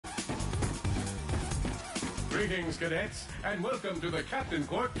Greetings, cadets, and welcome to the Captain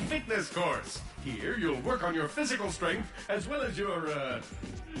Quark Fitness Course. Here, you'll work on your physical strength as well as your,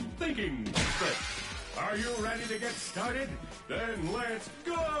 thinking strength. Are you ready to get started? Then let's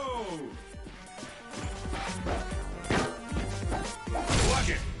go! Watch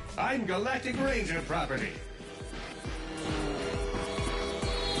it! I'm Galactic Ranger property.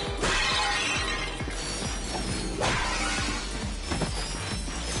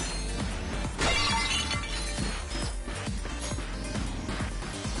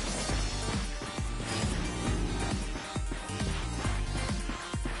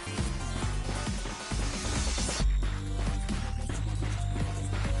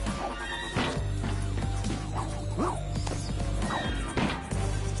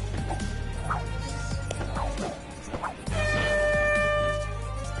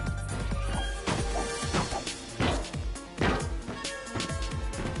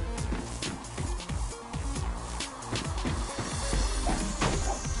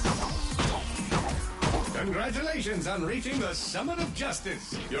 Congratulations on reaching the summit of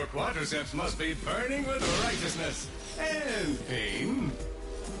justice. Your quadriceps must be burning with righteousness and pain.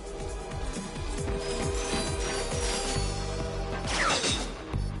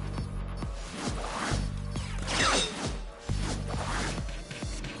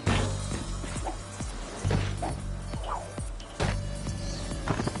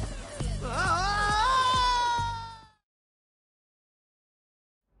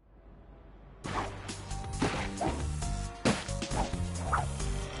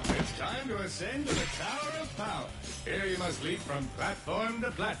 Ascend to the Tower of Power. Here you must leap from platform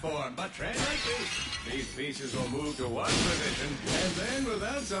to platform, but tread like this. These pieces will move to one position, and then,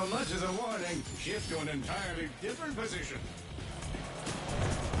 without so much as a warning, shift to an entirely different position.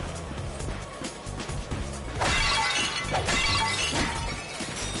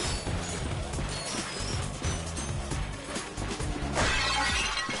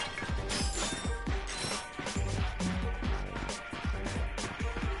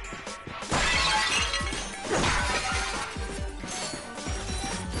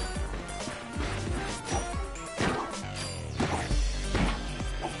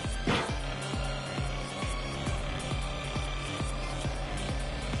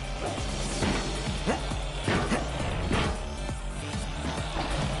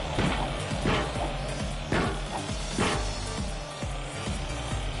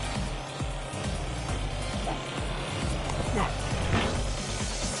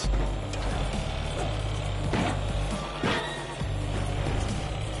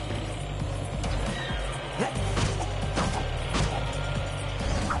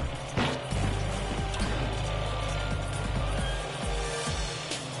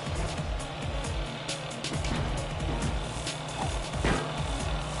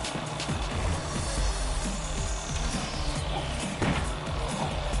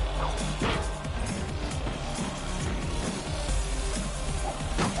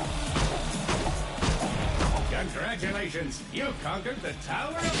 Congratulations! You conquered the Tower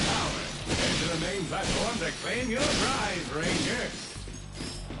of Power! Head to the main platform to claim your prize, Ranger!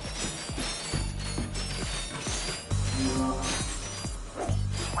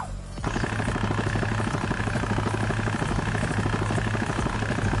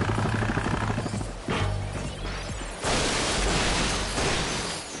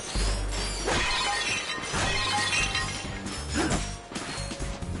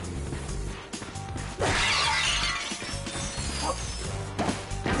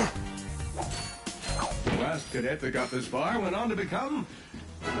 Cadet that got this far went on to become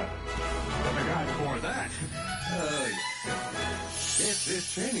the guy before that. Guess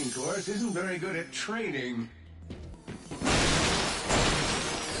this training course isn't very good at training.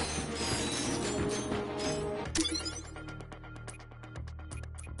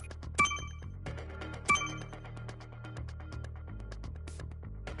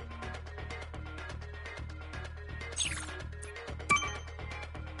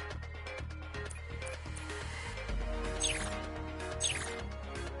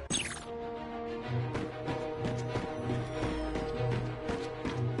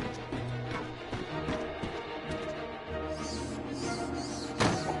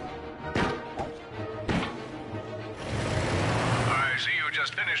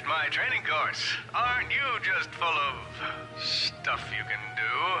 Just finished my training course. Aren't you just full of stuff you can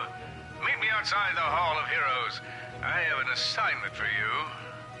do? Meet me outside the Hall of Heroes. I have an assignment for you.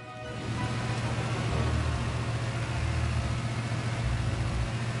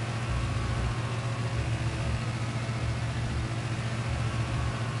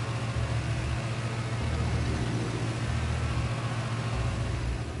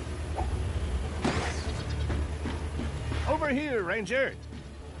 here, Ranger.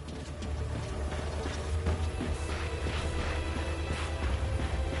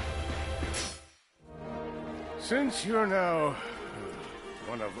 Since you're now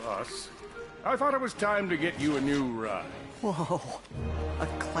one of us, I thought it was time to get you a new ride. Whoa, a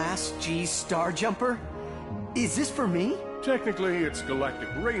Class G Star Jumper? Is this for me? Technically, it's Galactic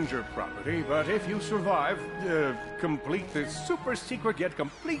Ranger property, but if you survive, complete this super secret yet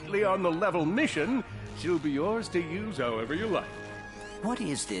completely on the level mission, she'll be yours to use however you like. What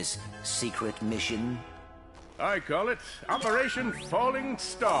is this secret mission? I call it Operation Falling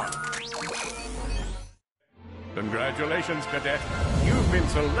Star. Congratulations, Cadet. You've been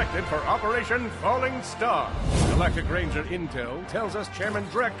selected for Operation Falling Star. Galactic Ranger Intel tells us Chairman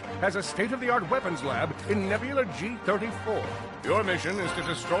Drek has a state-of-the-art weapons lab in Nebula G-34. Your mission is to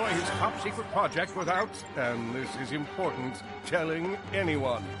destroy his top-secret project without, and this is important, telling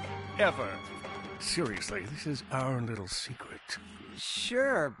anyone. Ever. Seriously, this is our little secret.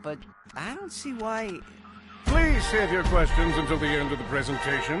 Sure, but I don't see why... Please save your questions until the end of the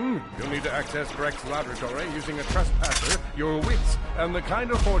presentation. You'll need to access Brecht's laboratory using a trespasser, your wits, and the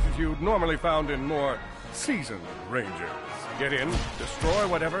kind of fortitude normally found in more seasoned Rangers. Get in, destroy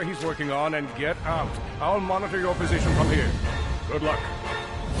whatever he's working on, and get out. I'll monitor your position from here. Good luck.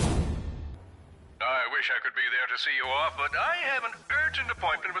 I wish I could be there to see you off, but I have an urgent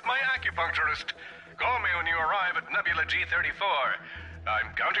appointment with my acupuncturist. Call me when you arrive at Nebula G-34.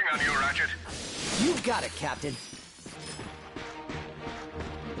 I'm counting on you, Ratchet. You got it, Captain.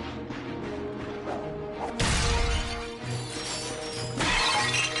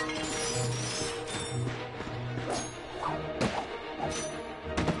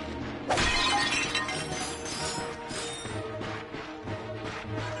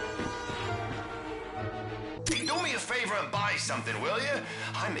 Hey, do me a favor and buy something, will you?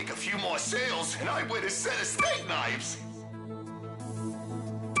 I make a few more sales, and I win a set of steak knives.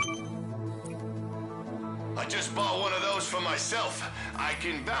 I just bought one of those for myself. I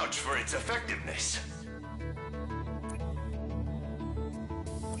can vouch for its effectiveness.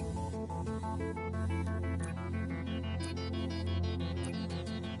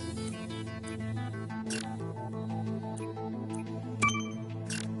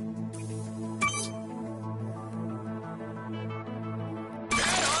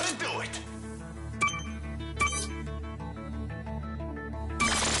 That ought to do it.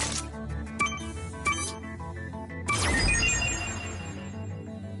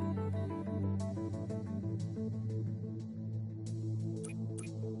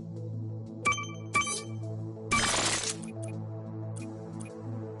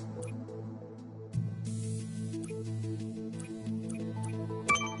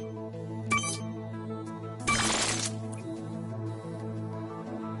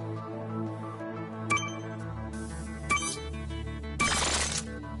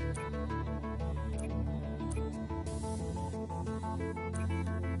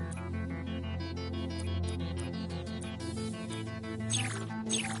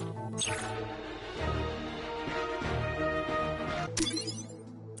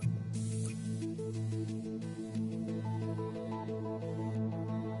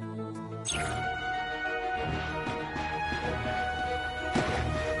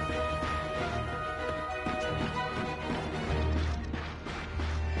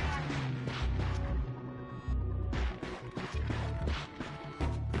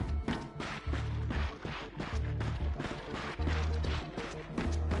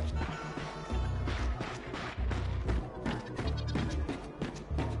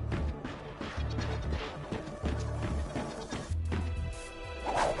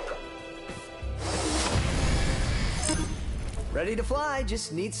 Ready to fly,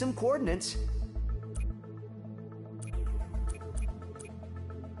 just need some coordinates.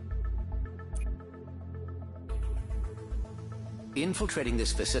 Infiltrating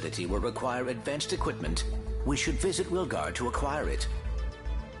this facility will require advanced equipment. We should visit Wilgar to acquire it.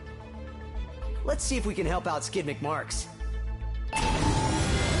 Let's see if we can help out Skid McMarks.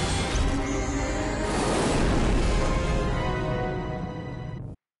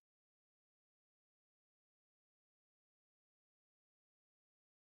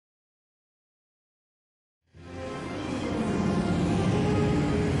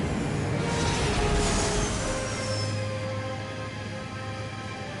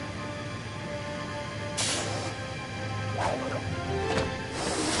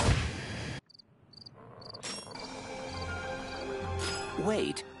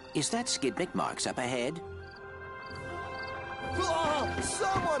 Wait, is that Skid McMarks up ahead? Oh,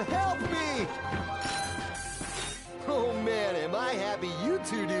 someone help me! Oh man, am I happy you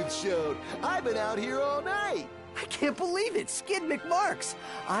two dudes showed. I've been out here all night. I can't believe it, Skid McMarks.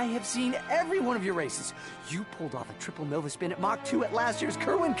 I have seen every one of your races. You pulled off a triple Nova spin at Mach 2 at last year's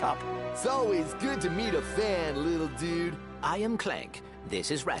Kerwin Cup. It's always good to meet a fan, little dude. I am Clank.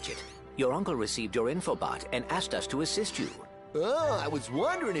 This is Ratchet. Your uncle received your infobot and asked us to assist you. Oh, I was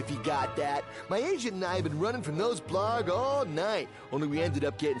wondering if you got that. My agent and I have been running from those blarg all night. Only we ended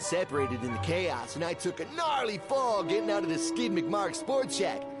up getting separated in the chaos, and I took a gnarly fall getting out of the Skid McMark Sports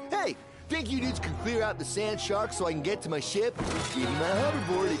Shack. Hey, think you dudes can clear out the sand shark so I can get to my ship? Give me my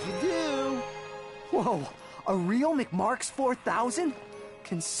hoverboard if you do. Whoa, a real McMarks 4000?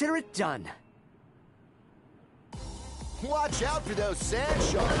 Consider it done. Watch out for those sand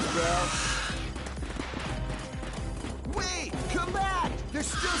sharks, bro. Wait, come back! There's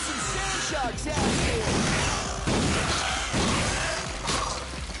still some sand sharks out here!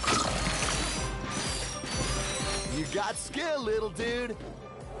 You got skill, little dude.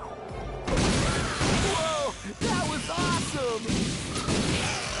 Whoa, that was awesome!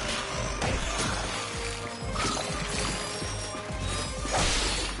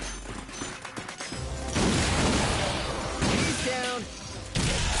 He's down.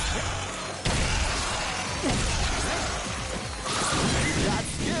 Got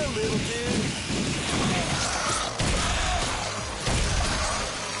skill, little dude.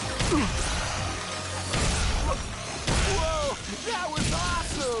 Whoa, that was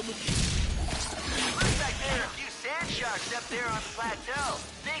awesome! Looks like there are a few sand sharks up there on the plateau.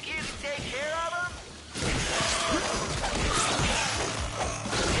 Think you can take care of them?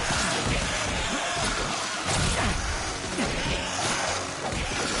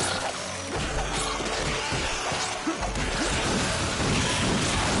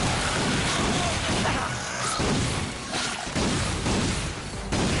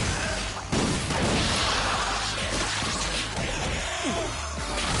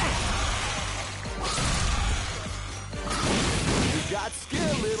 You got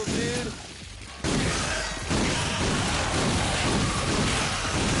skill, little dude.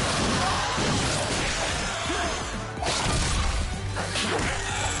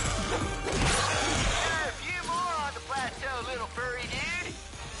 There are a few more on the plateau, little furry dude.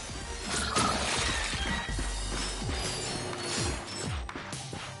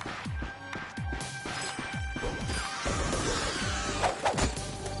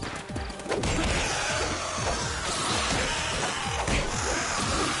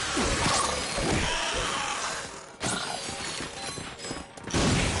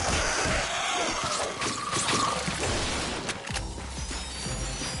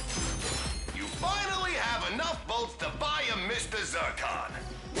 You finally have enough bolts to buy him, Mr. Zircon.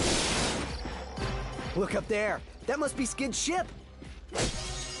 Look up there. That must be Skid's ship.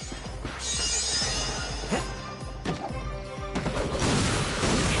 Sand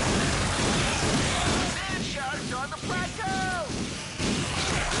sharks on the plateau!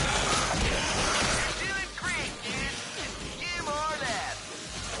 You're doing great, dude. Just a few more left.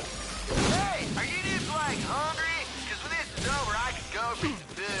 Hey, are you dudes, like, hungry? Because when this is over, I could go for some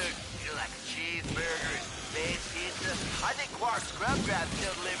food. You know, like a cheeseburger and space pizza. I think Quark Scrub Grab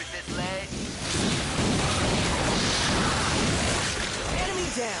still delivers this late. Enemy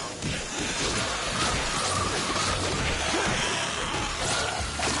down.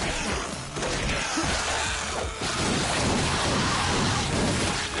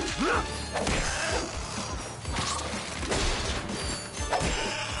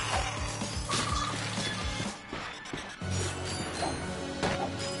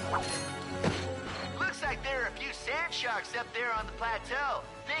 Looks like there are a few sand sharks up there on the plateau.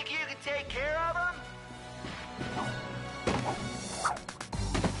 Think you can take care of them?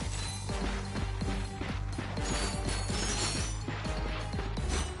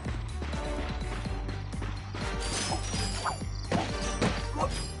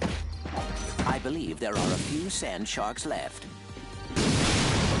 I believe there are a few sand sharks left.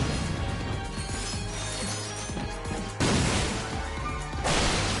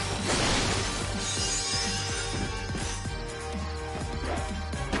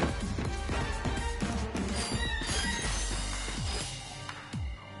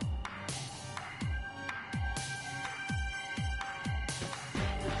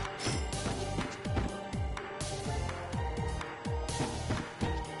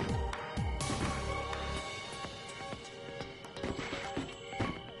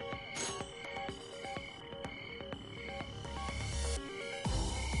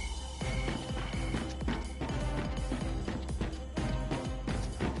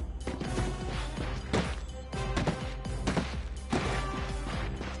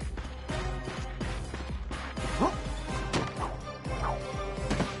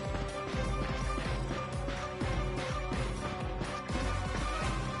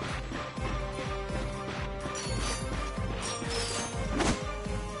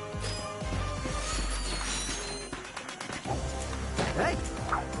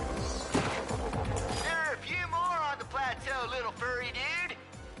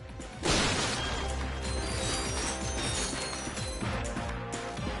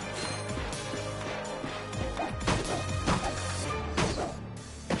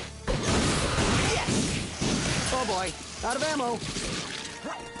 boy. Out of ammo.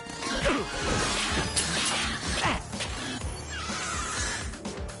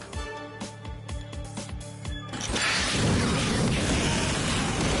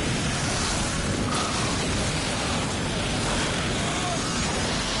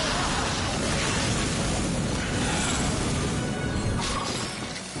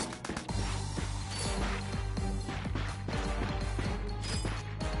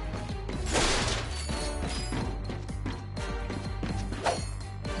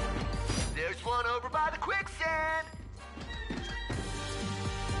 There's one over by the quicksand.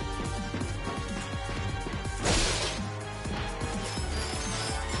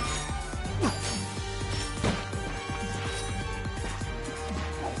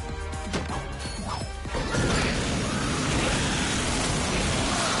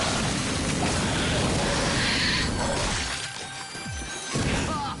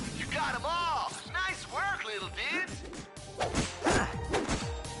 Oh, you got 'em all. Nice work, little dudes.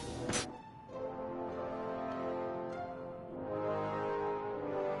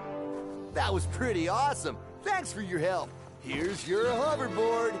 That was pretty awesome. Thanks for your help. Here's your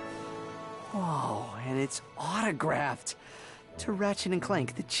hoverboard. Whoa, and it's autographed. To Ratchet and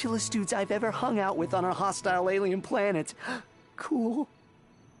Clank, the chillest dudes I've ever hung out with on a hostile alien planet. Cool.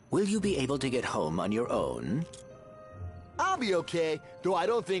 Will you be able to get home on your own? I'll be okay, though I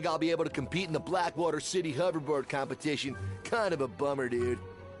don't think I'll be able to compete in the Blackwater City hoverboard competition. Kind of a bummer, dude.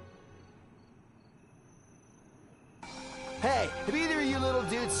 Hey, have either of you little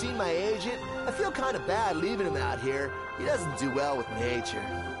dudes seen my agent? I feel kind of bad leaving him out here. He doesn't do well with nature.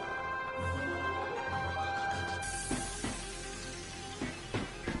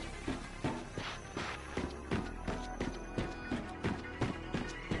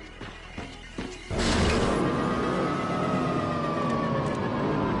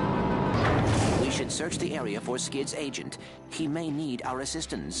 We should search the area for Skid's agent. He may need our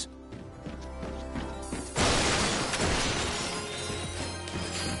assistance.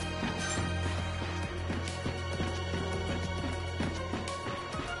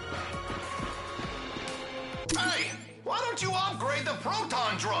 Hey, why don't you upgrade the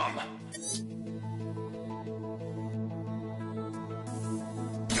proton drum?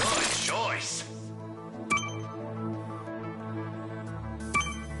 Good choice.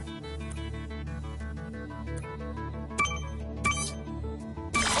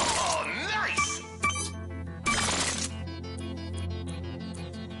 Oh, nice!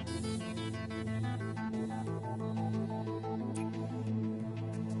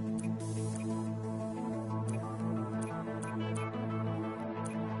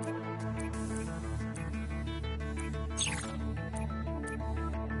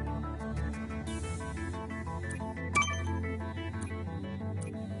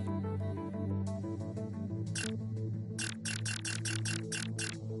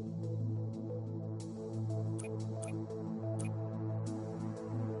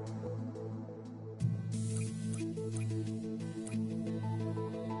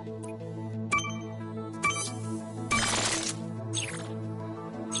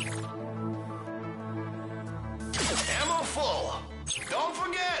 Ammo full. Don't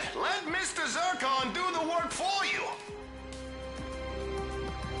forget, let Mr. Zircon do the work for you.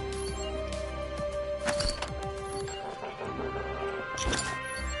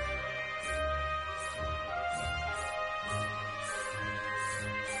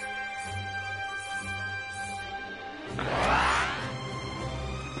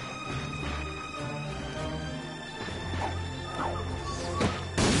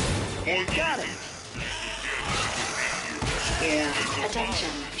 Got it. Attention,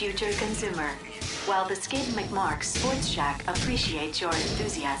 future consumer. While the Skid McMark Sports Shack appreciates your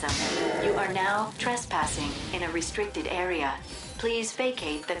enthusiasm, you are now trespassing in a restricted area. Please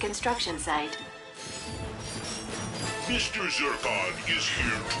vacate the construction site. Mr. Zircon is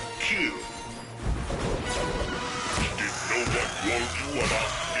here to kill. Did no one warn you about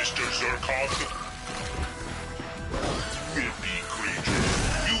Mr. Zircon? Filthy creature,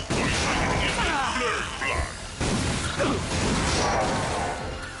 you fight in the blurred blood.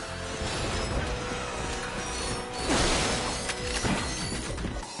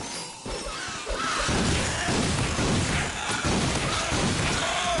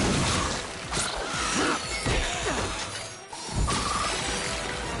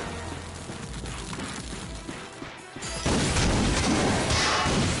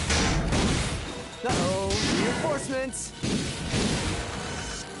 Uh-oh, reinforcements.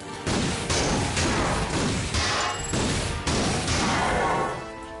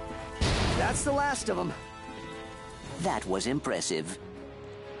 That's the last of them. That was impressive.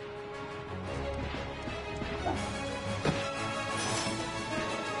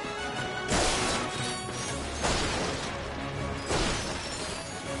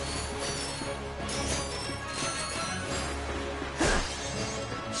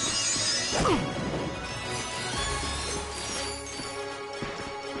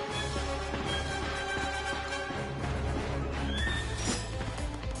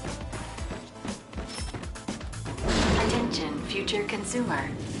 Attention, future consumer.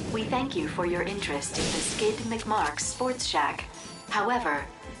 We thank you for your interest in the Skid McMarx Sports Shack. However,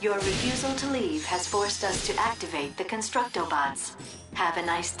 your refusal to leave has forced us to activate the Constructobots. Have a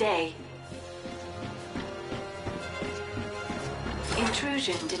nice day.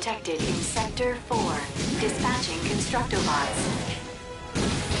 Intrusion detected in Sector 4. Dispatching Constructobots.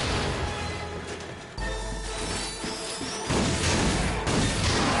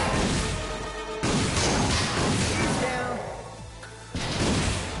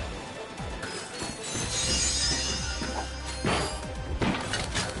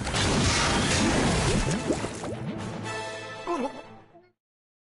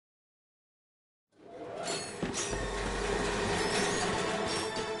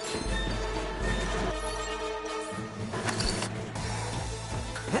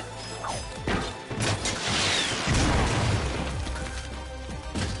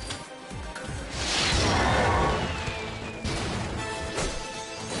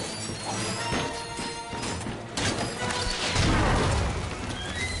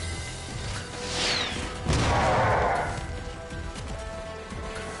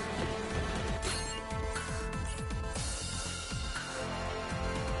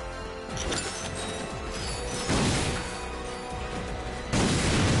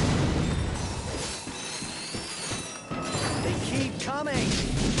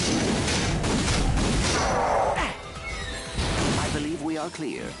 Are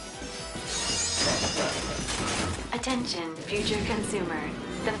clear. Attention, future consumer.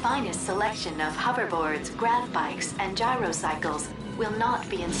 The finest selection of hoverboards, grav bikes, and gyrocycles will not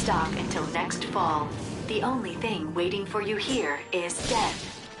be in stock until next fall. The only thing waiting for you here is death.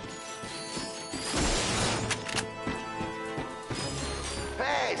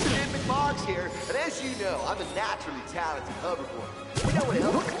 Hey, Skid McMarx here, and as you know, I'm a naturally talented hoverboarder. You know what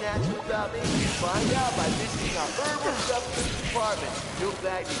else is natural about me? Find out by visiting our herbal supplements department. You'll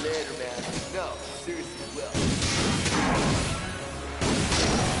thank me later, man. No, seriously, you will.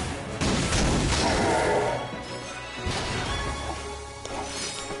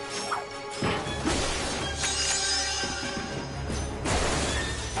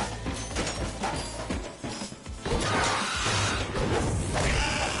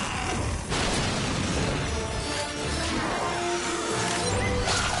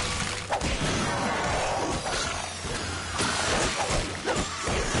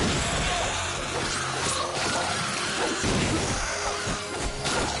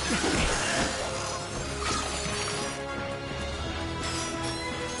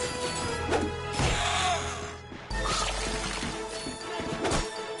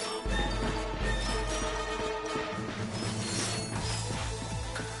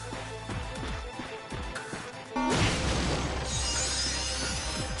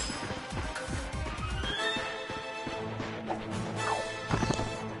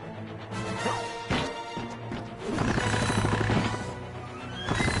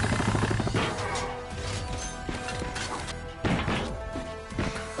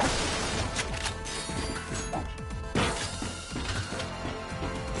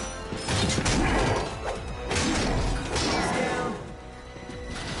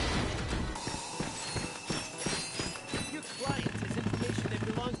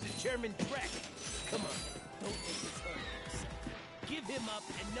 Chairman Trek. Come on, don't take this hurt. Give him up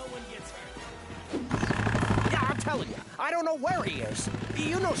and no one gets hurt. Yeah, I'm telling you, I don't know where he is.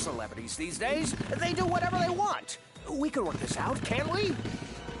 You know celebrities these days. They do whatever they want. We can work this out, can't we?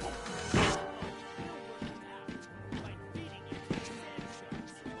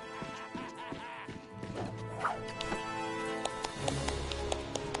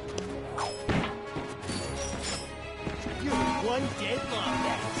 You're one dead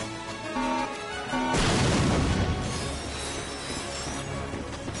log.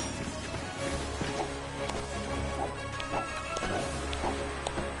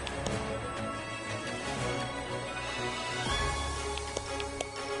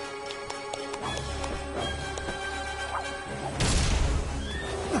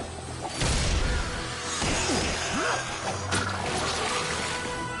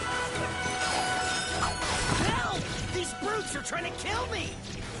 You're trying to kill me!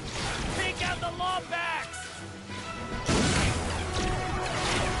 Take out the law backs!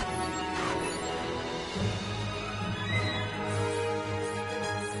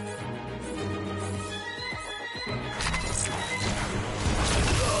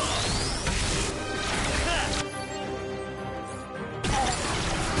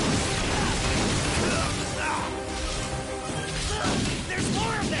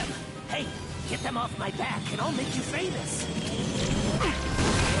 them off my back, and I'll make you famous.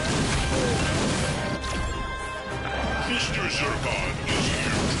 Mr. Zircon is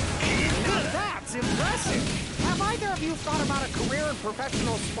here. That's impressive. Have either of you thought about a career in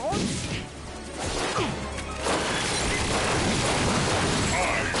professional sports?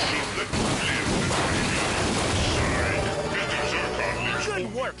 I shall let you live. Mr. Zircon lives.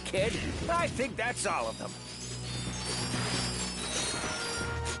 Good work, kid. I think that's all of them.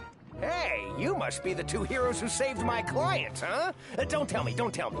 Hey, you must be the two heroes who saved my client, huh? Don't tell me.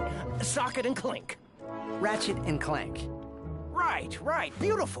 Socket and Clink. Ratchet and Clank. Right.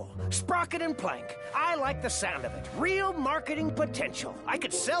 Beautiful. Sprocket and Plank. I like the sound of it. Real marketing potential. I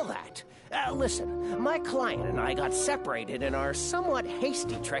could sell that. Listen, my client and I got separated in our somewhat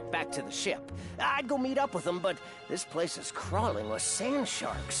hasty trek back to the ship. I'd go meet up with them, but this place is crawling with sand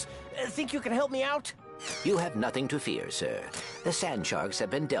sharks. Think you can help me out? You have nothing to fear, sir. The sand sharks have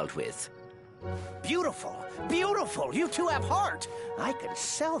been dealt with. Beautiful. You two have heart. I can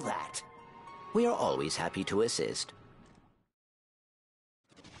sell that. We are always happy to assist.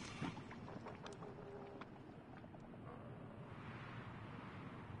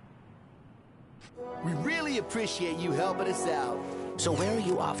 We really appreciate you helping us out. So where are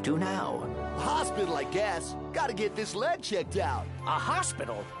you off to now? Hospital, I guess. Gotta get this leg checked out. A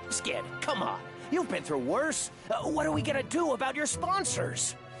hospital? Skid, come on. You've been through worse. What are we gonna do about your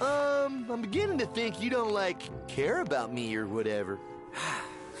sponsors? I'm beginning to think you don't, care about me or whatever.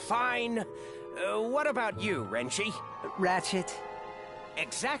 Fine. What about you, Renchi? Ratchet.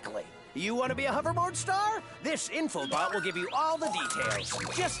 Exactly. You want to be a hoverboard star? This infobot will give you all the details.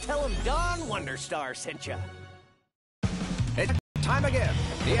 Just tell him Don Wonderstar sent you. It's time again.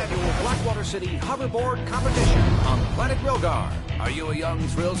 The annual Blackwater City Hoverboard Competition on Planet Rilgar. Are you a young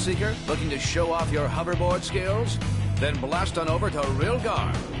thrill seeker looking to show off your hoverboard skills? Then blast on over to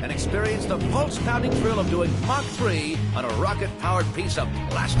Rilgar and experience the pulse-pounding thrill of doing Mach 3 on a rocket-powered piece of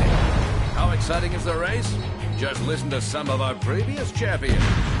plastic. How exciting is the race? Just listen to some of our previous champions.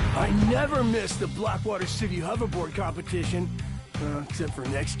 I never miss the Blackwater City Hoverboard Competition, except for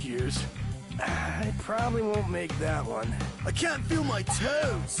next year's. I probably won't make that one. I can't feel my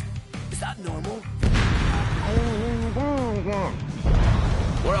toes. Is that normal?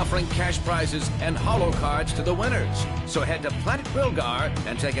 We're offering cash prizes and holo cards to the winners. So head to Planet Rilgar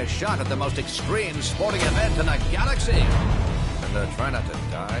and take a shot at the most extreme sporting event in the galaxy. And try not to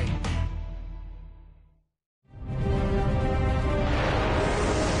die.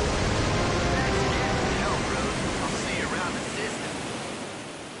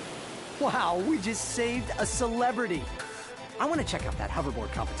 Wow, we just saved a celebrity. I want to check out that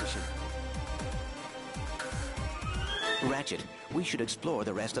hoverboard competition. Ratchet, we should explore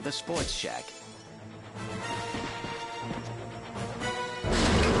the rest of the sports shack.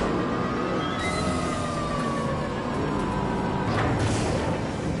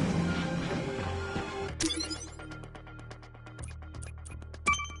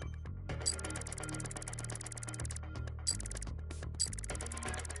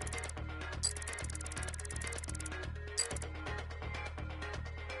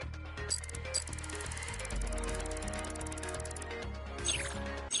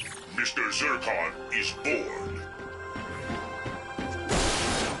 Mr. Zircon is bored.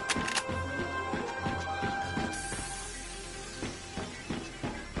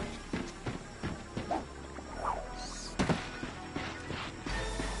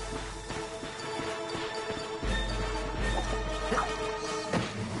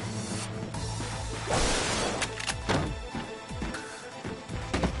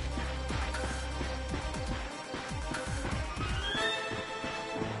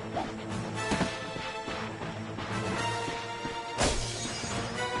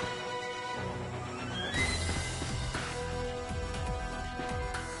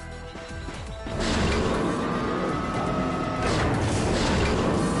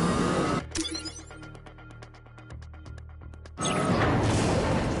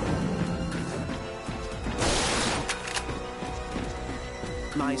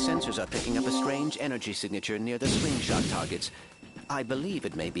 My sensors are picking up a strange energy signature near the slingshot targets. I believe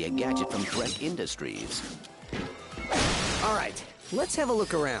it may be a gadget from Drek Industries. All right, let's have a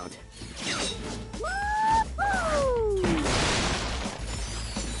look around.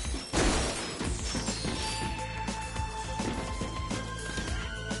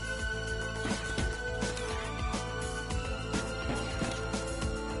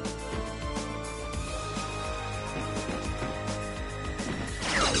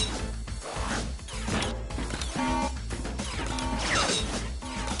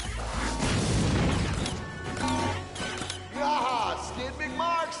 Skid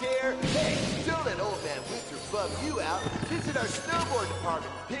McMark's here. Hey, help you out, visit our snowboard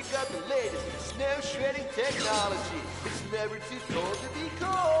department and pick up the latest in snow shredding technology. It's never too cold to be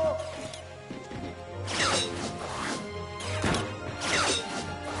cool.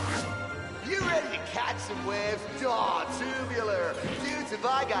 You ready to catch some waves? Daw, tubular. Dudes, have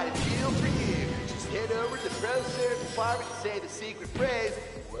I got a deal for you. Just head over to the Pro Surf department and say the secret phrase,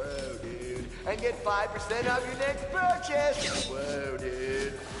 whoa, dude, and get 5% off your next purchase. Whoa,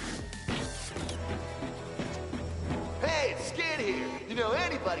 dude. Hey, it's Skid here. You know,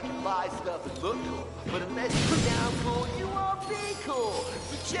 anybody can buy stuff and look cool, but unless you sound cool, you won't be cool.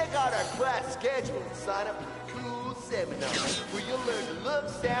 So check out our class schedule and sign up for a cool seminar where you'll learn to look,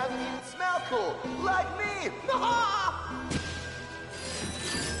 sound, and even smell cool, like me.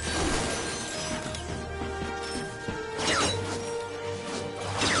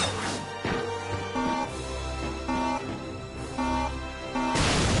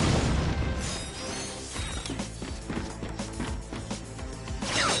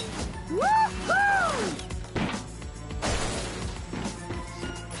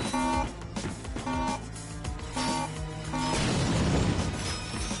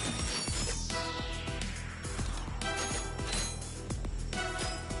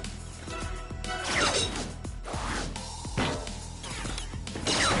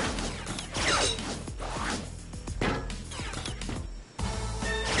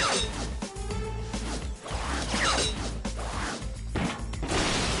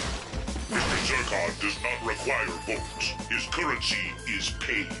 Does not require votes. His currency is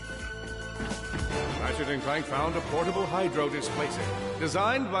pain. Ratchet and Clank found a portable hydro displacer,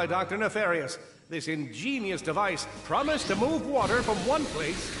 designed by Dr. Nefarious. This ingenious device promised to move water from one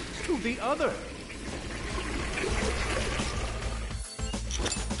place to the other.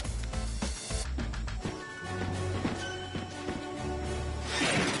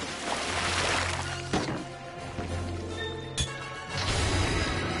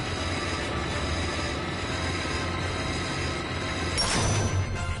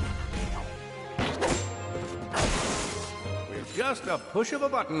 Just a push of a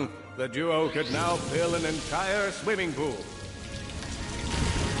button, the duo could now fill an entire swimming pool.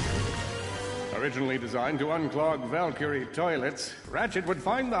 Originally designed to unclog Valkyrie toilets, Ratchet would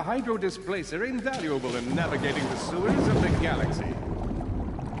find the hydro displacer invaluable in navigating the sewers of the galaxy.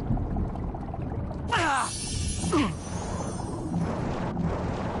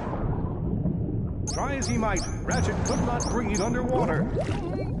 Try as he might, Ratchet could not breathe underwater.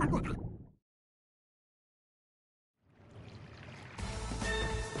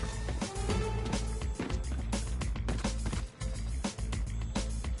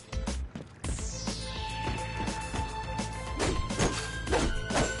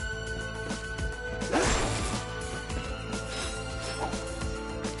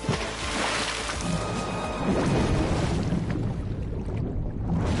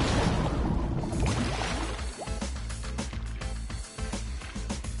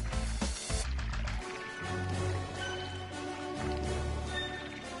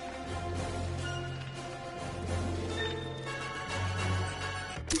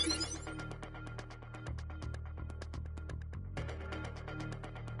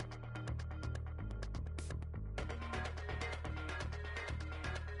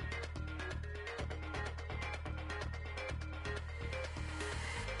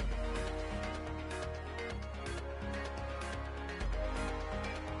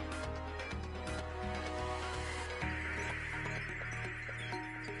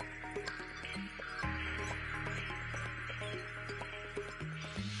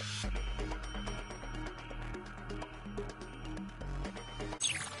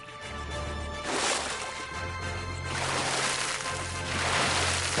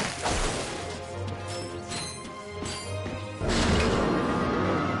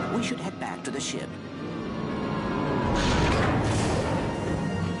 We should head back to the ship.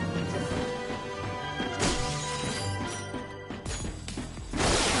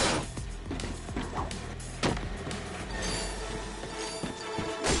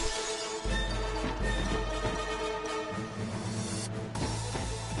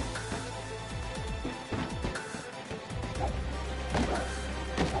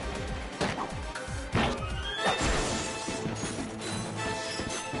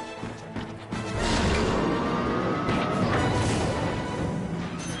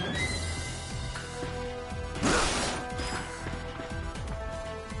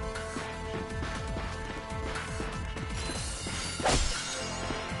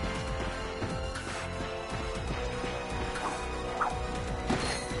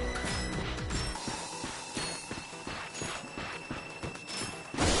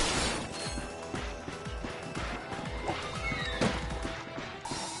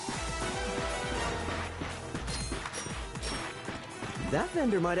 That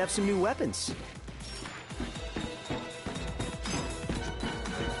vendor might have some new weapons.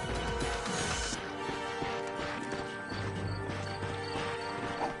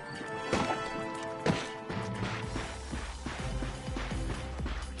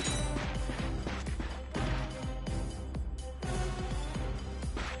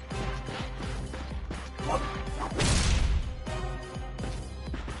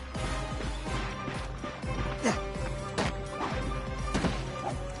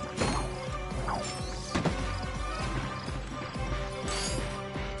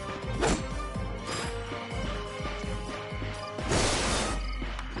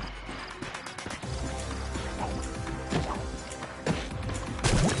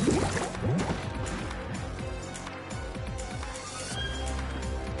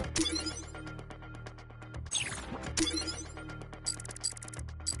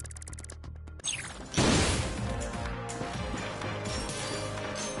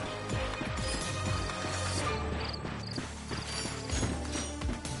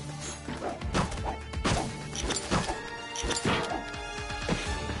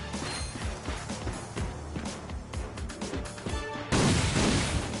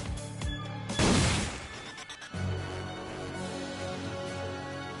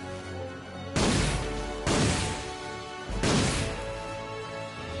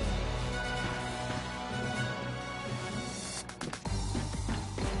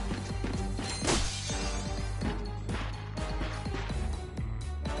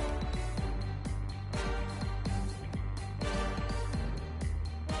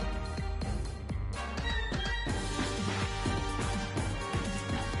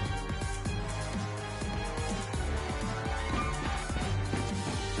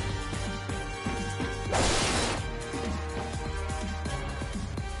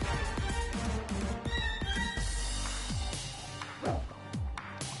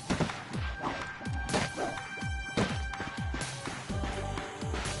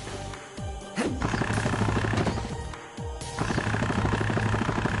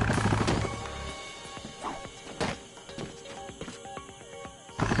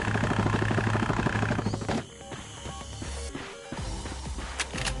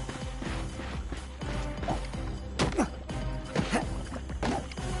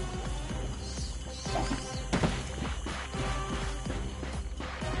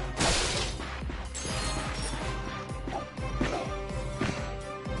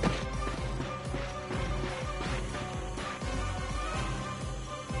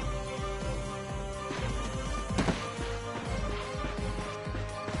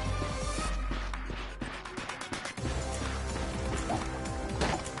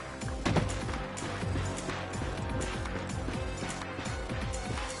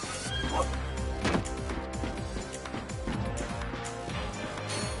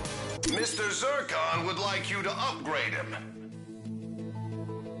 Mr. Zircon would like you to upgrade him.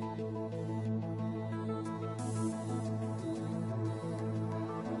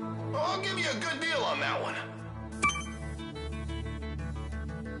 I'll give you a good deal on that one.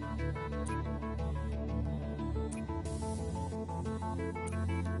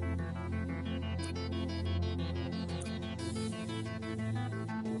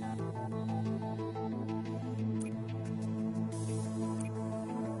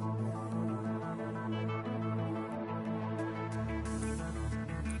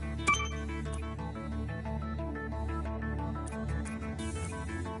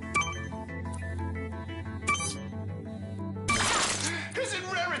 Isn't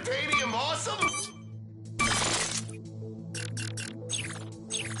Raritanium awesome?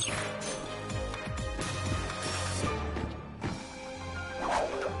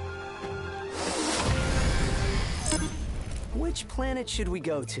 Which planet should we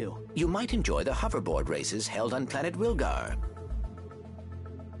go to? You might enjoy the hoverboard races held on planet Wilgar.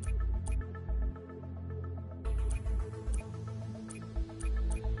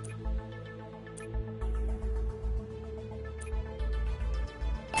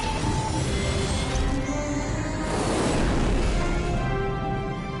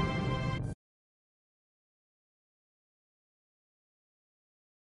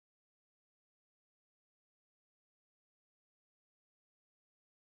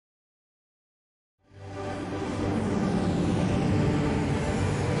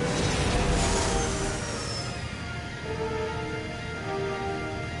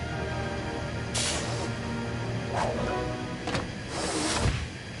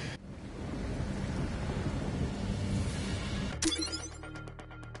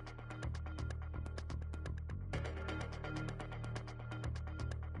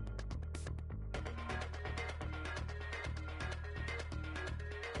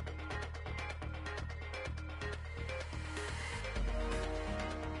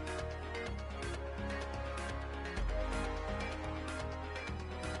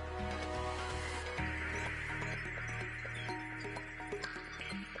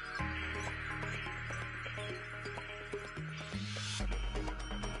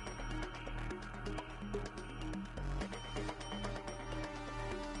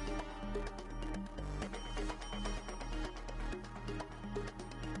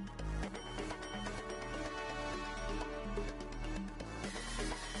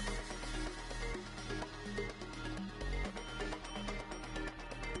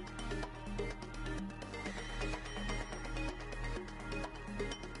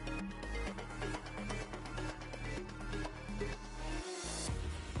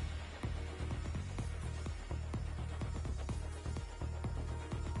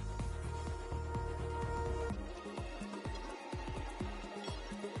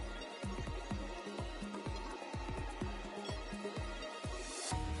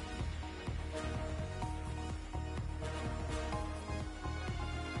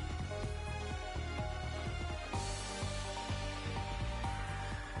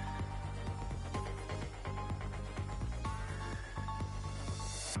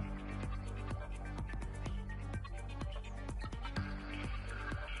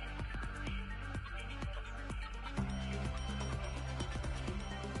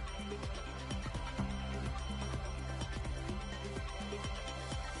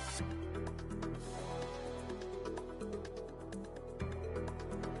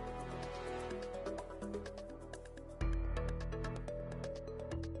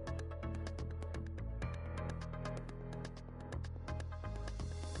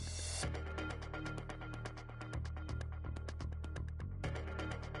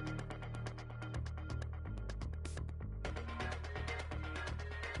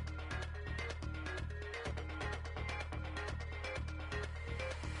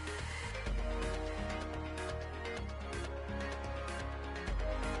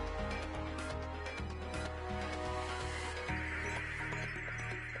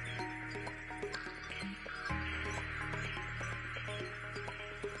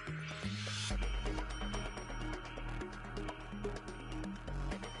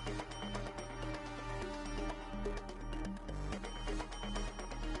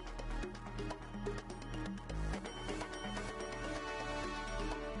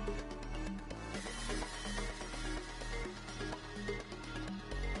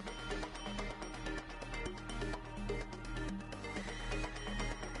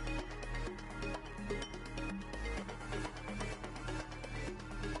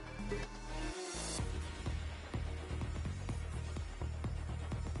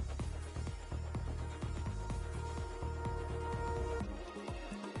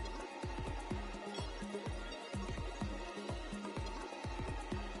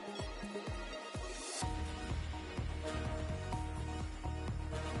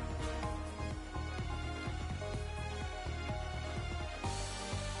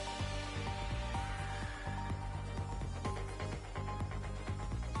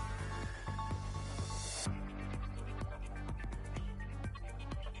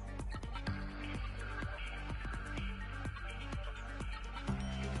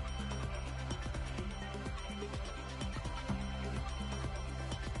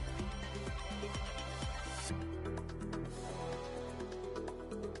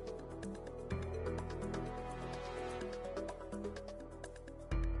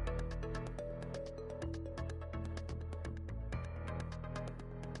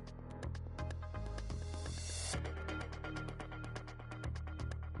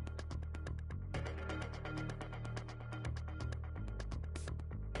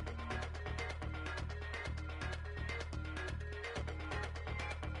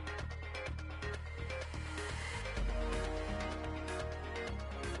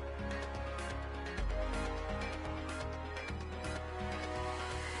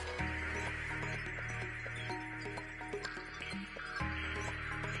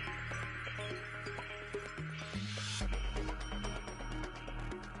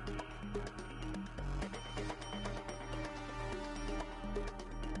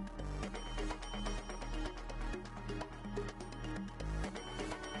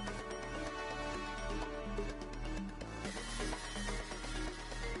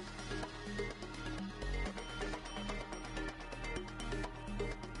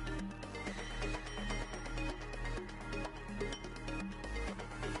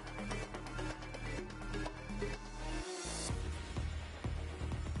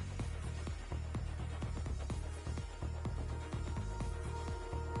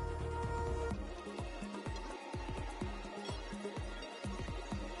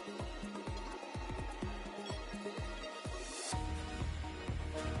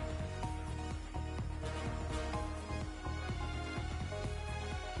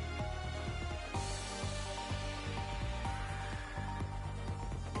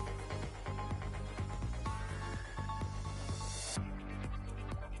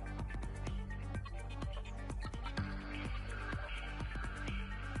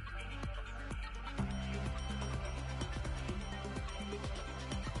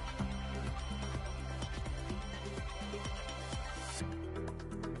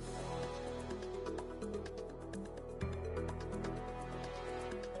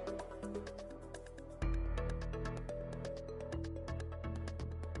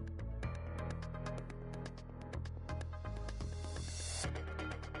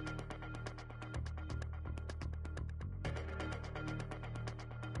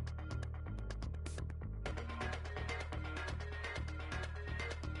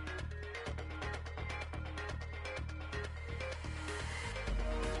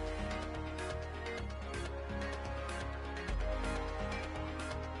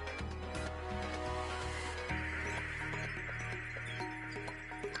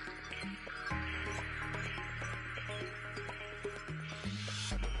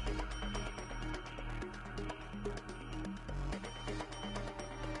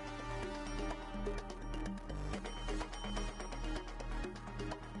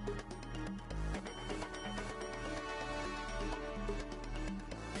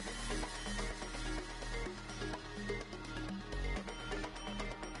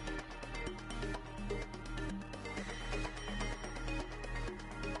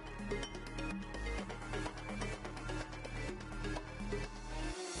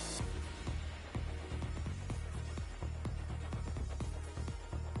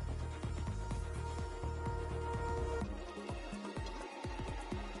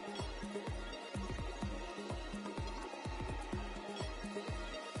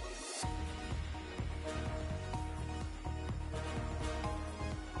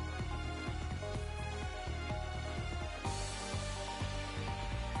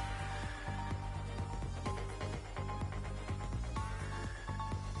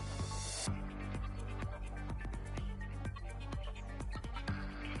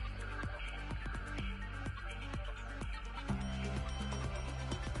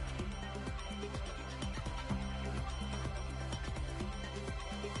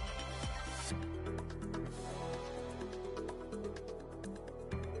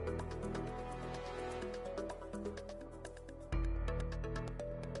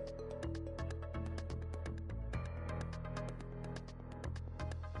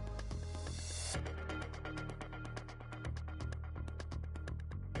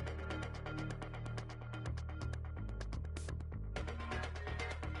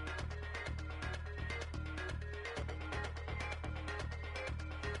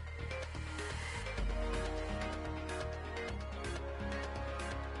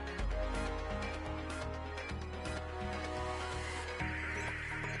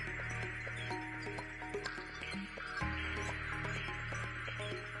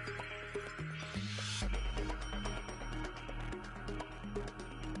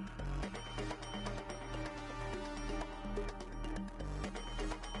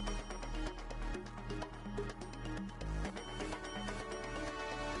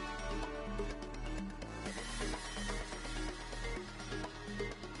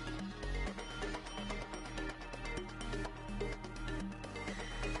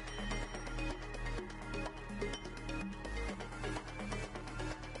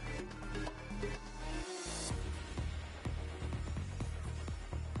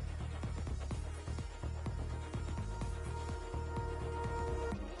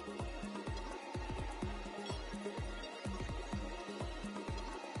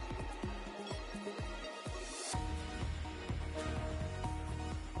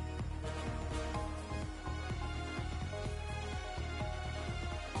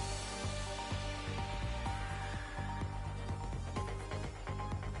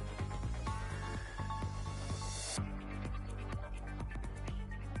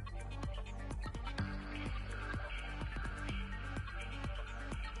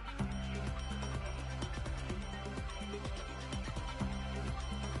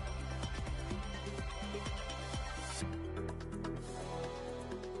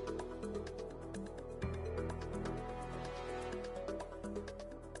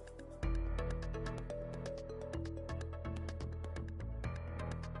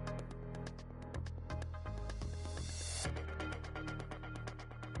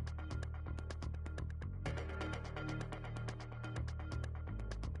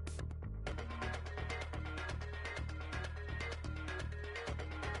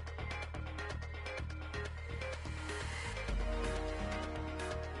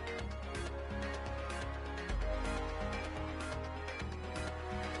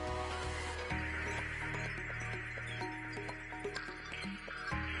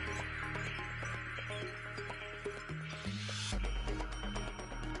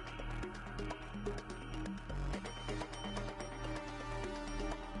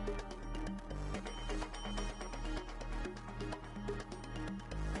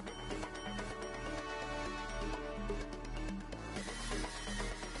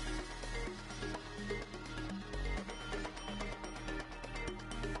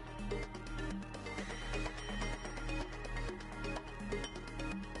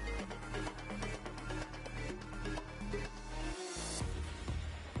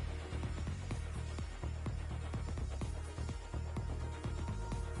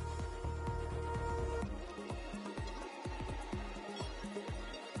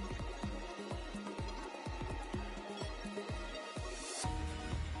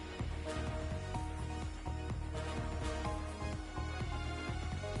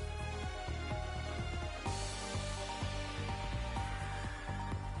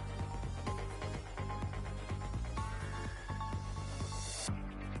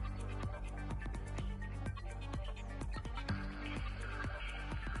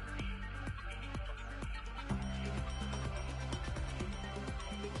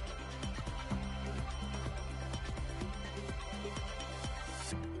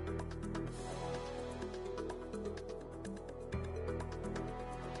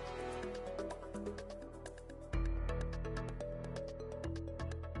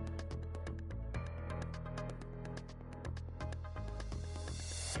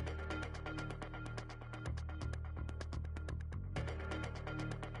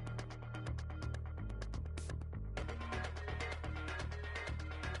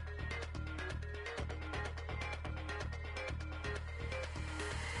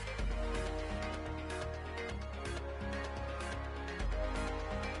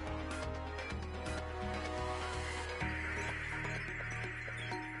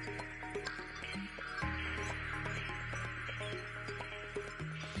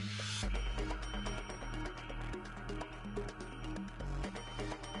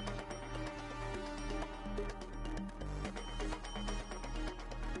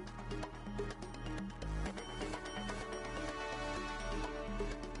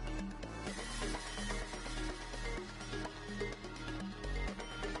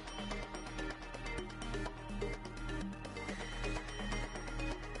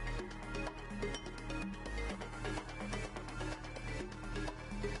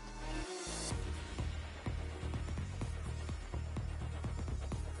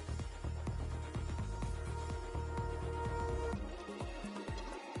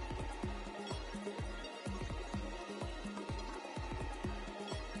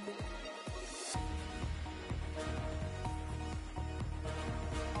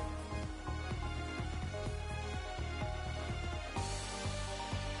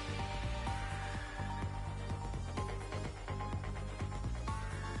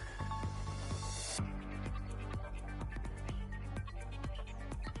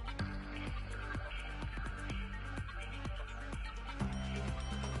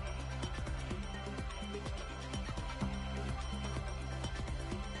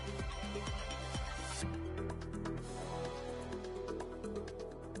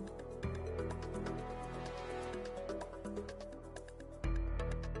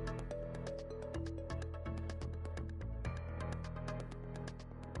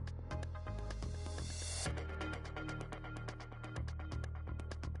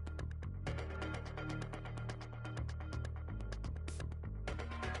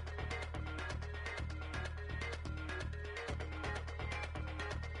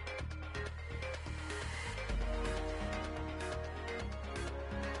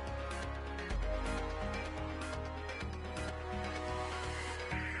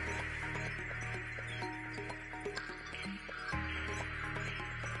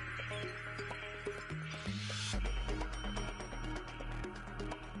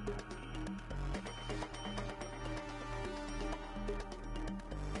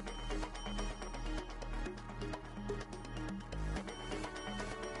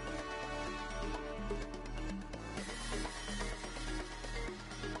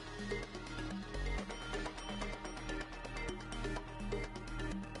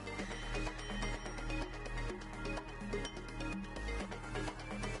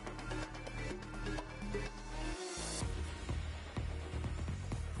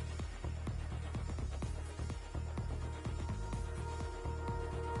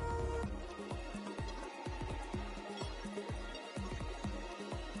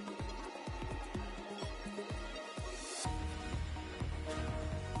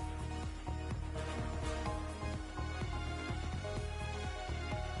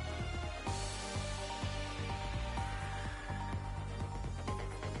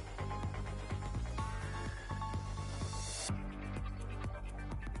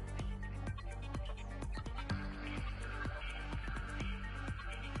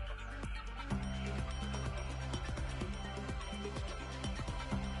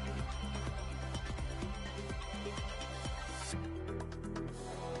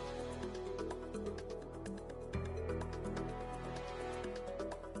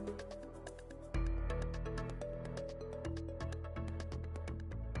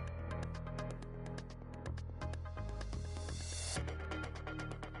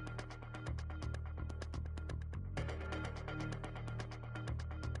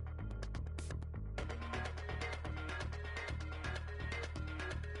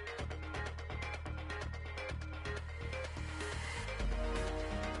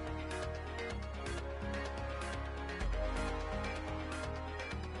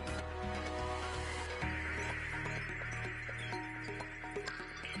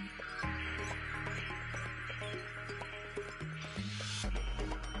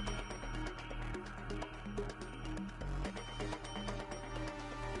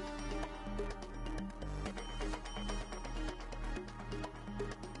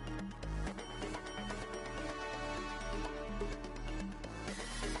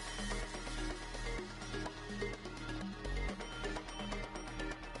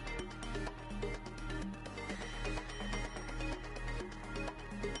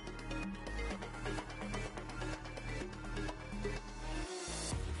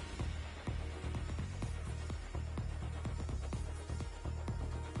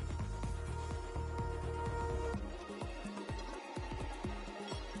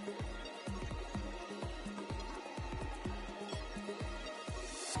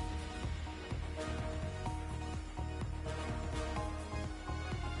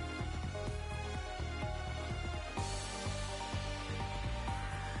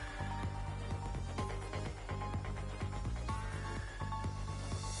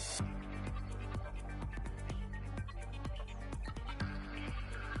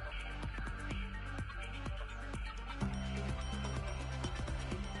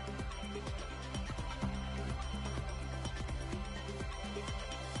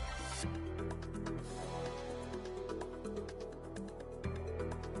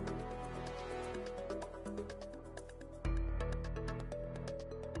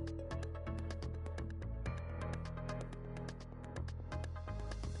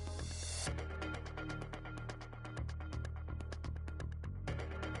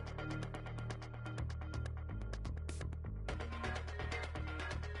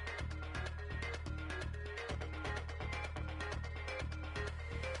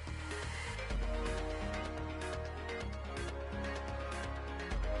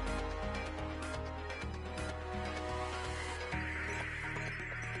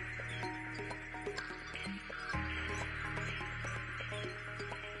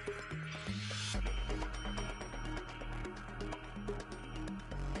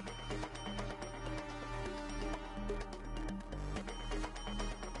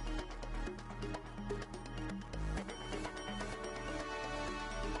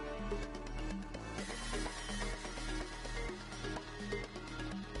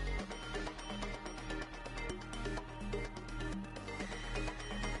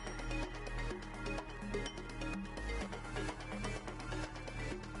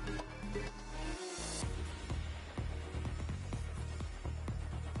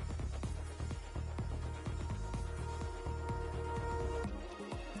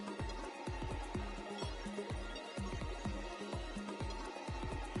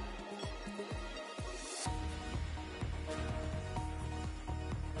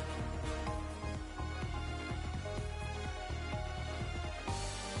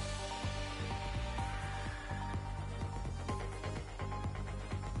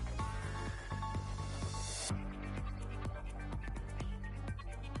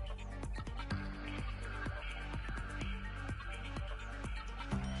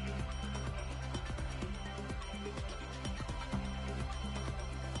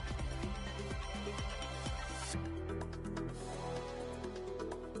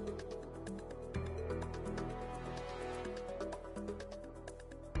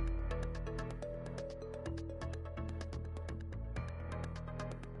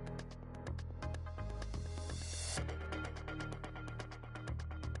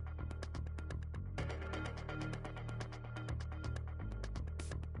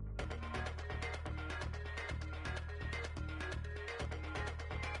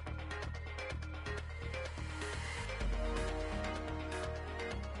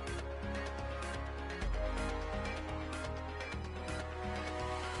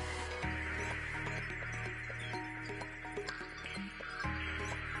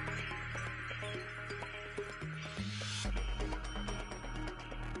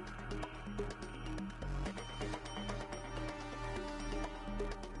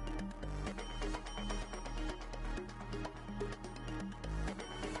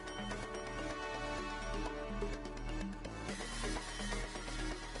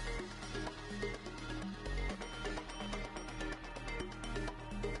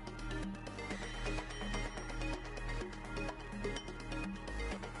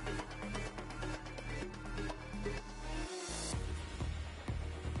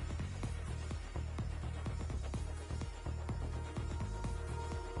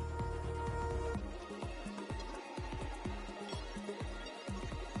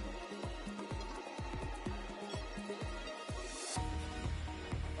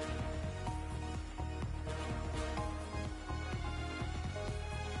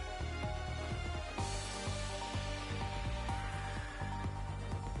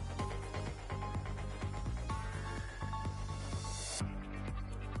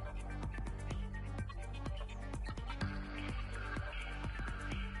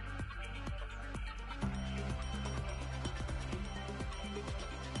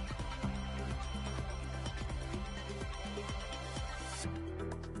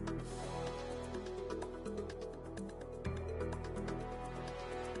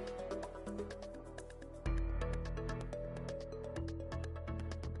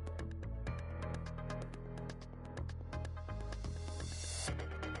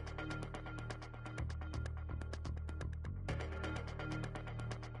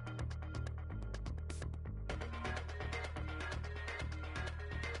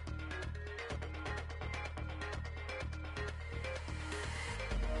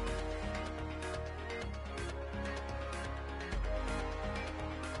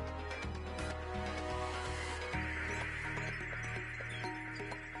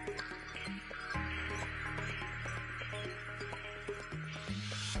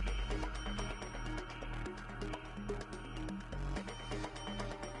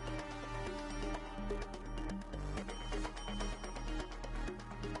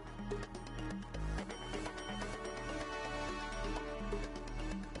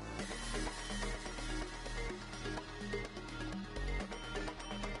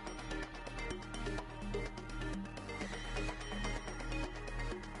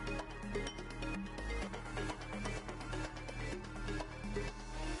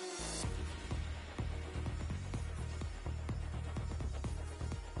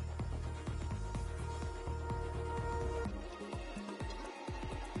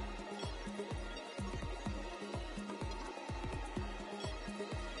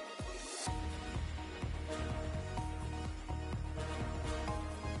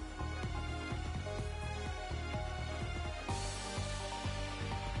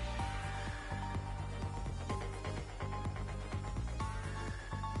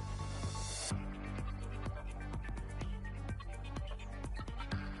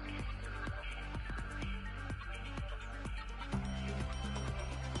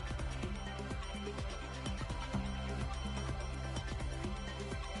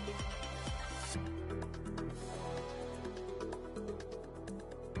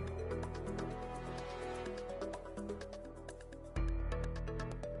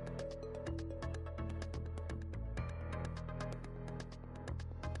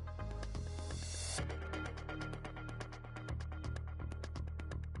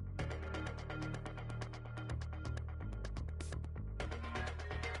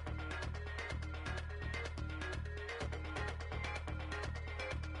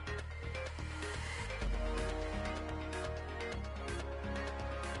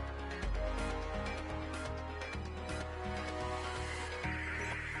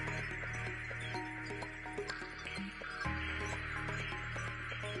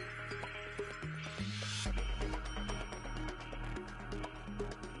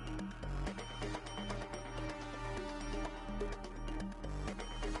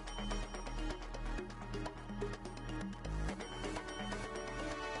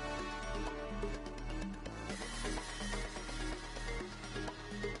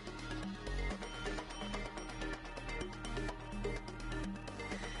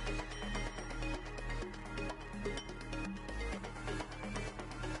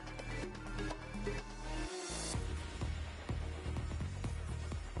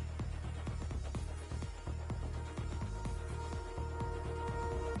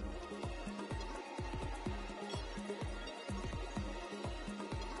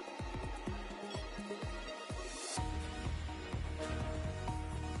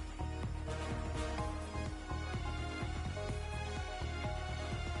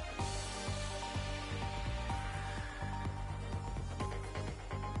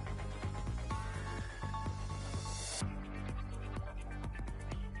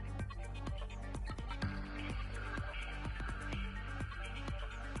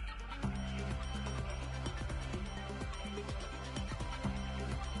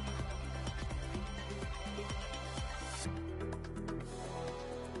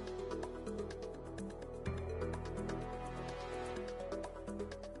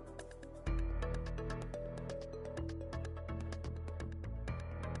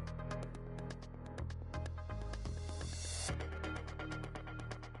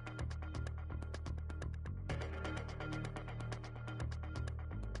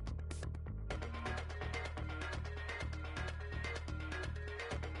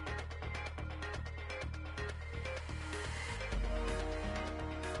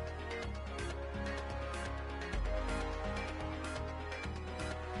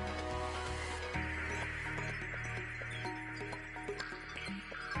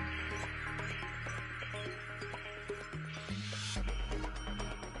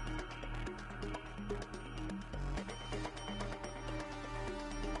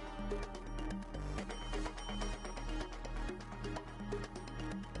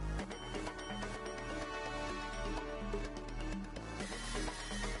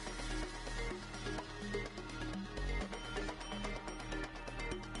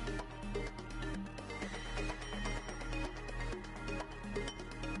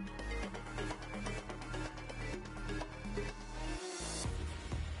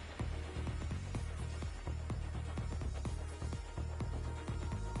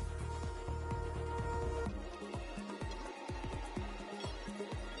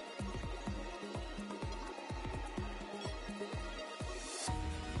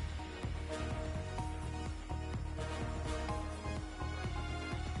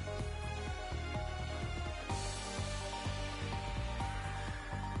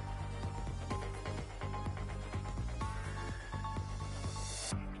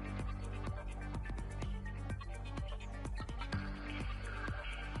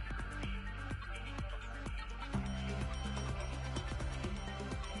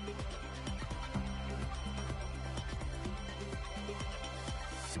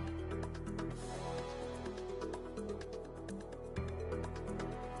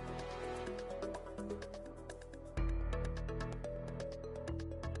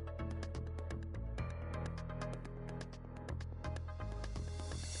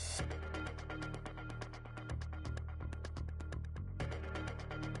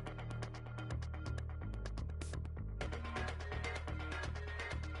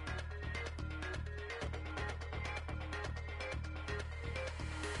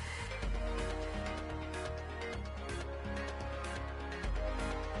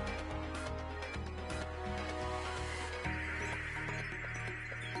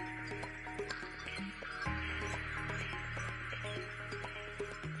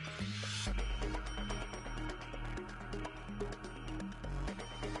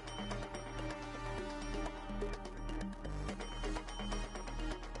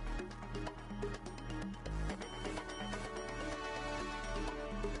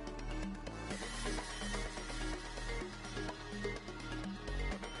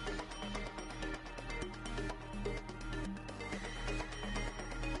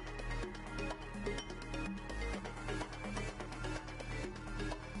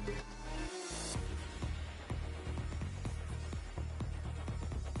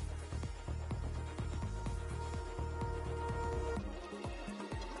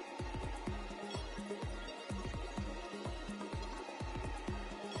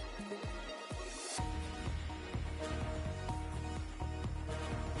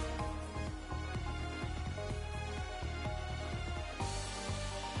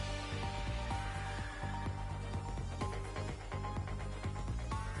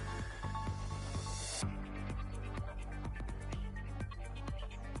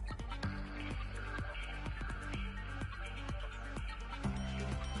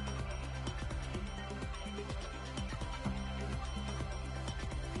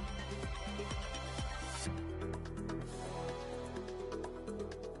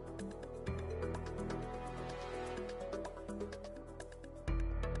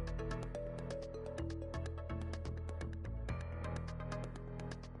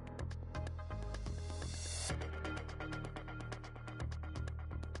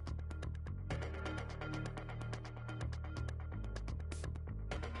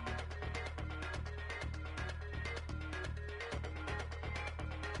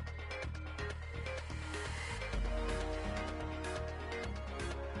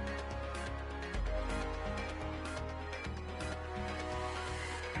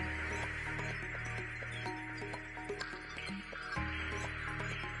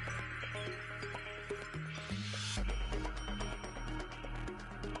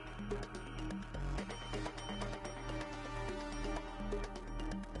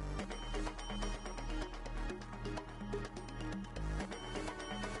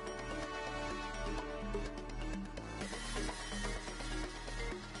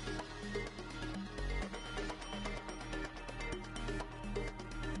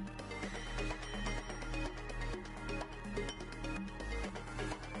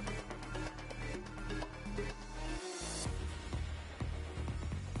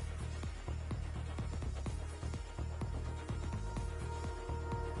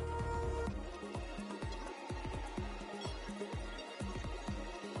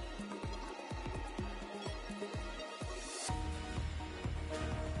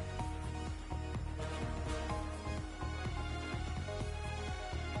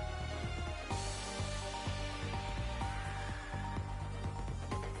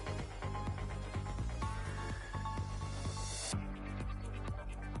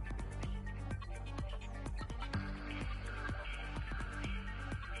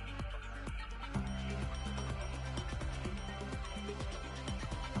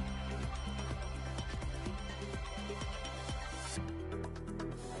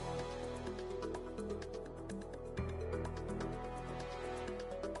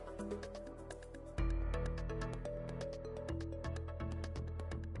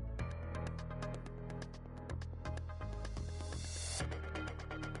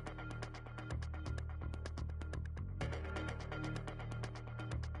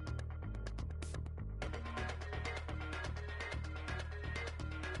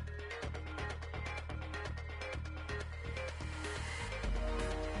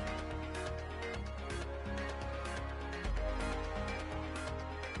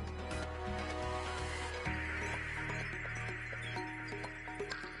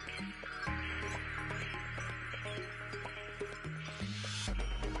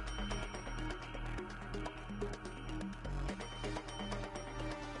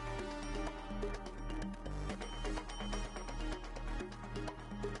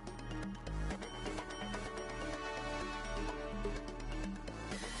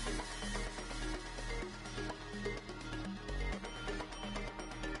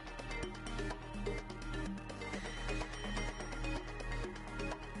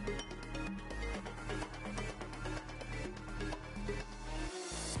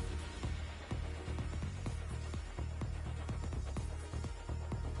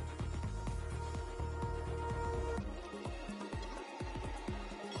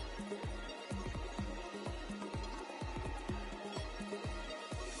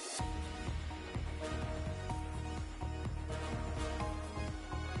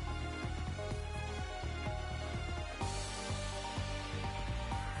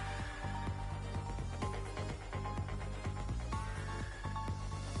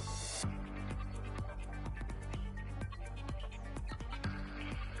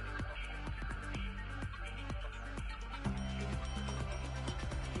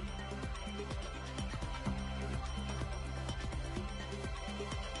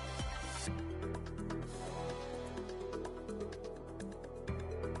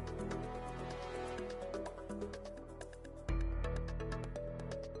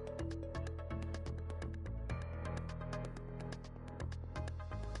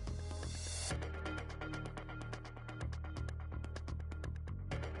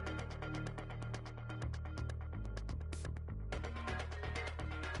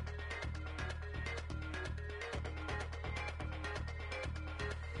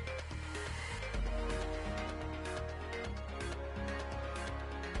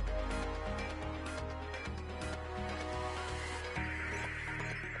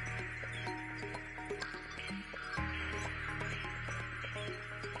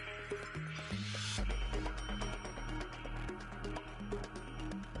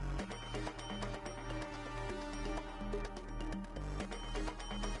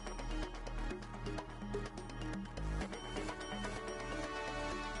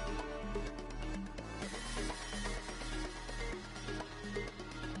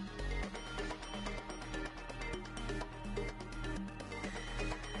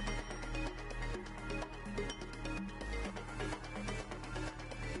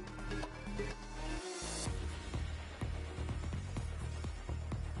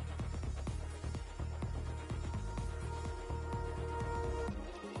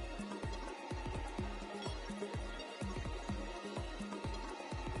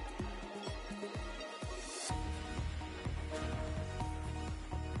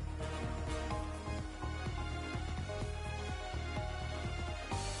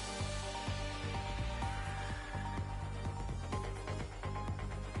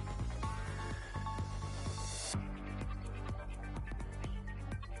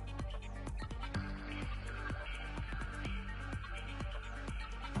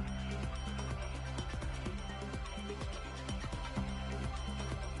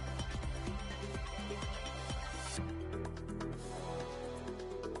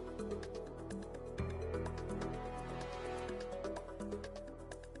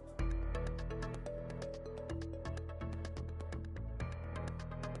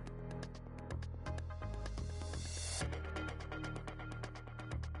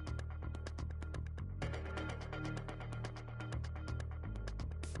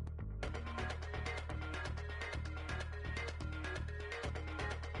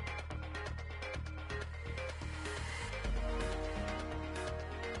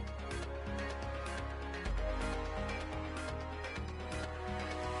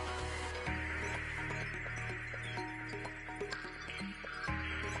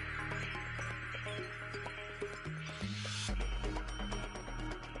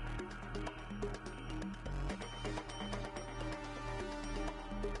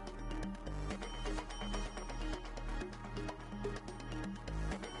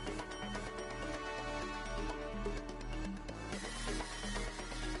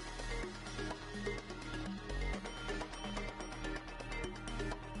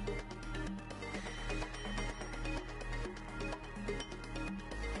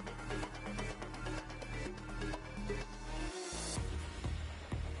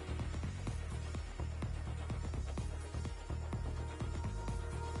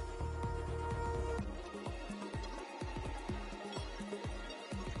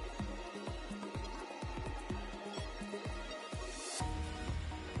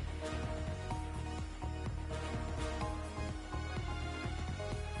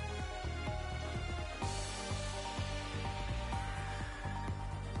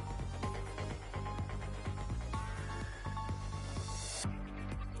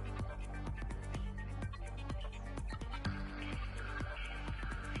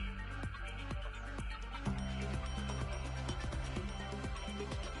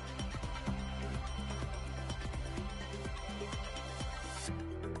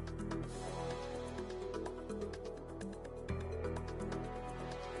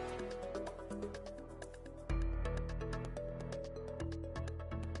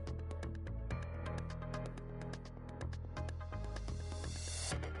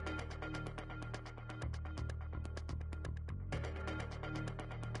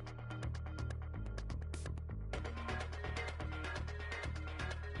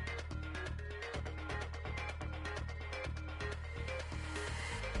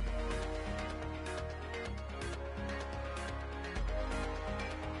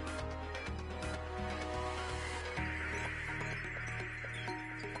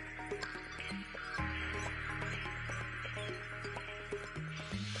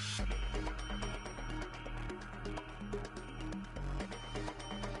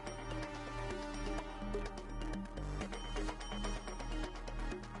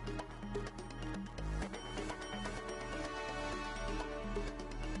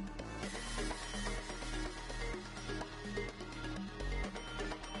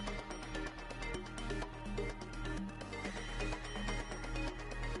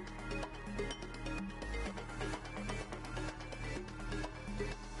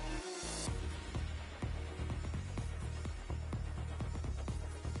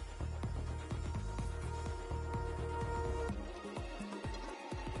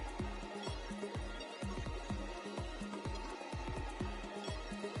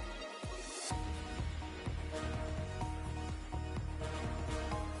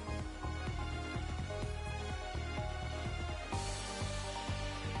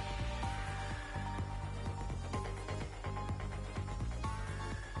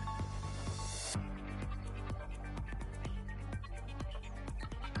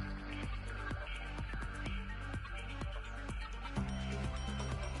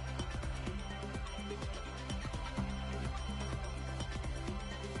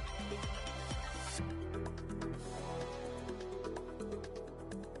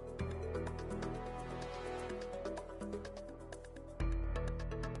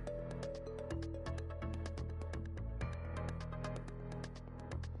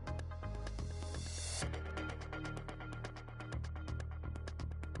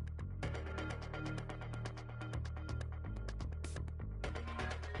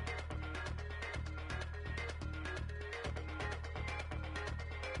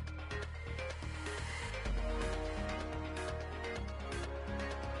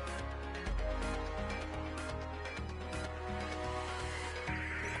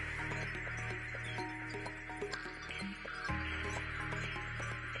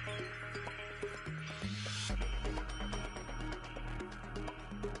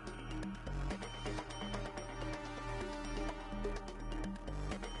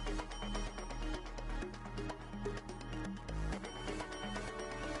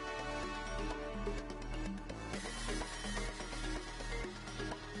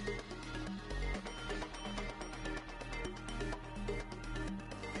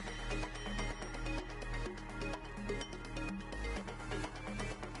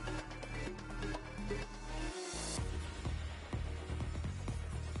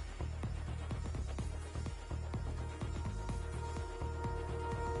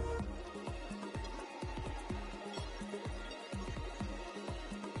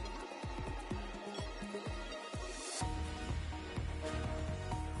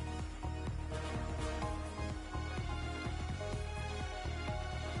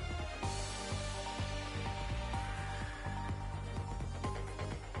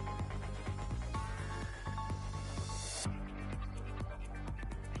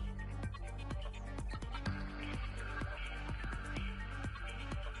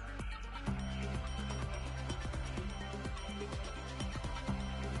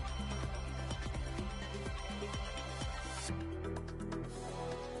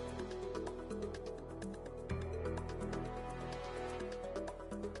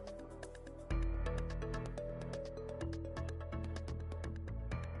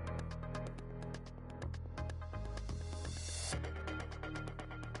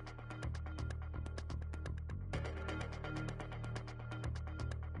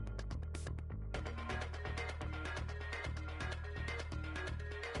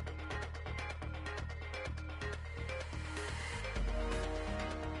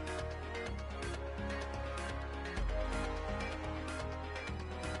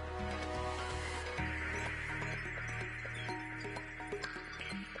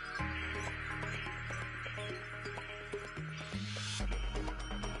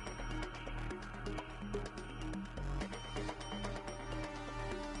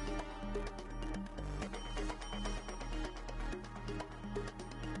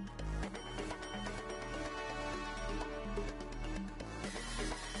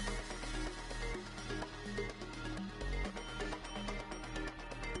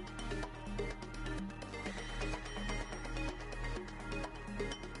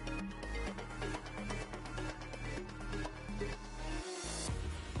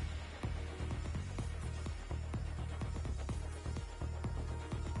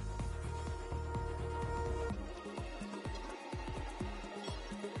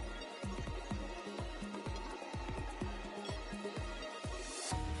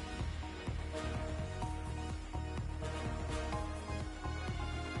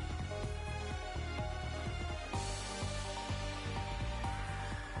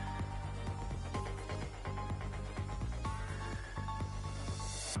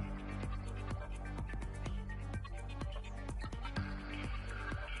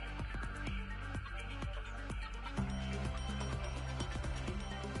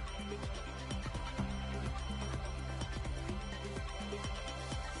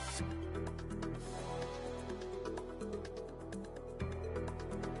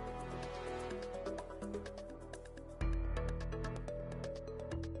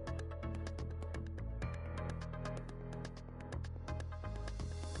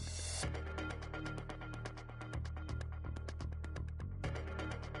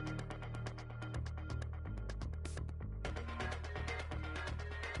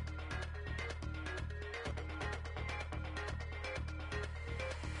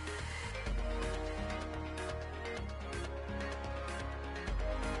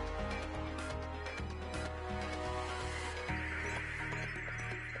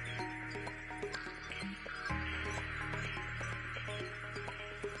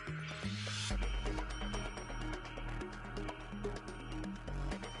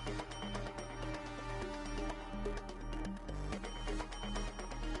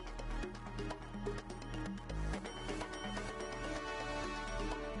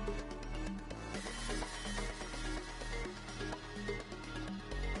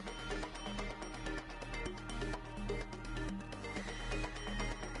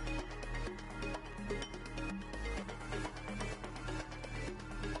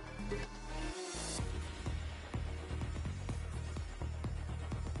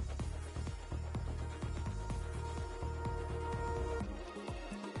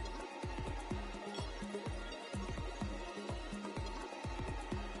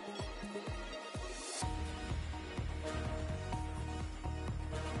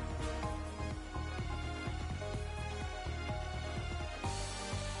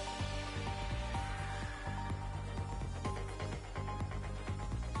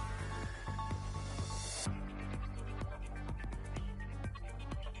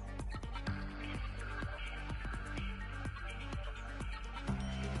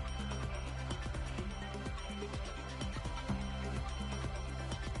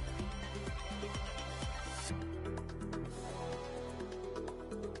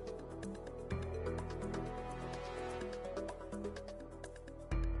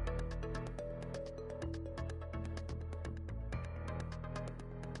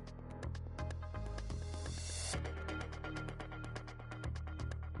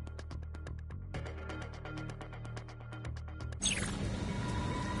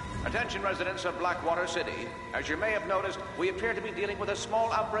 Attention residents of Blackwater City. As you may have noticed, we appear to be dealing with a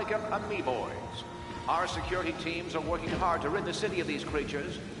small outbreak of amoeboids. Our security teams are working hard to rid the city of these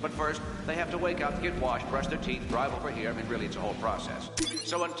creatures, but first, they have to wake up, get washed, brush their teeth, drive over here. I mean, really, it's a whole process.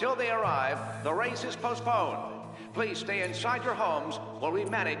 So until they arrive, the race is postponed. Please stay inside your homes while we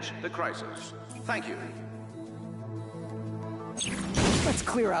manage the crisis. Thank you. Let's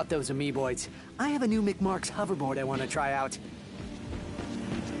clear out those amoeboids. I have a new McMarx hoverboard I want to try out.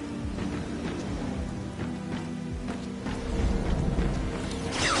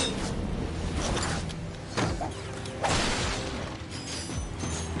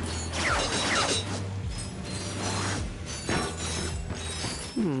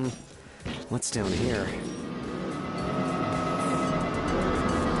 What's down here?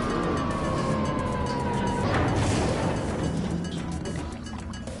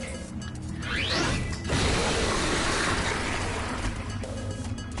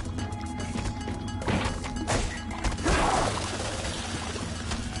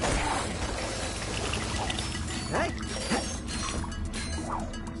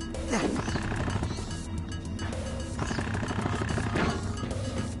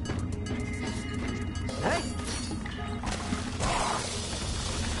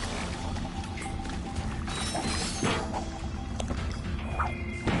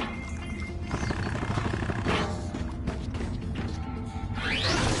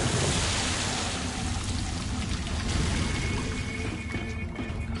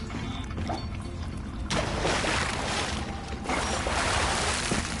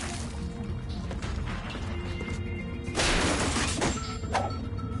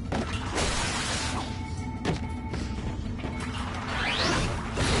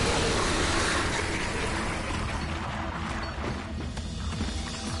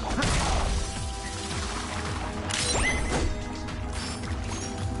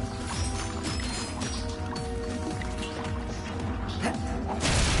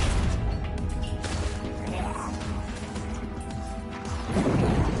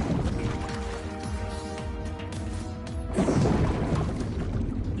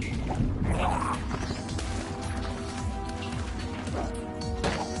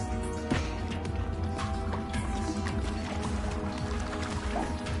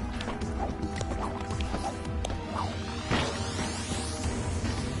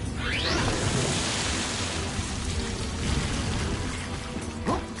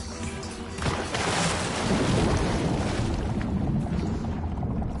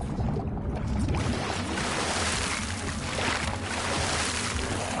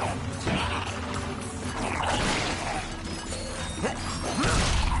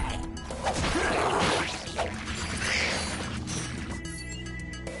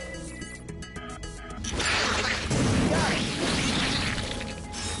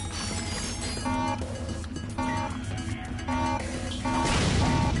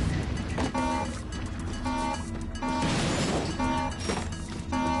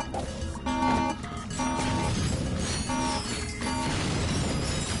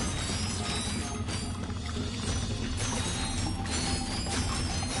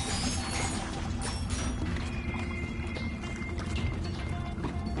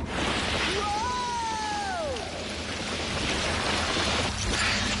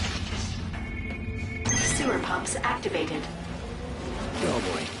 Pumps activated. Oh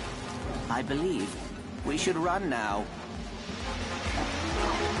boy. I believe we should run now.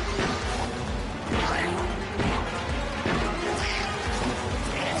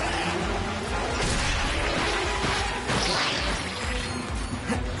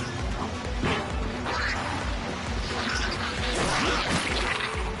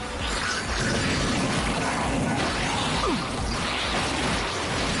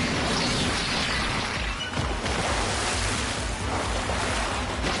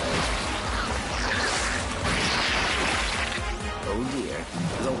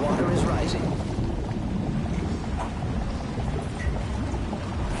 The water is rising.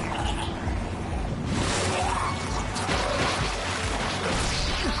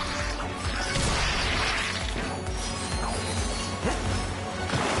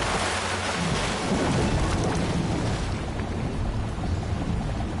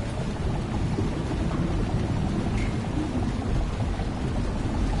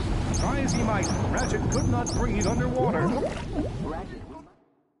 Try as he might, Ratchet could not breathe underwater.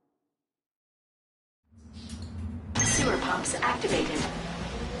 Sewer pumps activated.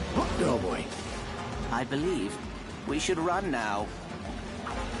 Oh boy. I believe we should run now.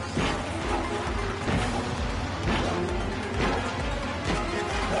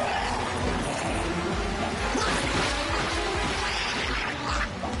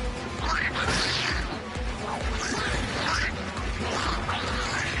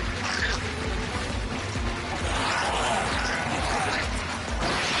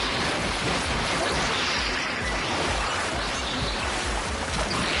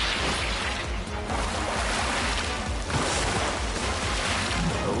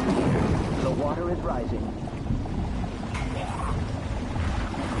 water is rising.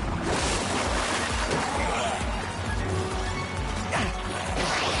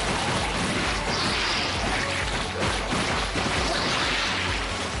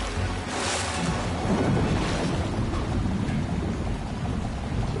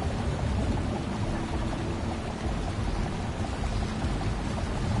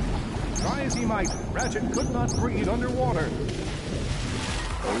 Try as he might, Ratchet could not breathe underwater.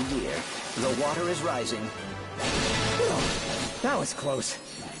 Oh dear, the water is rising. That was close.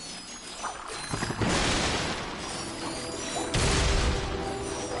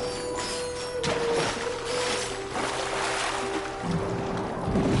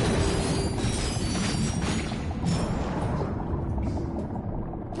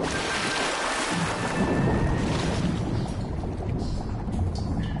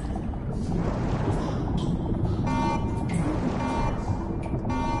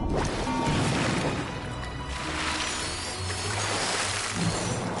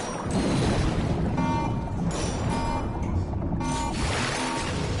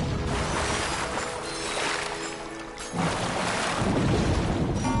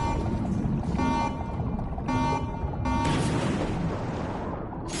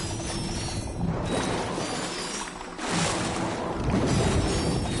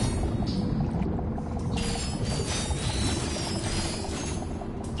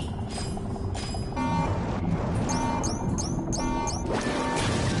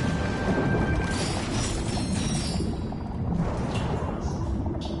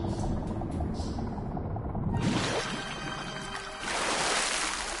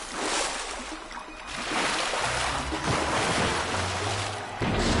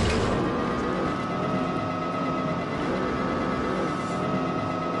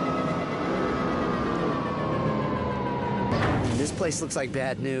 This place looks like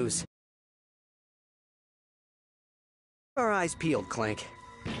bad news. Our eyes peeled, Clank.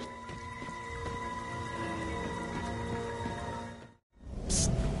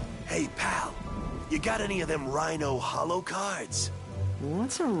 Psst. Hey, pal. You got any of them Rhino holo cards?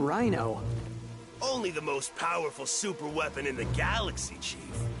 What's a Rhino? Only the most powerful super weapon in the galaxy, Chief.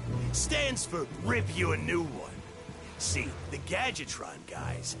 Stands for Rip You a New One. See, the Gadgetron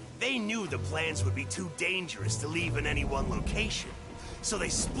guys, they knew the plans would be too dangerous to leave in any one location. So they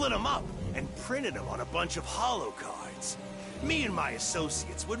split them up and printed them on a bunch of holo cards. Me and my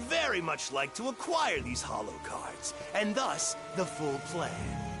associates would very much like to acquire these holo cards, and thus, the full plan.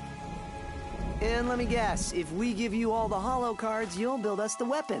 And let me guess, if we give you all the holo cards, you'll build us the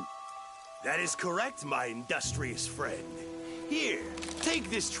weapon. That is correct, my industrious friend. Here,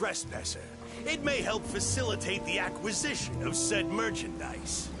 take this trespasser. It may help facilitate the acquisition of said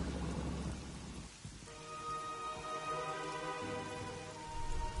merchandise.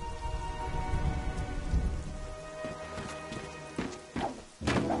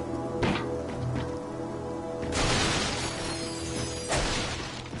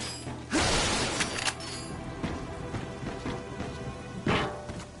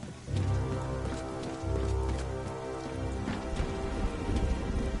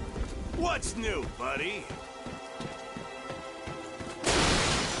 What's new, buddy?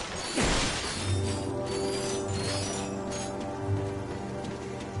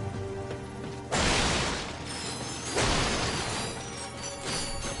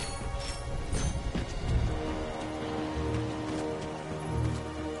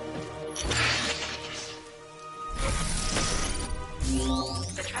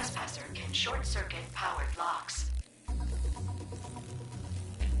 The trespasser can short-circuit powered locks.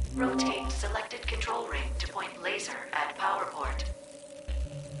 Rotate selected control ring to point laser at power port.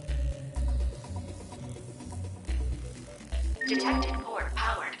 Detected port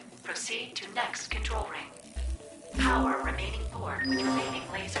powered. Proceed to next control ring. Power remaining port with remaining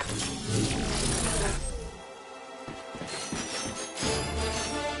laser.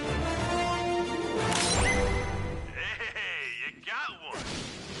 Hey, you got one.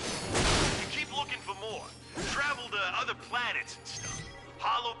 You keep looking for more. Travel to other planets and stuff.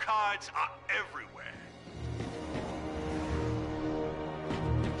 Holo cards are everywhere.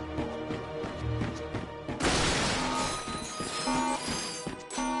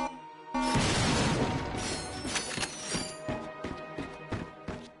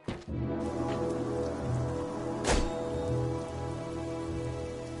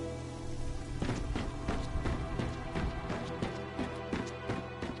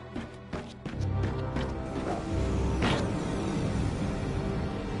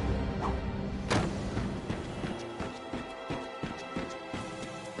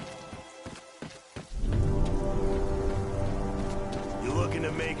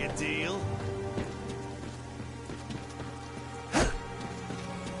 a deal?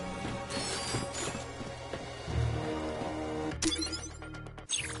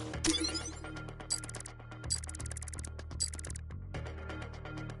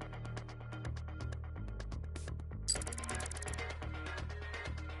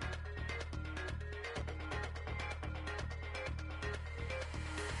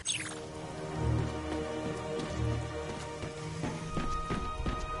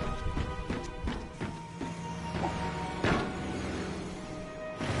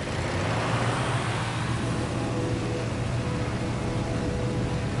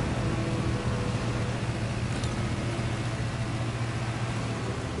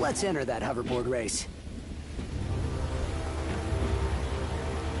 Let's enter that hoverboard race.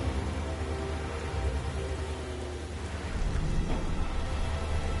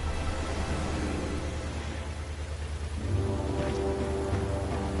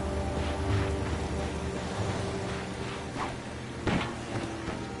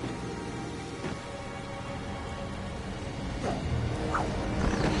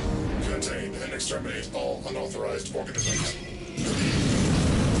 Contain and exterminate all unauthorized organisms.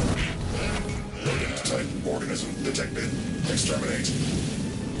 Type organism detected. Exterminate.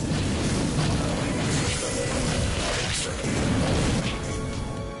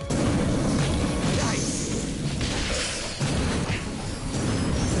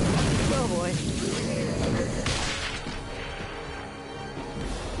 Oh boy.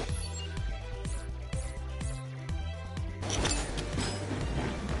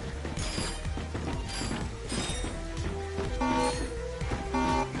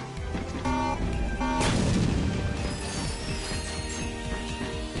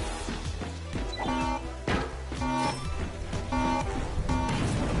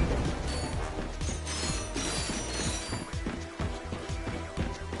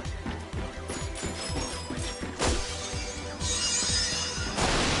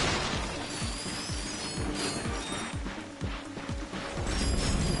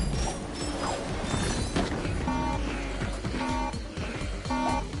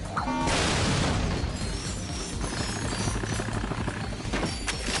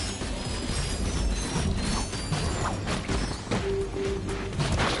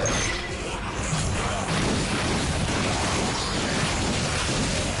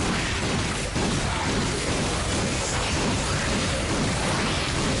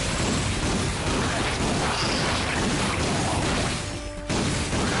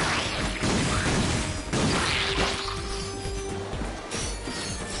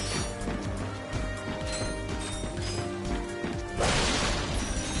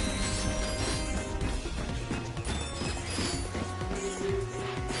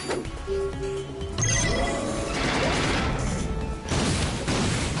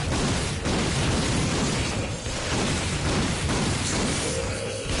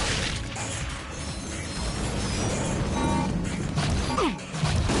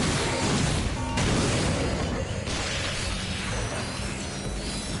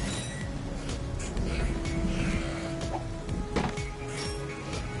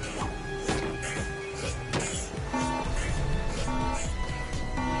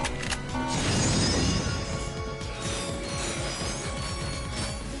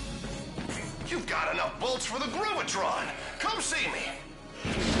 You've got enough bolts for the Groovitron. Come see me.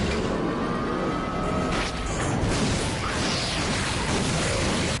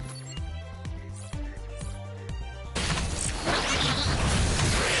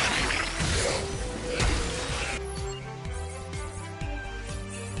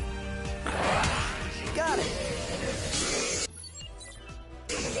 Got it.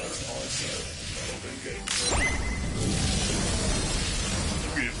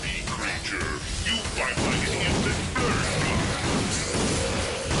 Wimpy creature, you fight like an instant dirt.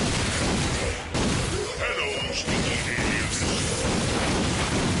 Hello, sneaky aliens.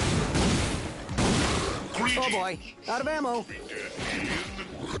 Oh boy, out of ammo.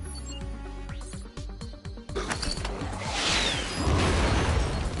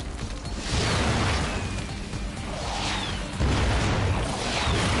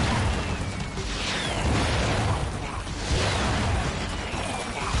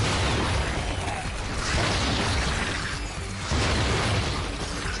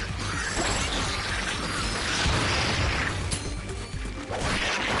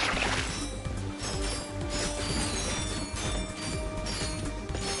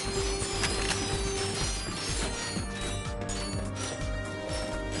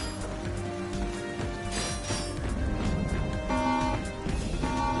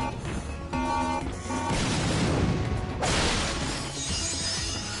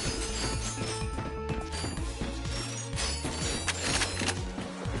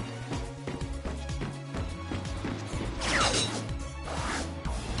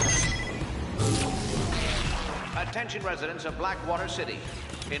 Attention residents of Blackwater City.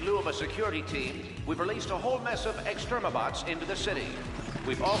 In lieu of a security team, we've released a whole mess of extermabots into the city.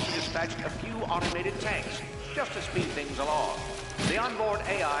 We've also dispatched a few automated tanks, just to speed things along. The onboard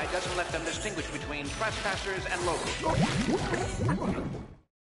AI doesn't let them distinguish between trespassers and locals.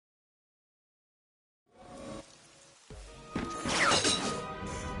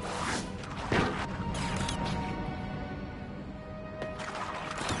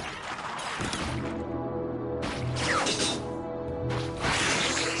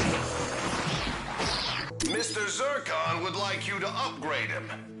 Mr. Zircon would like you to upgrade him.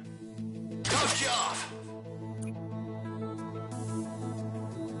 Tough job.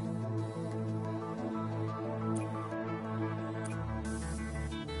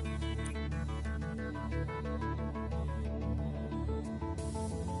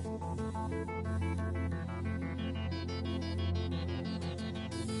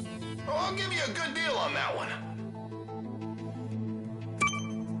 Oh, I'll give you a good deal on that one.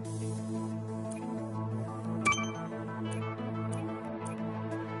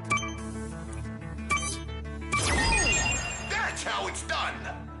 That's how it's done!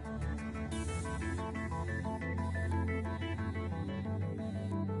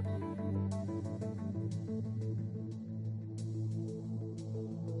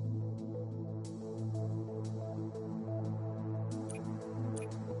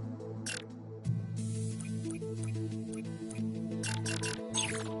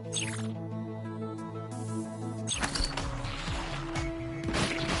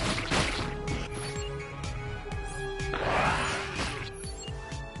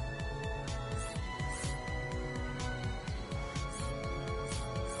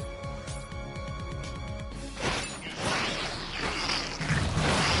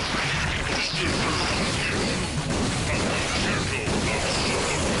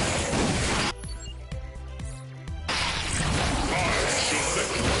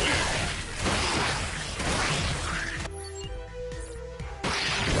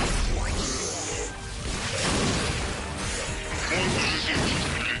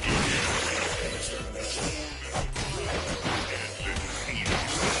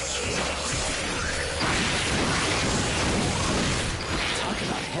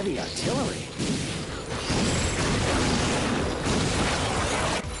 Heavy artillery.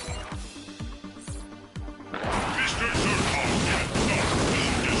 Mr. Zircon cannot be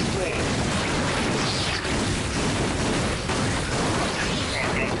destroyed. You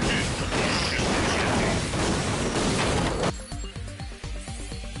are not fit to fight Mr. Zircon.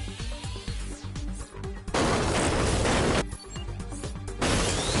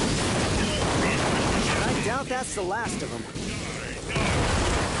 I doubt that's the last of them.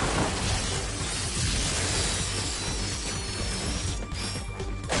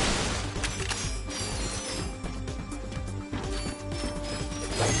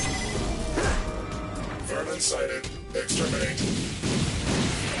 Vermin sighted. Exterminate.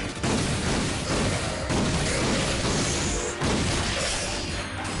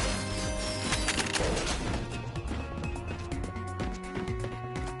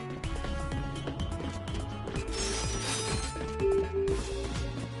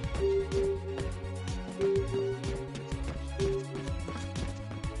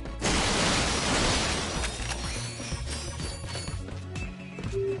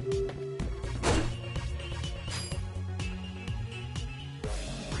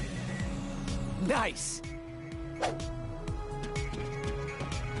 Nice!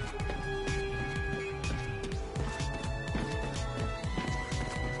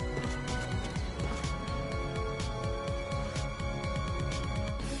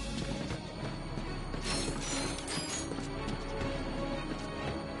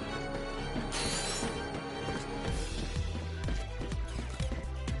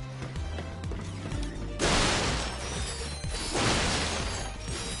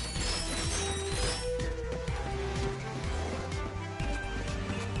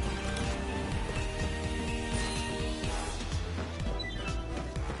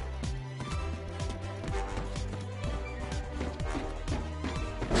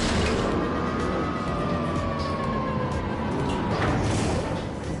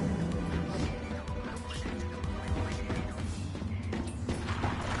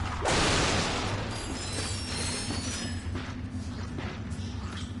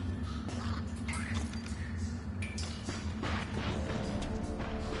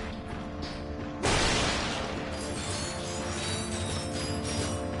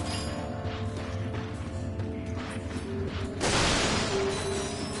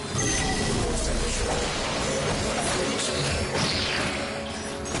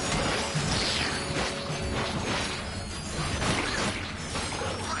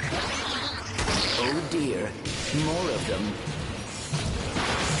 Oh dear, more of them.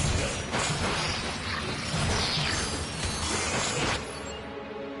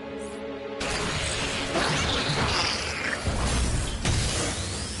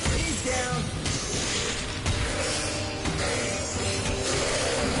 He's down.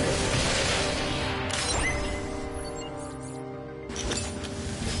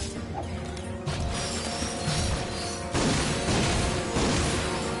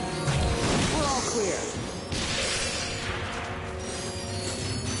 We're all clear.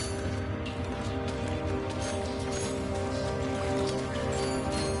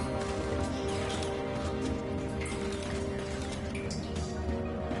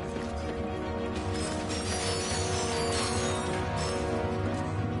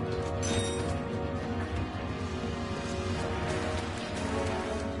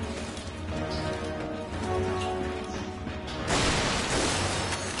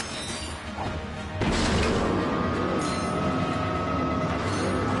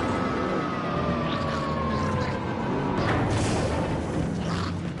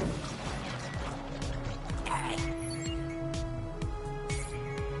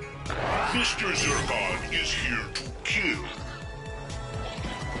 Mr. Zurkon is here to kill.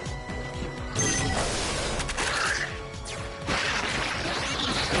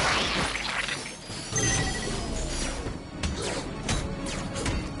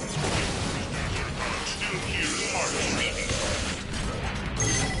 Still hears hearts beating.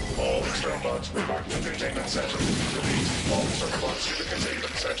 All exterminators move back to the containment center. Repeat, all exterminators to the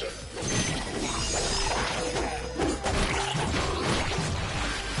containment center.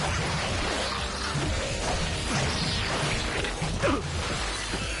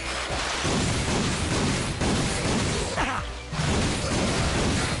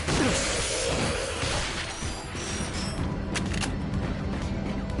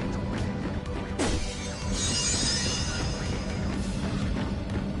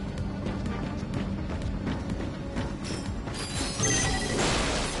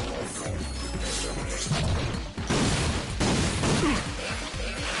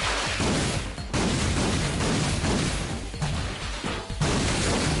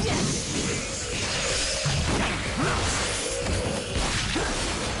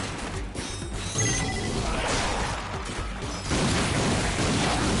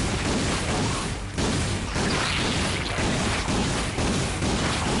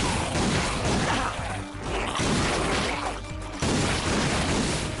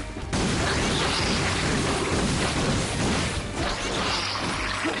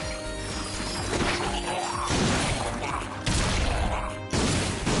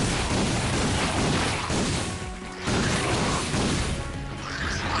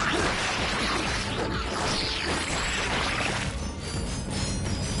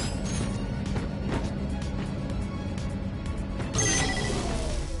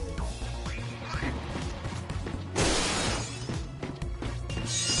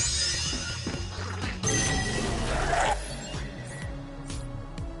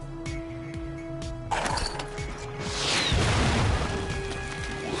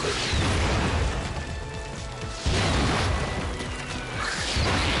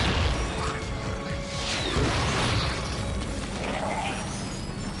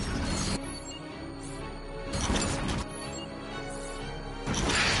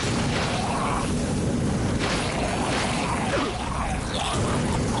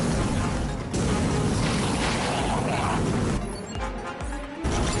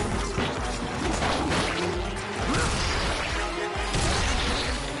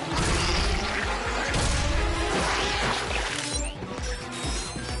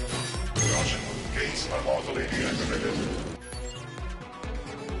 Unlawfully deactivated.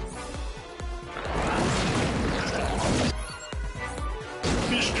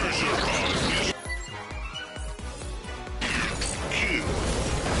 Mr. Zurkon is here.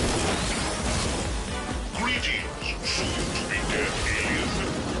 Greetings, soon-to-be dead alien.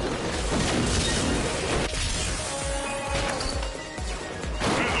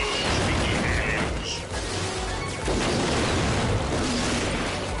 Hello, speaking aliens.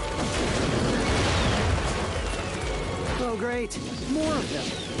 Oh, great. More of them.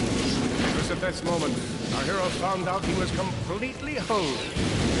 Just at this moment, our hero found out he was completely whole.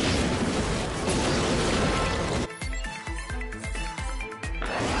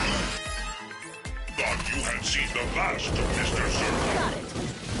 Thought you had seen the last of Mr. Zurkon. Got it.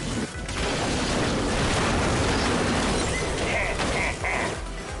 Ha ha ha!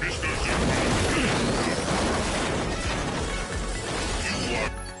 Mr. Zurkon. You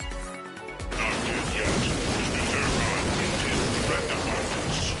are not dead yet. Mr. Zurkon intends to rectify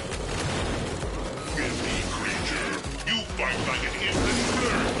this.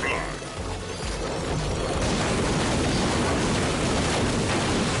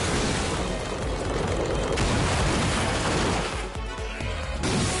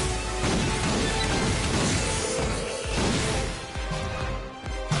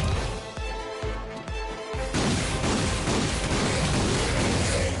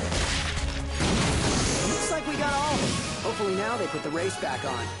 put the race back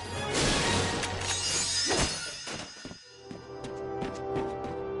on.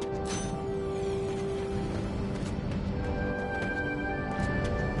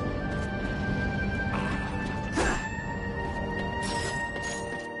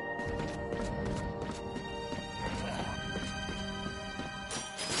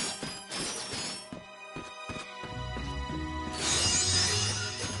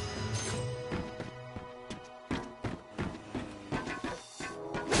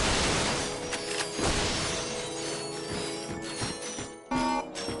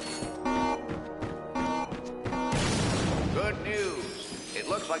 Good news. It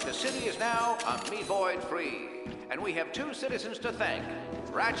looks like the city is now amoeboid free. And we have 2 citizens to thank,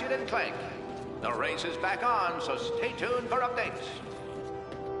 Ratchet and Clank. The race is back on, so stay tuned for updates.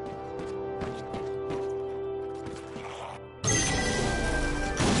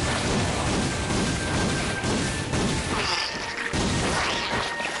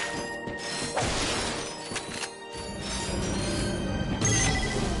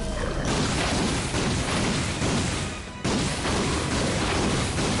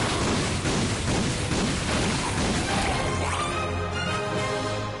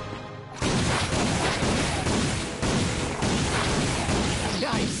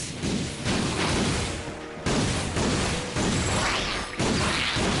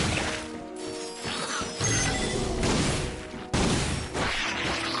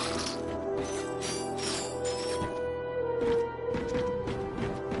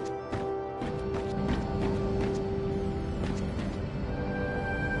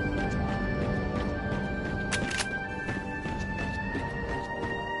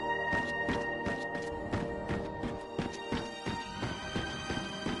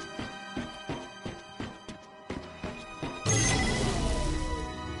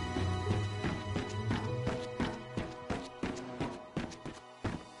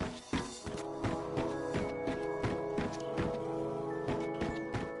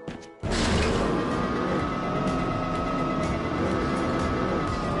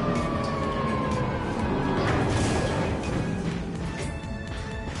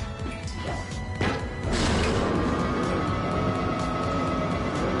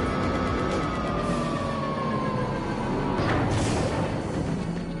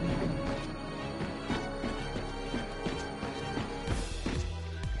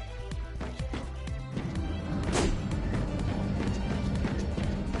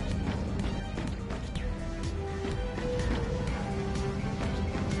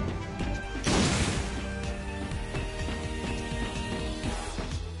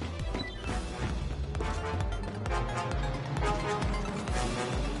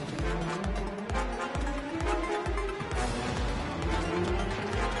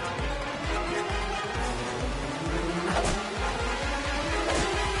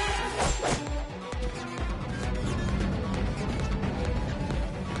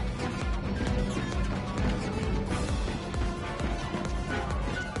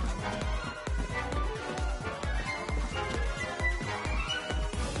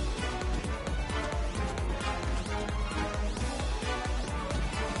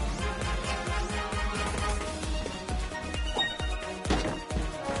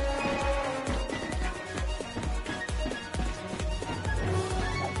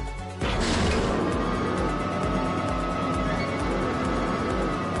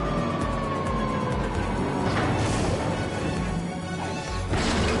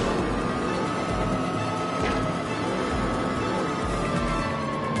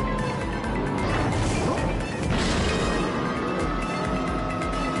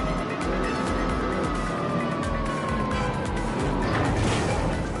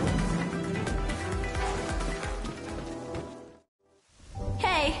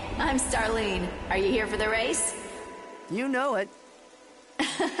 I'm Starlene. Are you here for the race? You know it.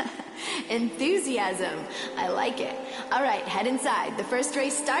 Enthusiasm. I like it. All right, head inside. The first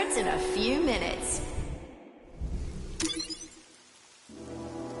race starts in a few minutes.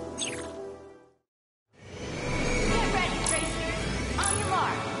 Get ready, racers. On your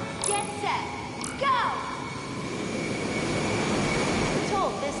mark. Get set. Go! We're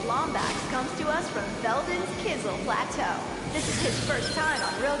told this Lombax comes to us from Veldon's Kizzle Plateau. This is his first time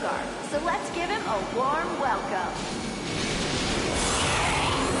on Rilgar, so let's give him a warm welcome.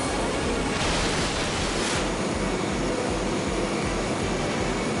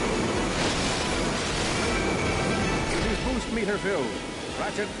 With his boost meter filled,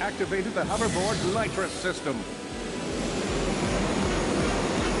 Ratchet activated the hoverboard nitrous system.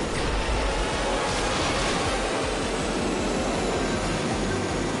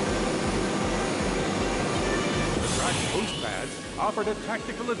 The track boost pads offered a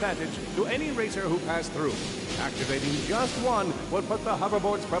tactical advantage to any racer who passed through. Activating just one would put the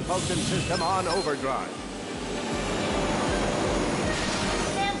hoverboard's propulsion system on overdrive.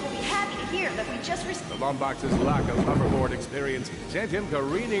 Fans will be happy to hear that we just received... The Lombax's lack of hoverboard experience sent him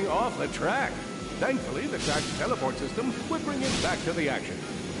careening off the track. Thankfully, the track's teleport system would bring him back to the action.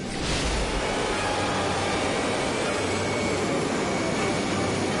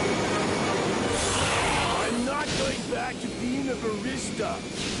 I'm not going back to being a barista.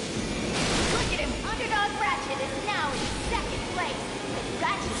 Look at him! Underdog Ratchet is now in second place.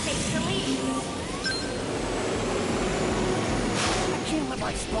 Ratchet takes the lead. I can't let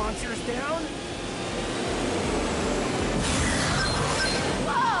my sponsors down.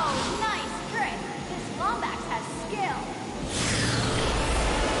 Whoa! Nice trick! This Lombax has skill.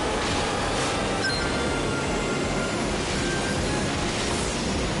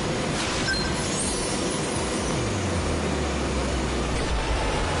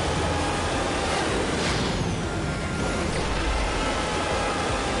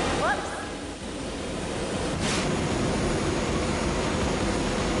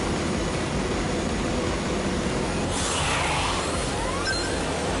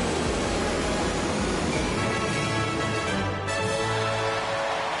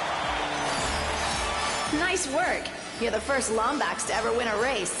 Nice work. You're the first Lombax to ever win a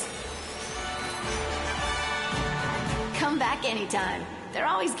race. Come back anytime. They're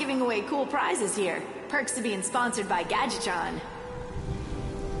always giving away cool prizes here. Perks to being sponsored by Gadgetron.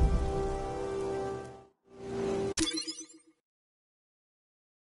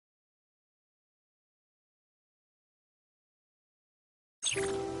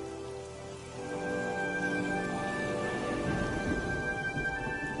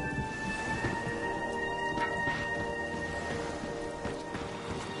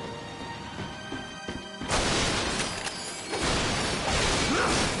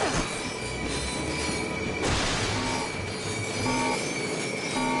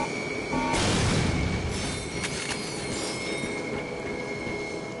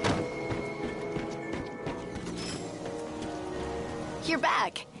 You're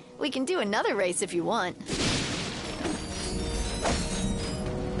back. We can do another race if you want.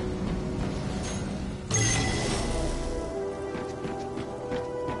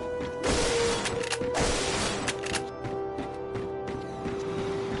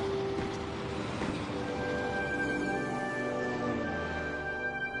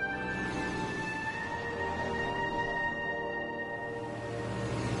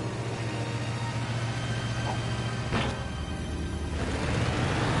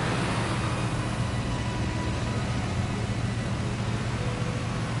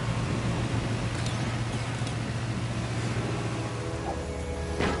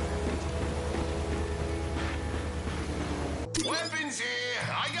 Weapons here!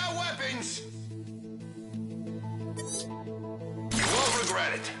 I got weapons! You won't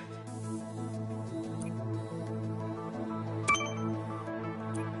regret it.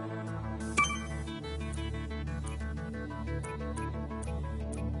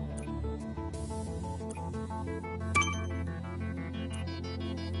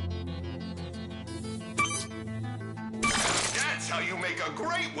 That's how you make a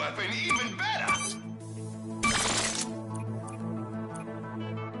great weapon even better!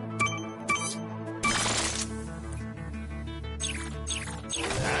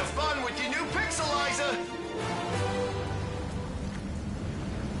 Have fun with your new pixelizer!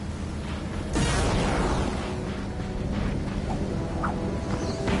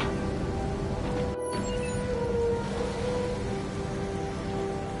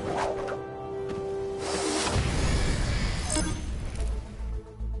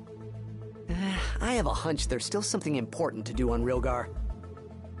 I have a hunch there's still something important to do on Rilgar.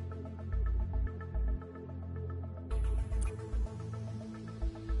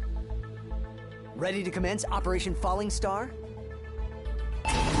 Ready to commence Operation Falling Star?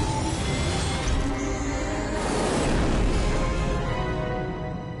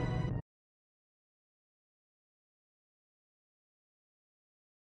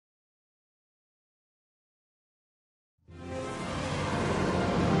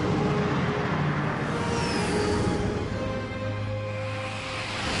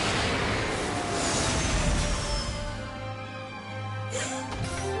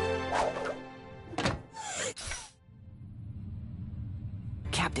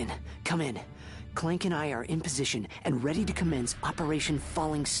 Captain, come in. Clank and I are in position and ready to commence Operation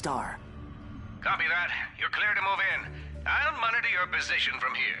Falling Star. Copy that. You're clear to move in. I'll monitor your position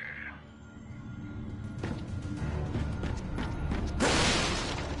from here.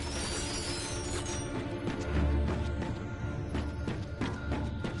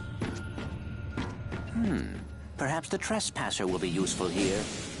 Perhaps the trespasser will be useful here.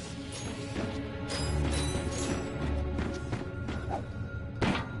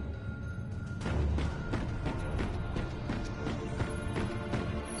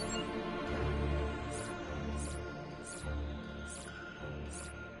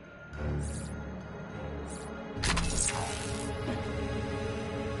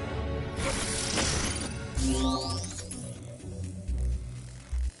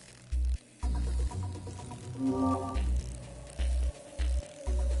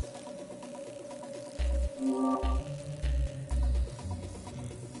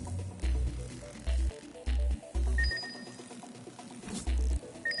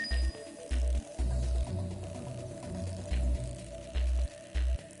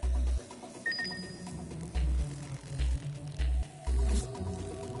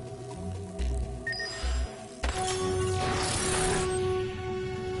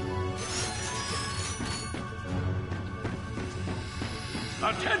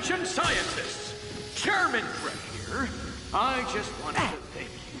 Attention scientists! Chairman Drek here. I just wanted to thank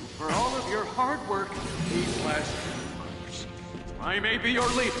you for all of your hard work these last few months. I may be your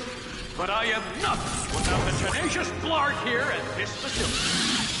leader, but I am nothing without the tenacious Blarg here at this facility.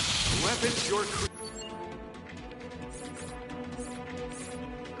 The weapons you're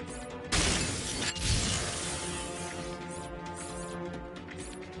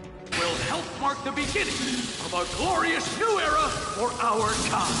will help mark the beginning of a glorious new era for our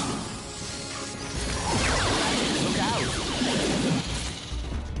time. Look out!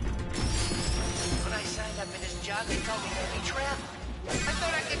 When I signed up for this job, they told me that we travel. I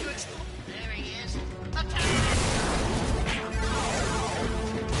thought I'd get to explore. There he is.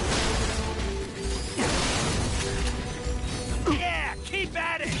 Yeah, keep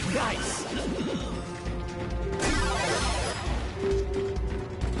at it! Nice!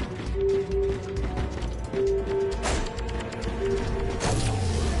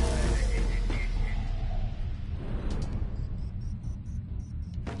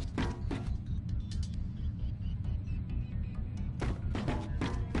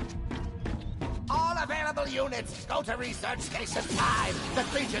 All available units, go to Research Station 5. The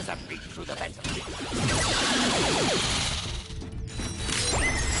creatures have reached through the ventilation.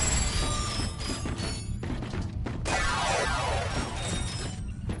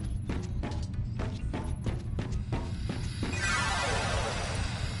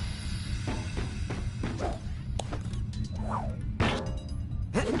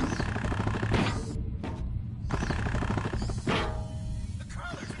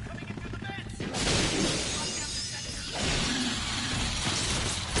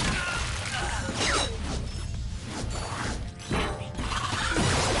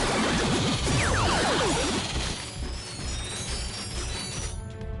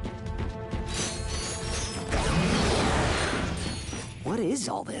 What is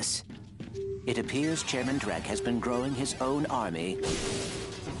all this? It appears Chairman Drek has been growing his own army.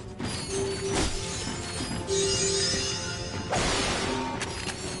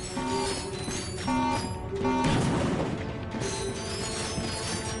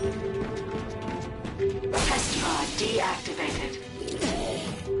 Test pod deactivated.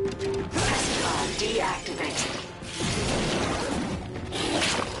 Test pod deactivated.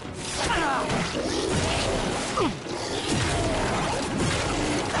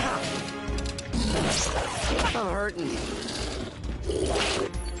 I'm hurting.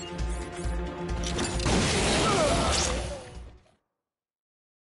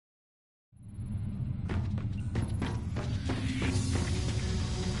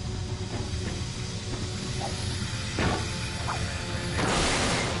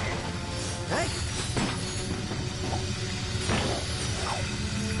 Hey!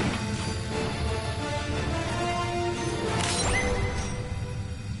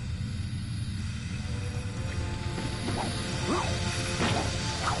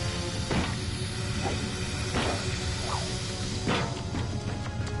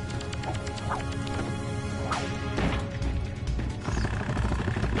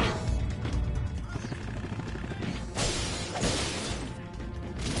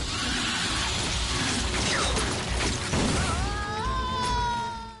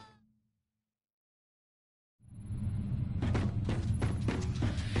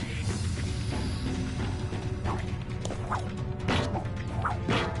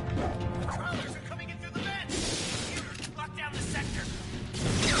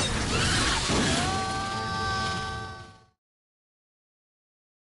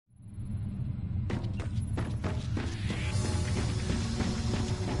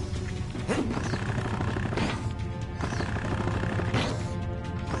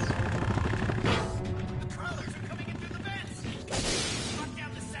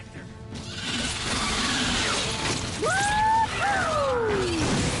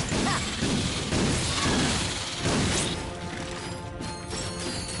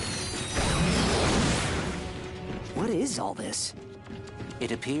 is all this?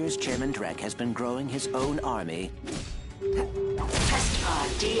 It appears Chairman Drek has been growing his own army. Test pod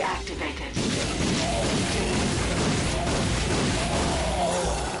deactivated.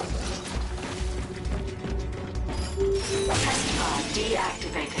 Test pod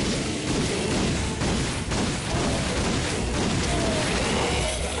deactivated.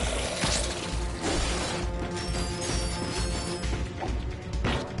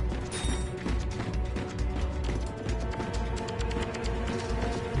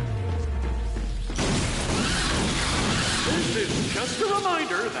 This is just a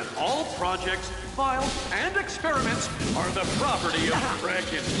reminder that all projects, files, and experiments are the property of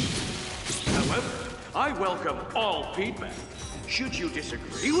Dragon. However, I welcome all feedback. Should you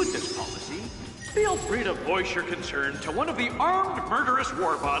disagree with this policy, feel free to voice your concern to one of the armed murderous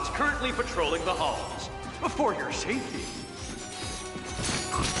warbots currently patrolling the halls. For your safety.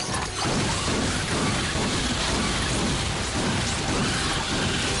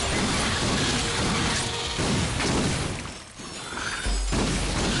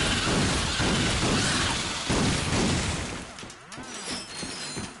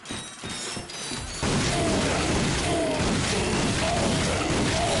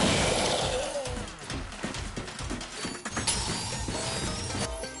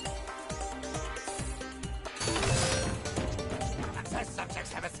 The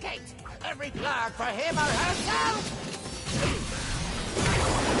subjects have escaped. Every plug for him or herself!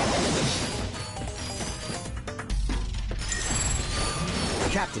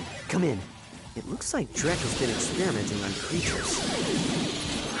 Captain, come in. It looks like Drek has been experimenting on creatures.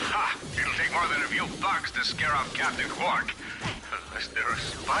 Ha! It'll take more than a few bugs to scare off Captain Quark. Unless there are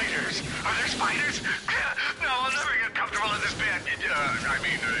spiders. Are there spiders? No, I'll never get comfortable in this bed.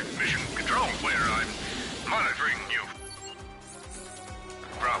 Mission control, where I'm monitoring you.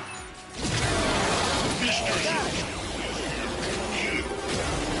 From.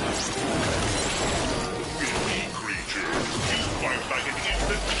 Filthy creature. You fight like an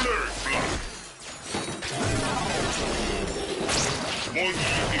infant bird block. One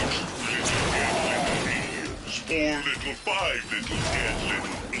little 5 little dead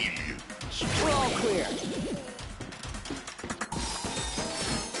little aliens. We're all clear.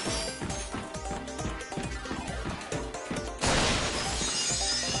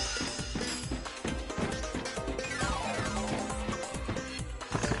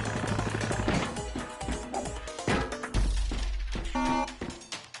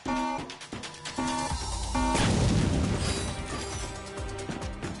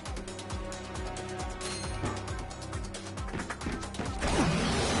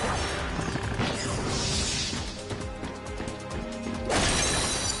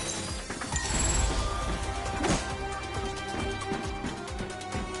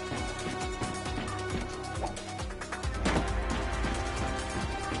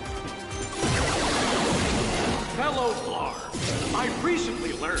 Fellow Blarb, I've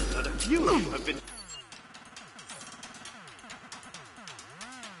recently learned that a few of you have been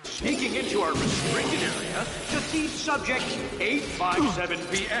sneaking into our restricted area to thief subject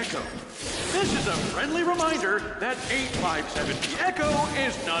 857B Echo. This is a friendly reminder that 857B Echo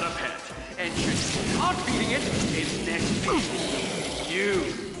is not a pet, and should you not feeding it, its next meal is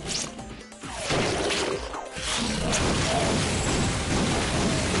you.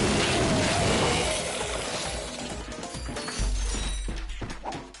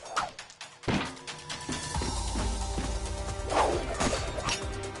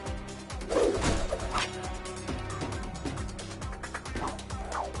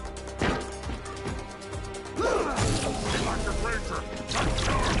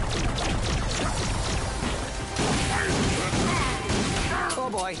 Oh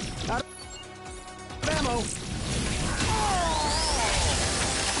boy. Out of ammo.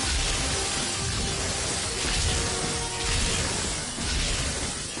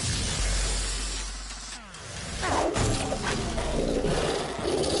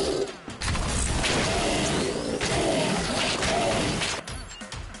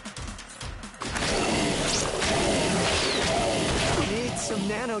 Need some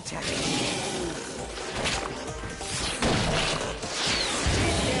nanotech.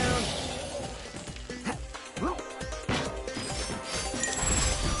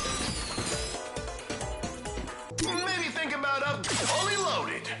 Maybe think about a fully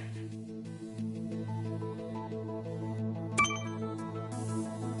loaded.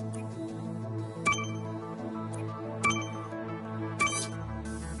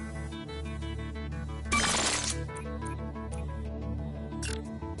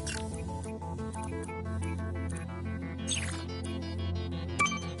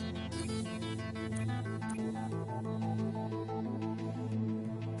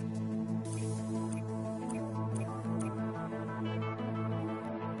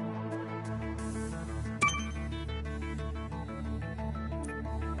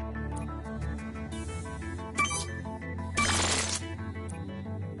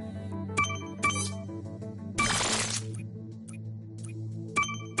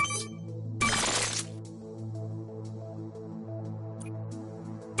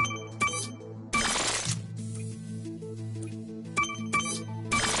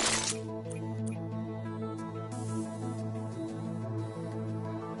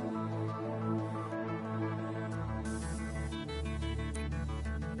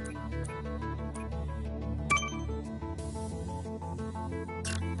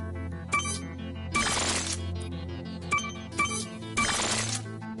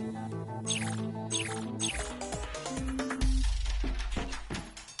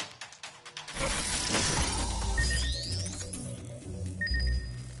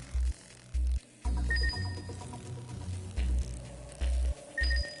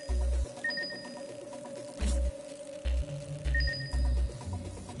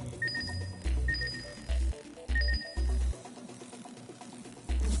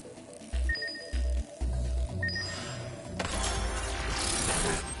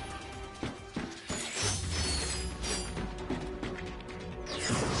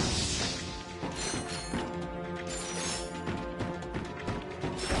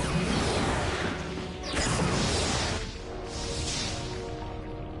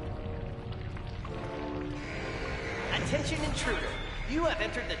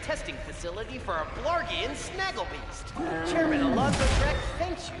 entered the testing facility for a Blargian Snagglebeast. Chairman Alonzo Drek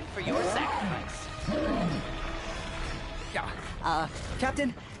thanks you for your sacrifice.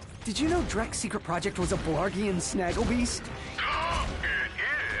 Captain, did you know Drek's secret project was a Blargian Snagglebeast? It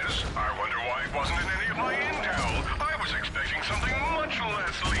is? I wonder why it wasn't in any of my intel. I was expecting something much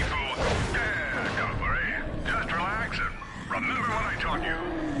less lethal. Don't worry. Just relax and remember what I taught you.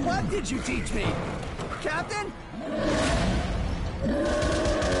 What did you teach me? Captain?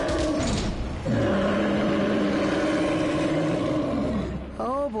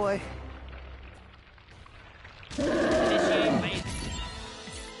 Oh boy. Initiate phase.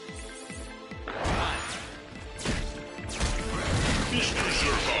 Mr.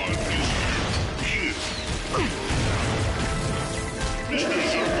 Zurkon is here. Mr.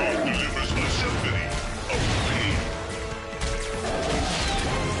 Zurkon delivers a symphony of pain.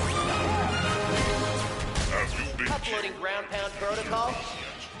 Have you been Uploading ground pound protocol.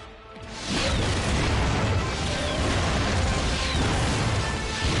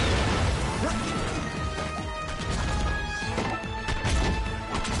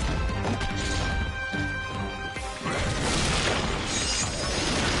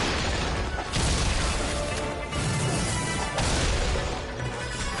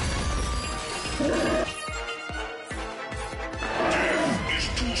 Death is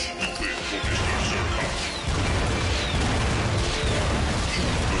too stupid for Mr. Zurkon.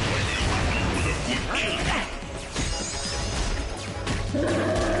 But like you could do with a good killing.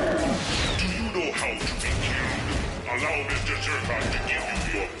 Do you know how to be killed? Allow Mr. Zurkon to give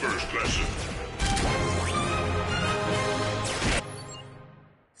you your first lesson.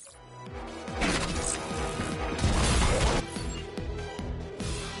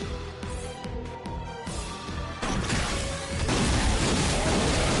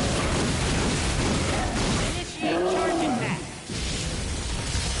 Initiate charge attack.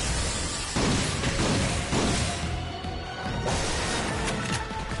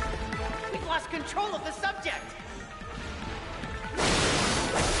 We've lost control of the subject.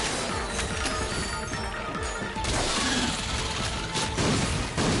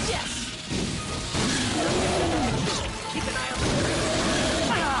 Yes. Keep an eye on the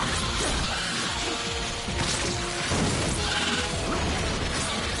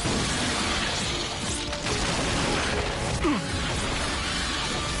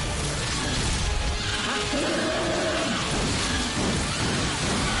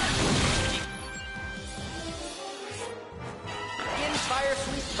Begin fire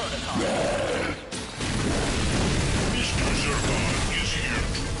sweep protocol. Mr. Zurkon is here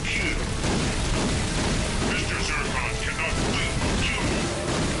to kill. Mr. Zurkon cannot wait to kill.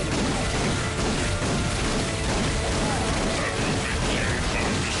 Have you been killed by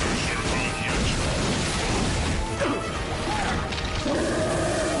Mr. Zurkon yet?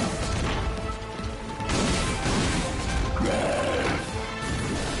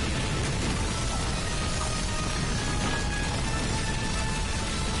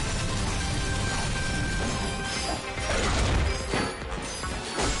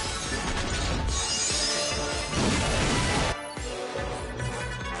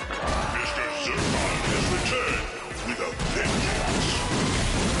 Mr. Zurkon has returned with a vengeance.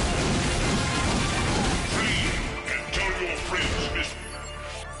 Flee and tell your friends Mr.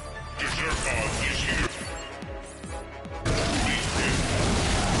 Zurkon is here. Leave him.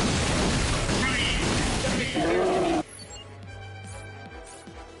 Flee!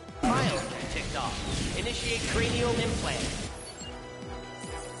 Milestone ticked off. Initiate cranial implant.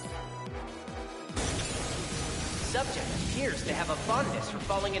 Subject appears to have a fondness for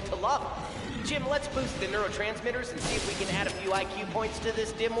falling into lava. Jim, let's boost the neurotransmitters and see if we can add a few IQ points to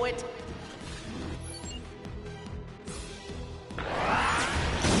this dimwit.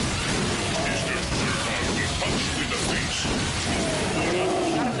 Mr. Zurkon will punch you in the face. We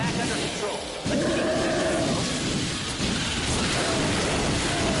got him back under control. Let's keep it.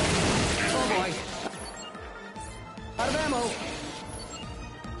 Oh boy. Out of ammo.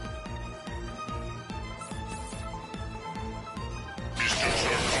 Mr.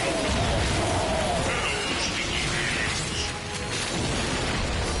 Zurkon. Hello, stinky aliens.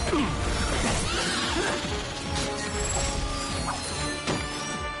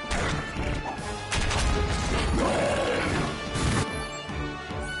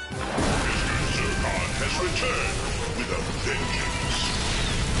 Mr. Zurkon has returned with a vengeance.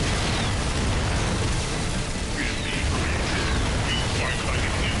 Filthy creature, you fight like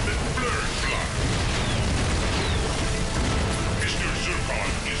an infant blurred fly. Mr. Zurkon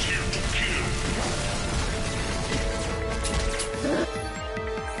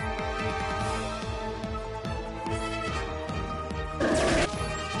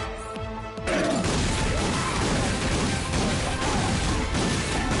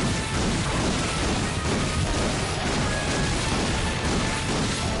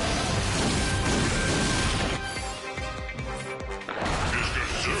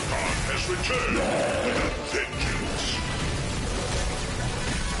Zircon has returned with a vengeance.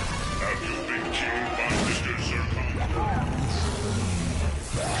 Have you been killed by Mr. Zircon?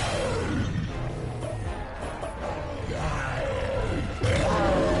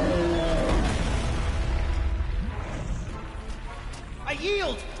 I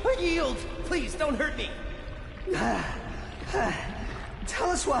yield! I yield! Please, don't hurt me! Tell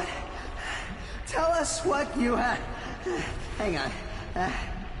us what you, hang on.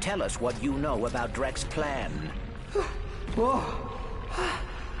 Tell us what you know about Drek's plan. Whoa.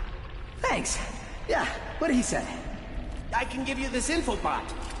 Thanks. Yeah, what he said. I can give you this infobot.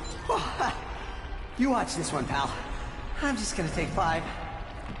 You watch this one, pal. I'm just gonna take 5.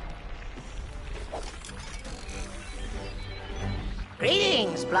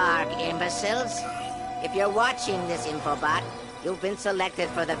 Greetings, Blarg imbeciles. If you're watching this infobot, you've been selected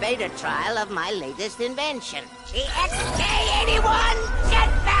for the beta trial of my latest invention, the XK-81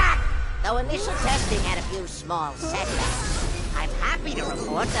 Jetpack! Though initial testing had a few small setbacks, I'm happy to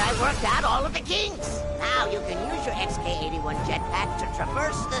report that I worked out all of the kinks. Now you can use your XK-81 Jetpack to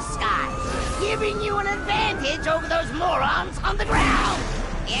traverse the skies, giving you an advantage over those morons on the ground!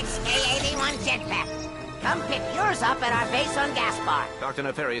 The XK-81 Jetpack. Come pick yours up at our base on Gaspar. Dr.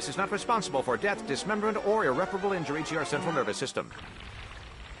 Nefarious is not responsible for death, dismemberment, or irreparable injury to your central nervous system.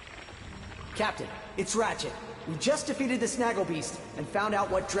 Captain, it's Ratchet. We just defeated the Snaggle Beast and found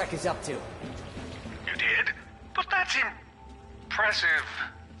out what Drek is up to. You did? But that's impressive.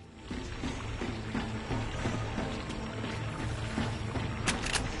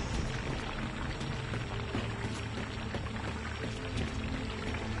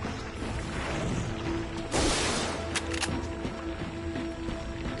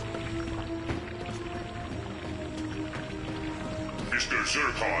 Mr.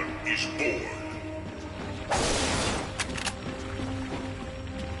 Zircon is born.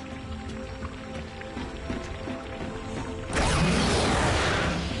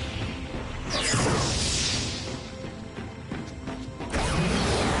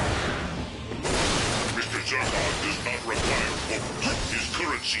 Mr. Zircon does not require votes. His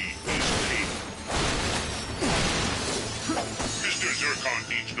currency is pain. Mr. Zircon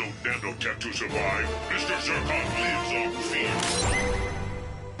needs no nanotech to survive. Mr. Zircon lives on fear.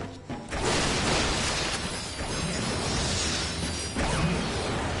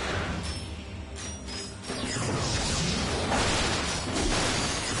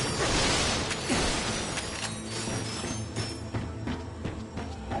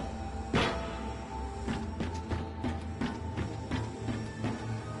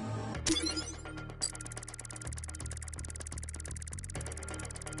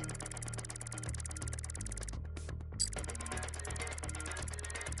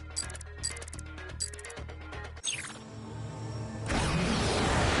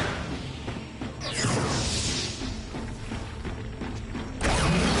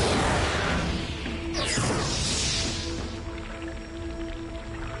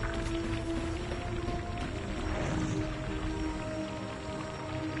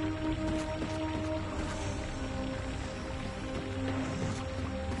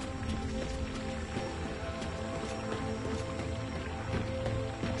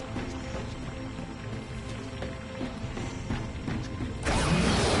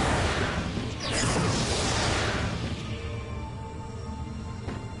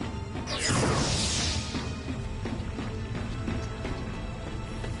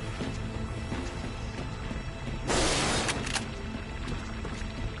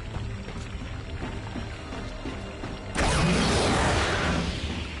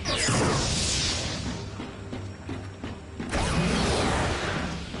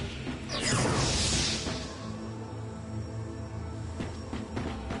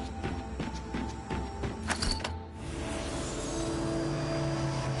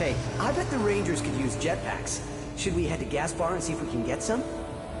 Hey, I bet the Rangers could use jetpacks. Should we head to Gaspar and see if we can get some?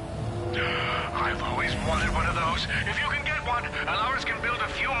 I've always wanted one of those. If you can get one, Alaris can build a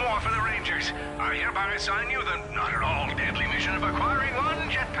few more for the Rangers. I hereby assign you the not at all deadly mission of acquiring one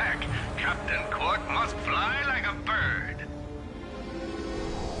jetpack. Captain Quark must fly like a bird.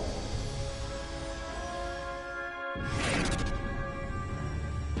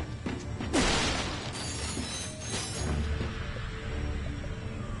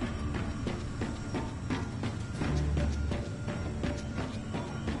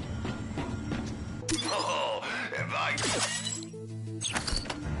 Oh, have I...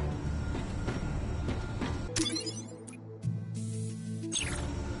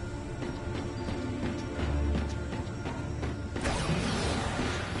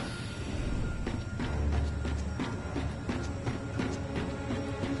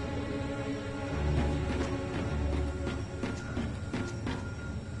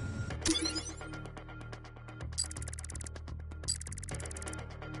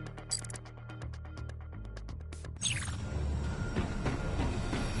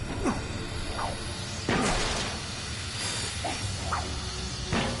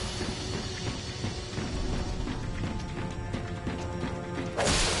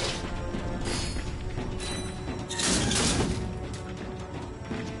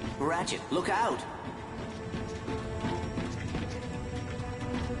 Ratchet, look out!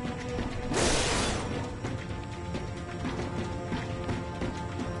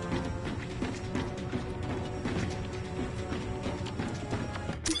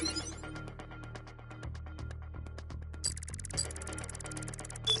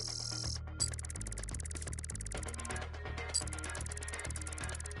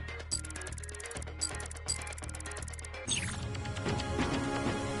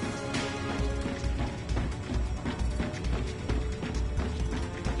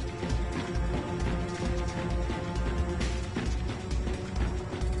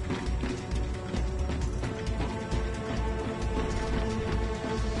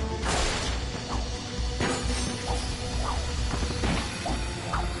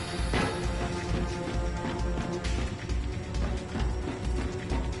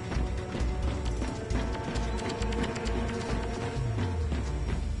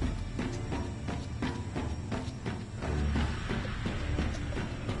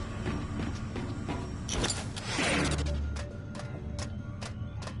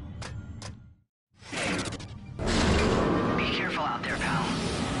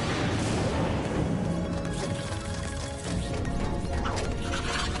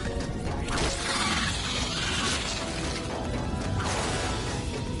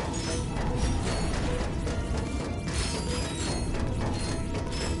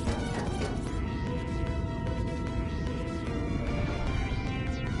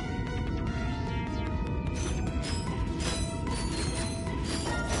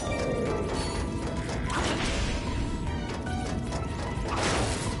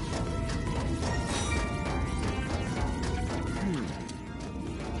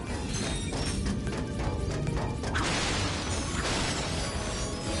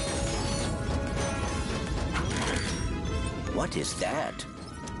 What is that?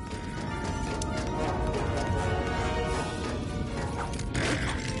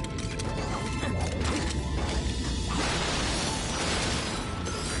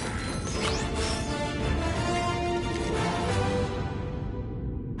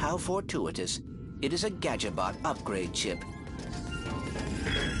 How fortuitous. It is a Gadgetbot upgrade chip.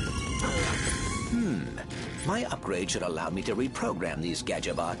 My upgrade should allow me to reprogram these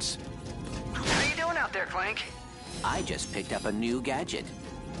Gadgetbots. How you doing out there, Clank? I just picked up a new gadget.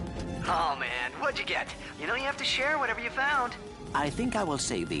 Oh, man, what'd you get? You know you have to share whatever you found. I think I will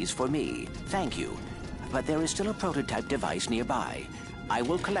save these for me. Thank you. But there is still a prototype device nearby. I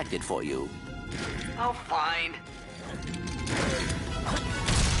will collect it for you. Oh, fine.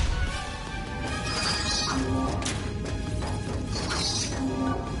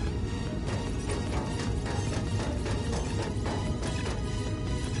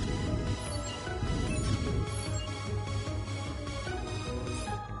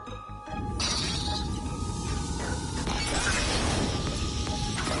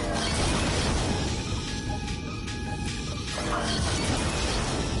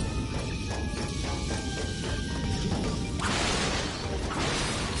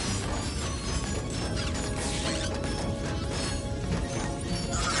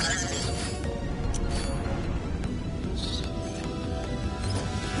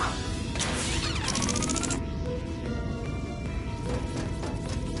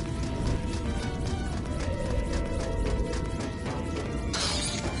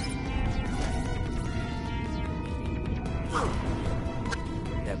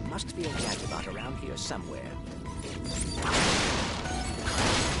 There must be a Gadgetbot around here somewhere.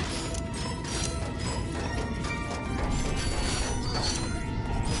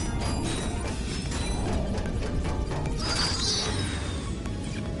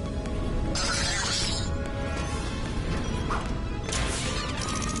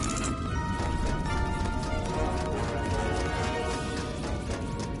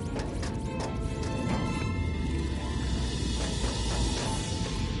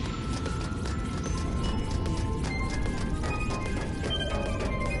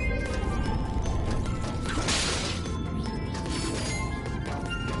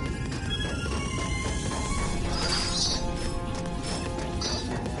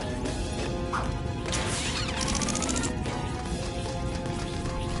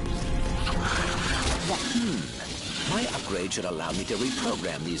 My upgrade should allow me to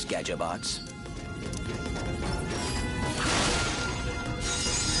reprogram these Gadgetbots.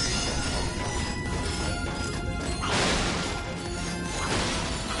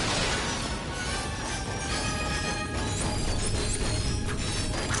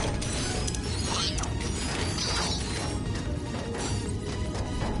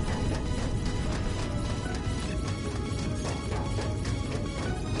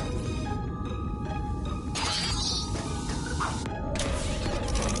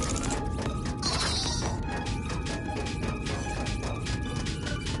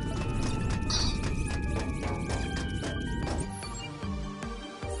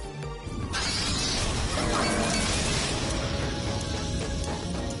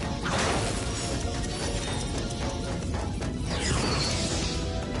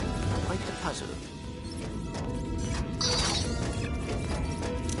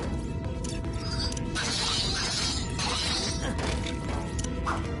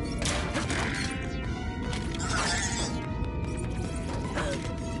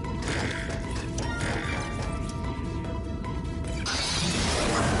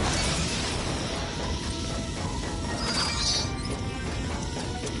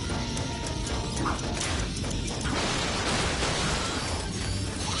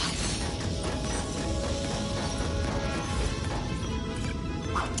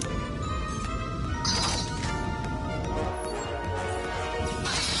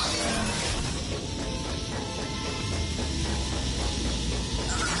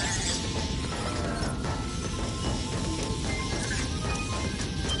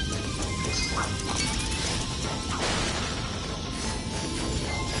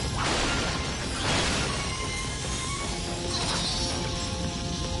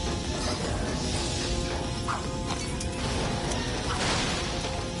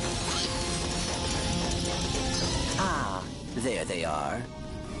 There they are.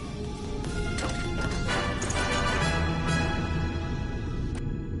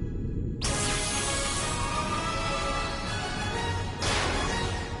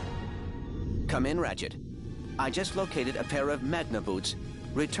 Come in, Ratchet. I just located a pair of Magna boots.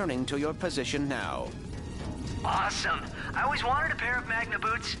 Returning to your position now. Awesome. I always wanted a pair of Magna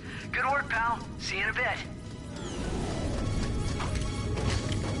boots. Good work, pal. See you in a bit.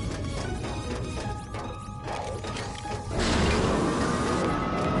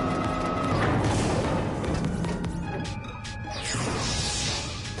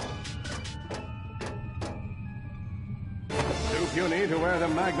 Too puny to wear the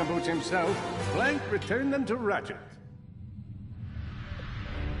Magna boots himself, Blank returned them to Ratchet.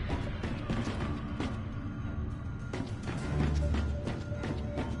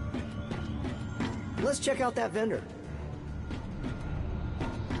 Let's check out that vendor.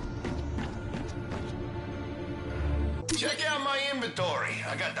 Check out my inventory.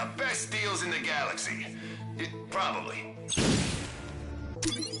 I got the best deals in the galaxy. Probably.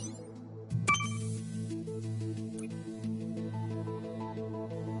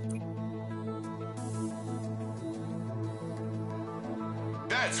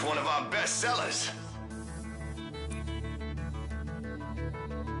 That's one of our best sellers.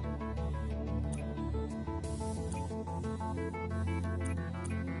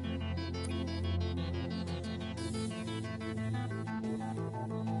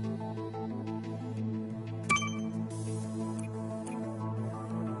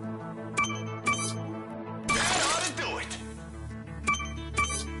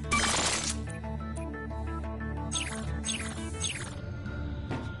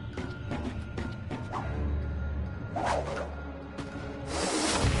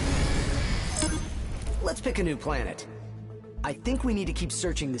 Let's pick a new planet. I think we need to keep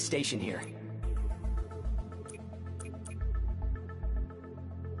searching the station here.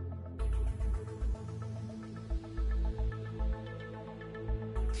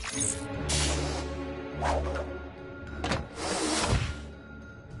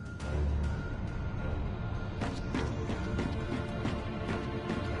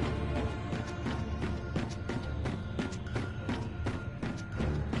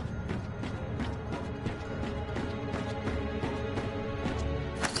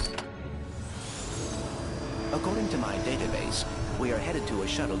 According to my database, we are headed to a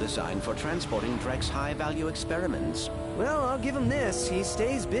shuttle designed for transporting Drek's high-value experiments. Well, I'll give him this. He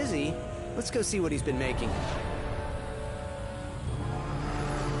stays busy. Let's go see what he's been making.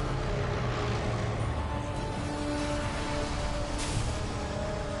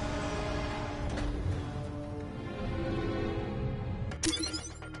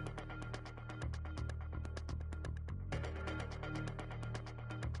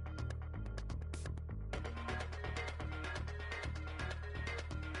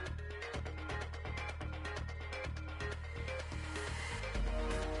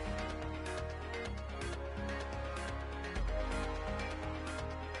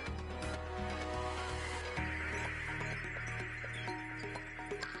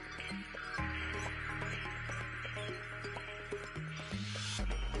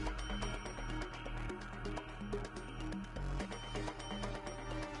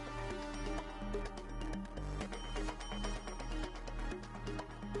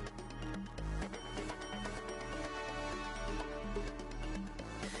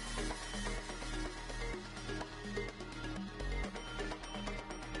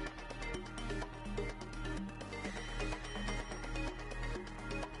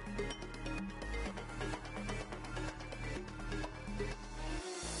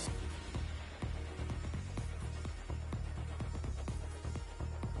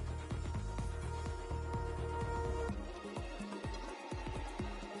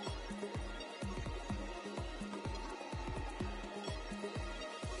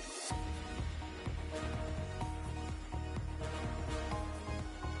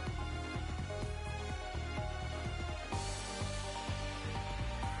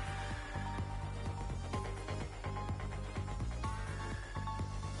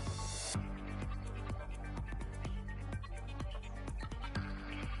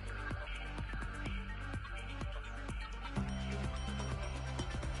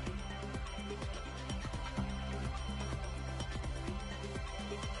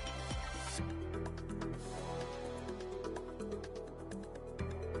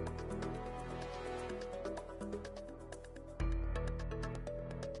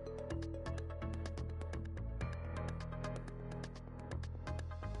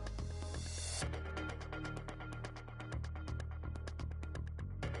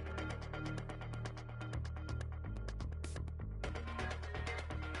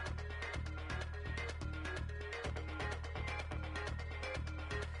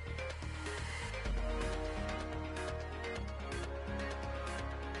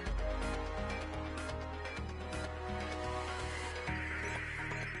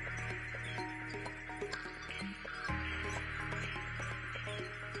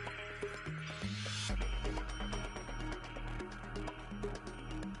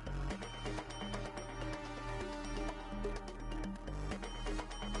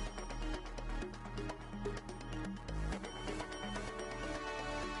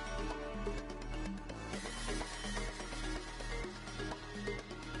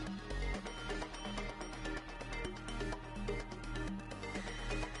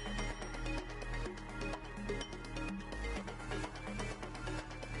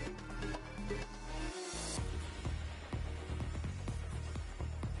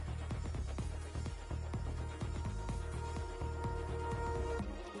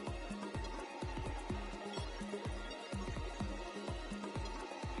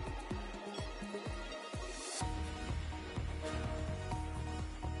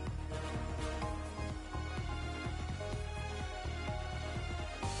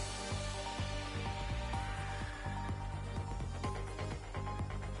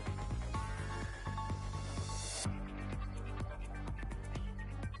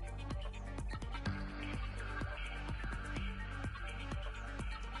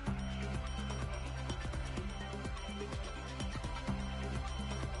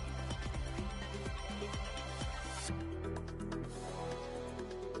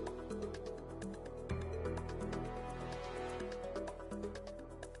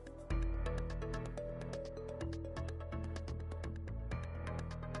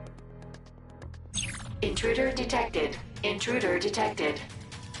 Intruder detected. Intruder detected.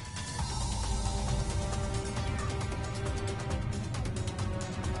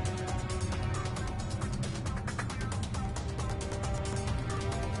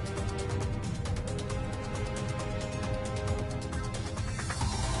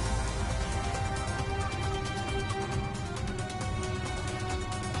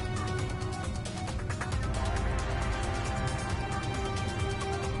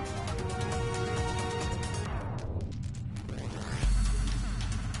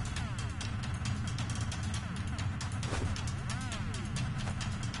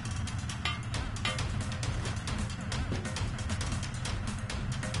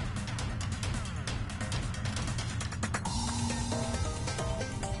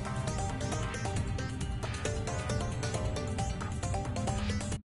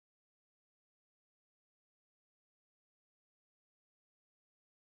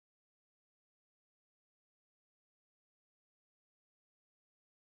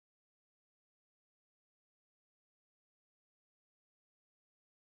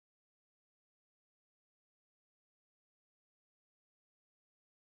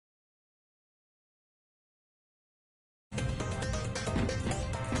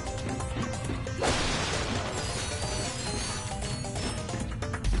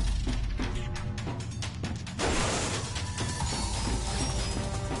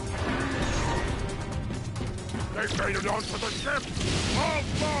 They've made it onto the ship! All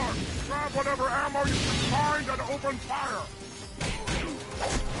four! Grab whatever ammo you can find and open fire!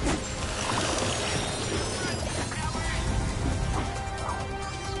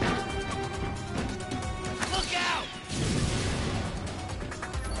 Look out!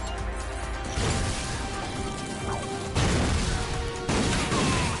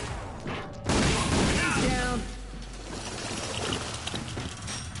 He's down.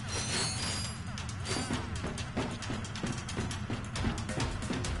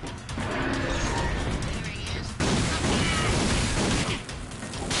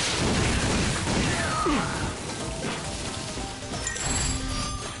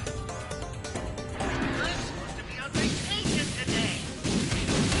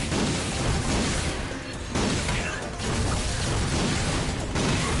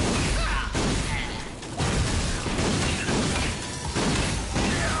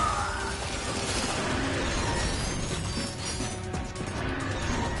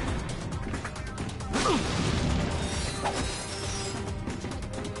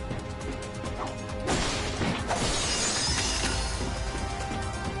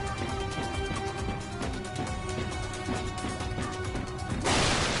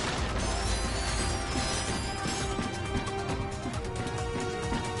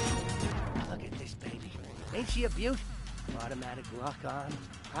 Ain't she a beaut? Automatic lock-on,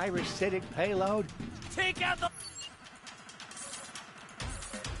 pyrocytic payload. Take out the...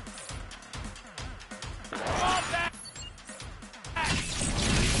 Fall back!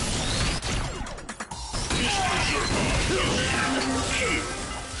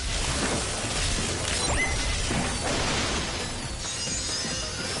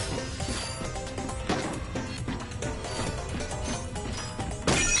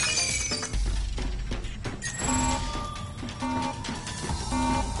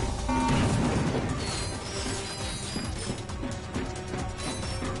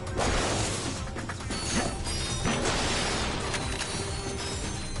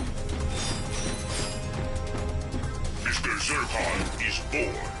 Mr. Zircon is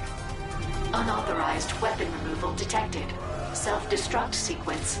born. Unauthorized weapon removal detected. Self-destruct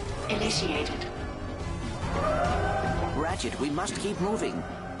sequence initiated. Ratchet, we must keep moving.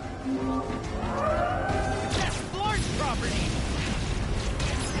 That's Floor's property!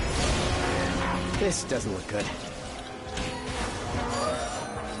 This doesn't look good.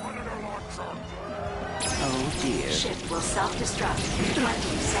 Oh dear. Ship will self-destruct in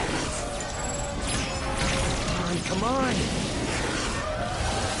 20 seconds. Come on.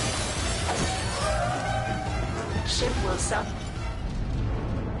 Ship will self...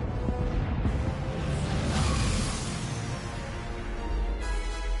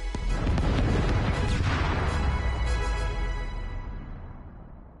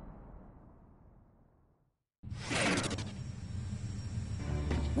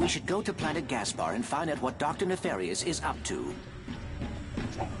 We should go to Planet Gaspar and find out what Dr. Nefarious is up to.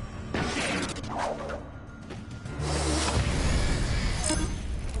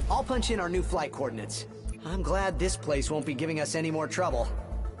 I'll punch in our new flight coordinates. I'm glad this place won't be giving us any more trouble.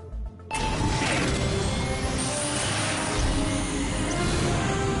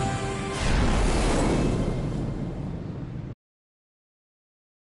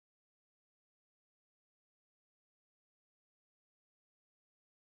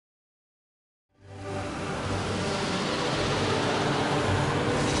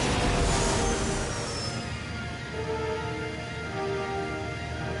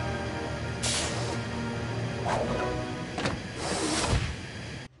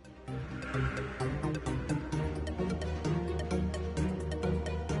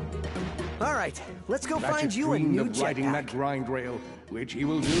 All right, let's go find Ratchet you a dreamed new of riding jetpack. that grind rail, which he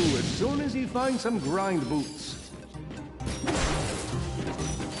will do as soon as he finds some grind boots.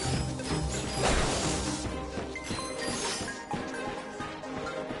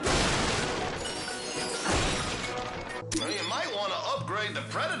 Well, you might want to upgrade the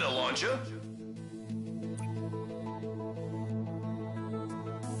Predator launcher.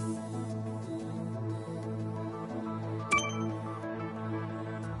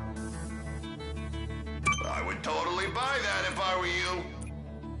 I would totally buy that if I were you.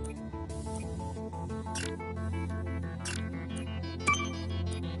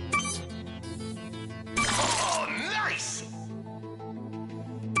 Oh, nice!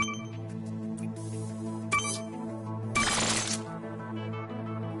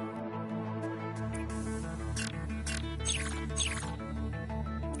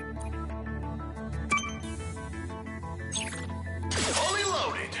 Fully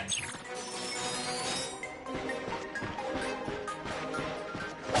loaded.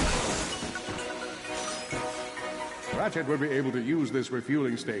 Ratchet would be able to use this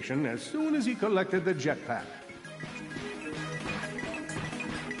refueling station as soon as he collected the jetpack.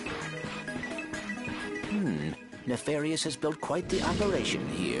 Nefarious has built quite the operation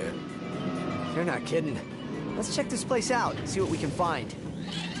here. You're not kidding. Let's check this place out, see what we can find.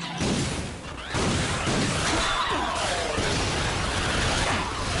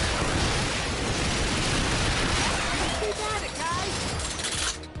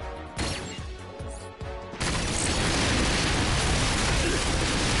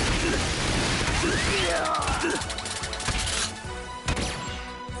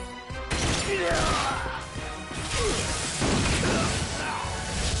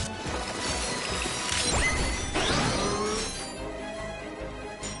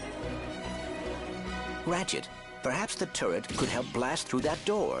 Ratchet, perhaps the turret could help blast through that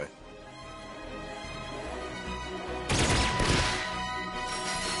door.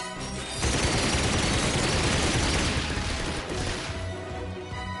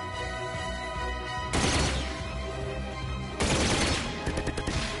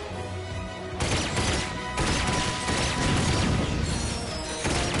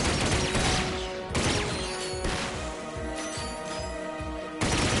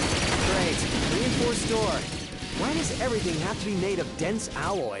 Door. Why does everything have to be made of dense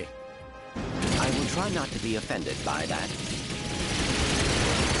alloy? I will try not to be offended by that.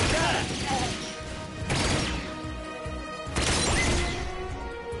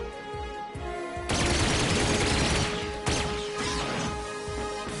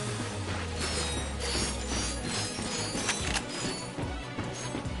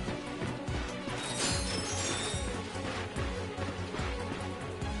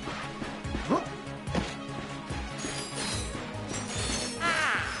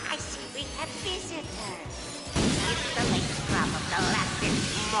 I see we have visitors. It's the latest crop of galactic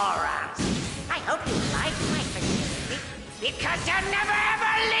morons. I hope you like my facility, because you're never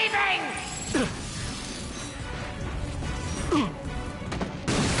ever leaving!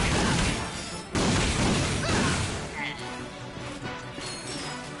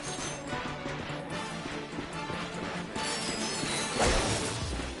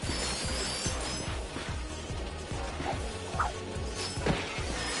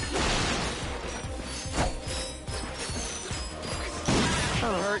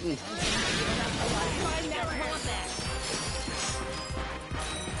 I'm hurting.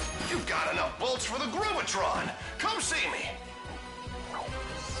 You've got enough bolts for the Groovatron. Come see me.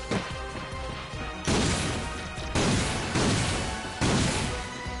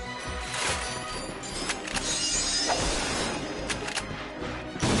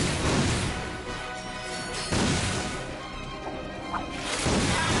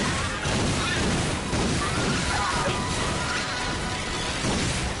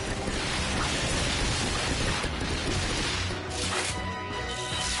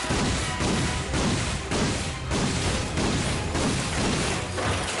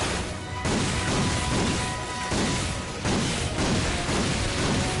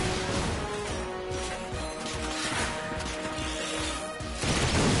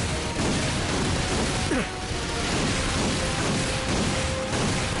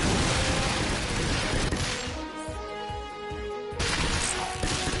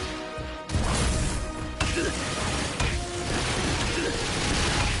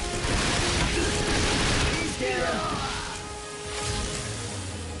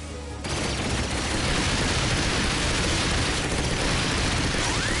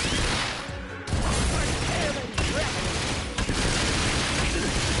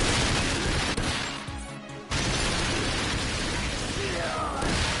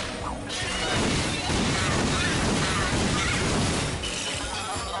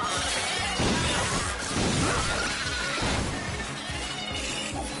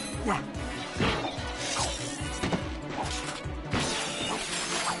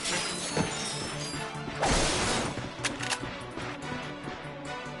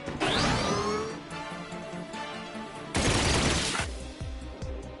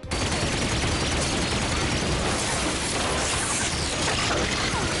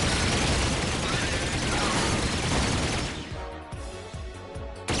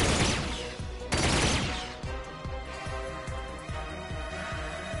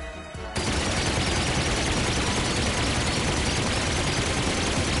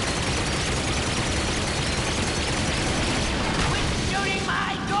 Shooting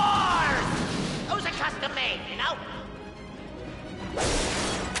my doors! Those are custom made, you know?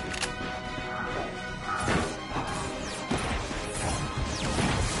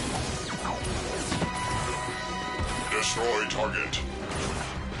 Destroy target.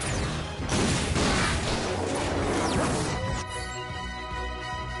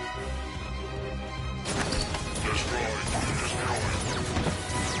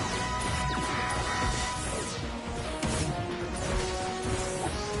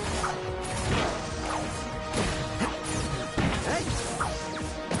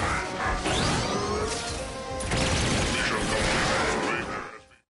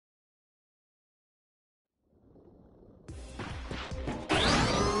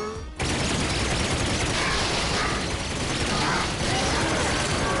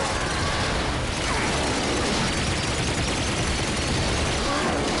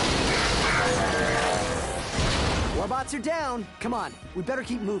 Warbots are down. Come on, we better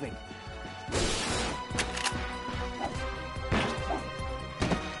keep moving.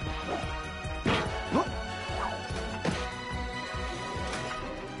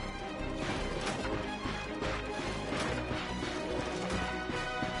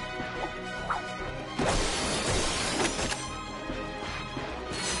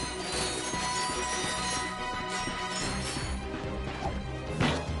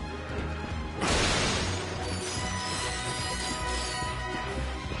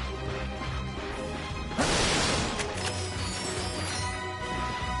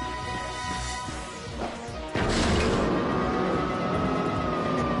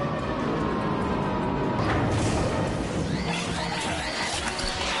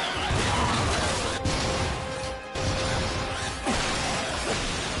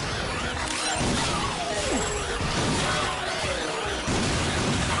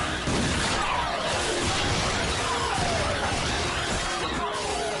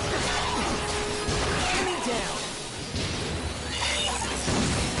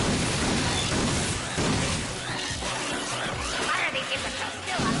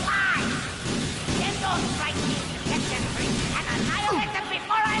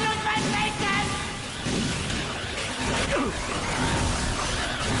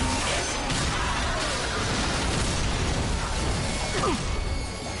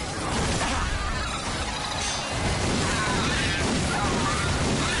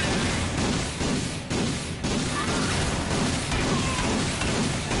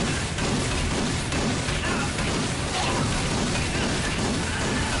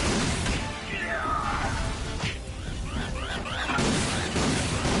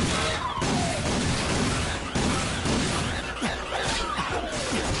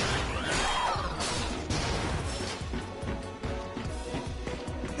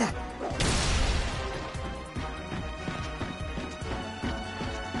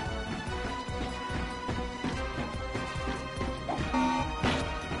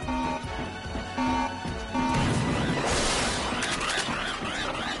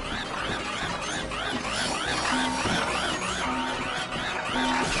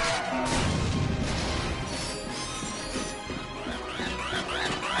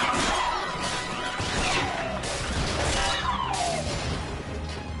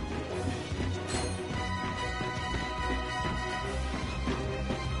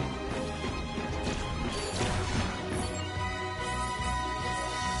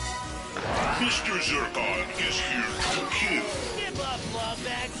 Mr. Zircon is here to kill. Give up,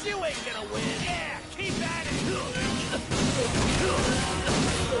 Lawbacks. You ain't gonna win. Yeah, keep at it.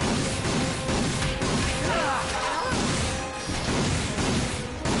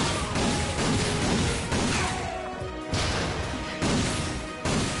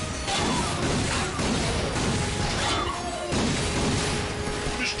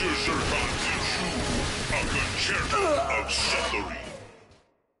 Mr. Zircon gives you a concerto of submarine.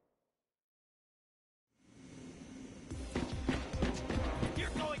 You're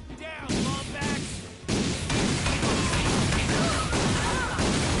going down, Lawbacks.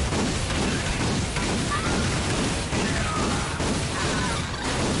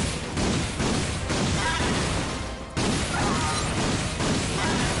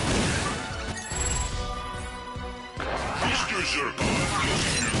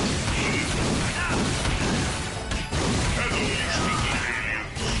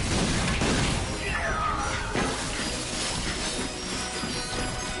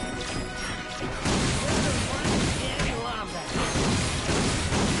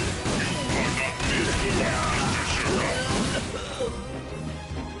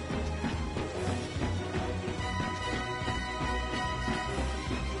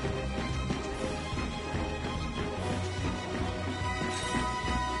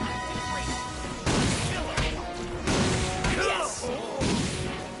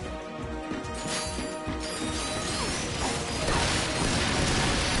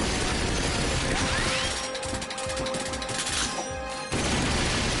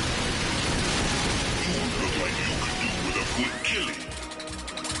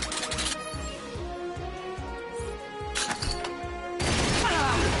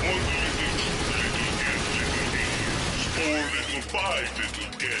 my little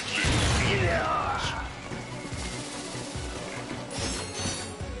deadly.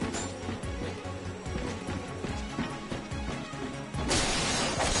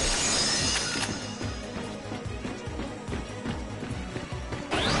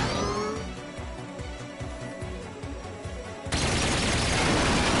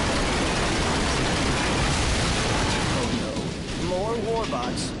 More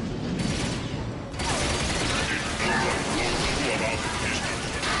warbots.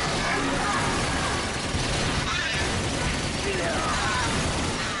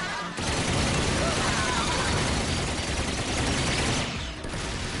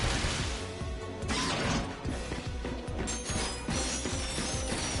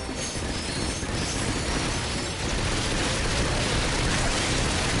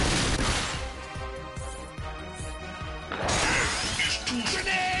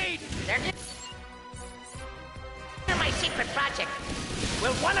 Grenade! They're my secret project.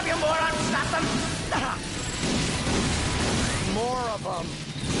 Will one of you morons stop them? More of them.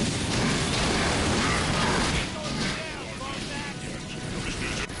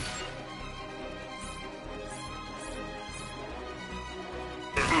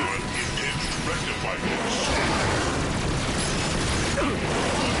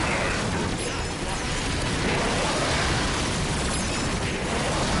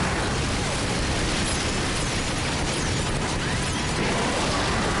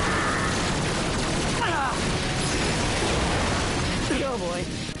 Oh boy.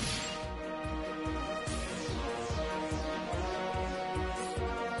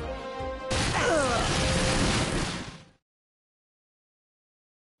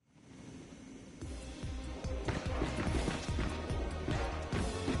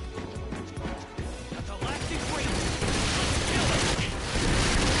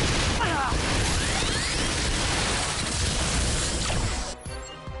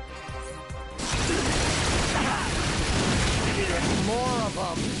 More of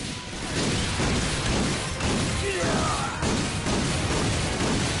them.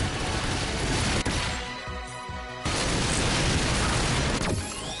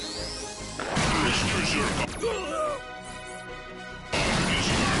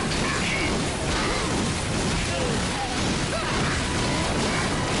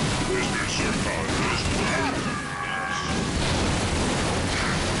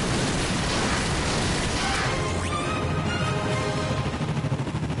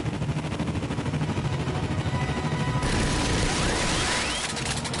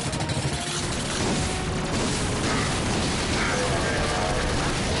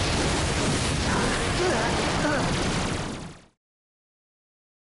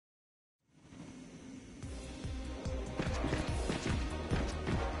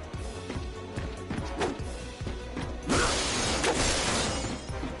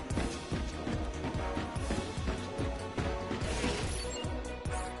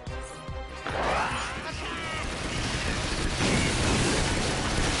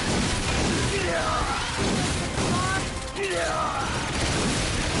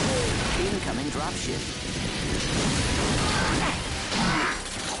 Incoming dropship.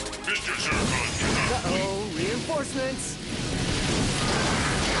 Mr. Zircon, Uh-oh, reinforcements.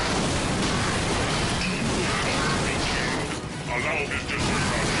 allow Mr.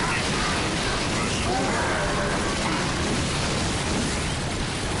 Zircon to give you his first lesson.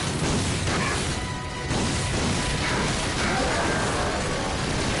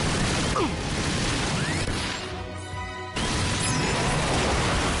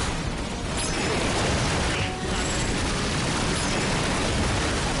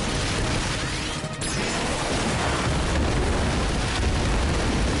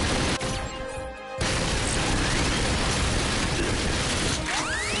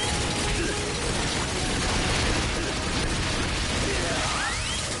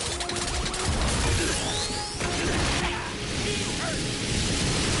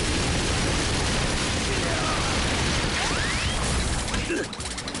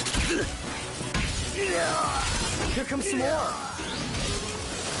 Here comes some more. I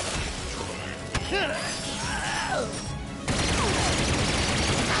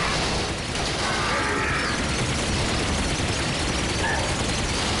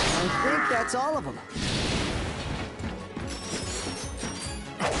think that's all of them.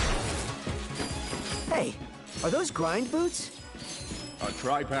 Hey, are those grind boots? A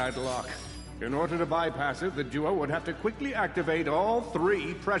tripad lock. In order to bypass it, the duo would have to quickly activate all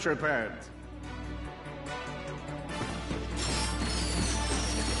 3 pressure pads.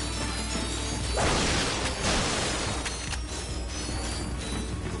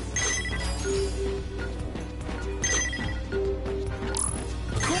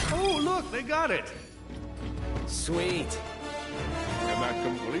 got it! Sweet. In that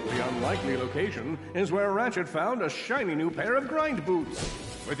completely unlikely location is where Ratchet found a shiny new pair of grind boots.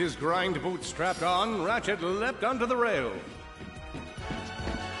 With his grind boots strapped on, Ratchet leapt onto the rail.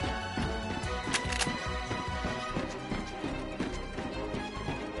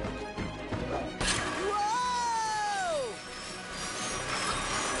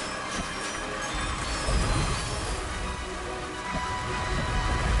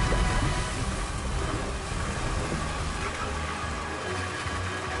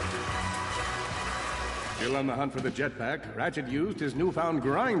 Still on the hunt for the jetpack, Ratchet used his newfound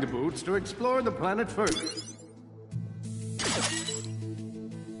grind boots to explore the planet further.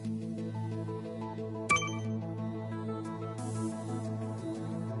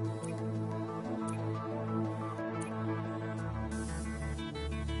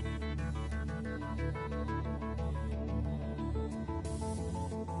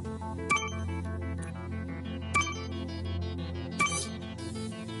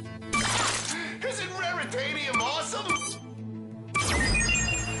 Isn't Raritanium awesome?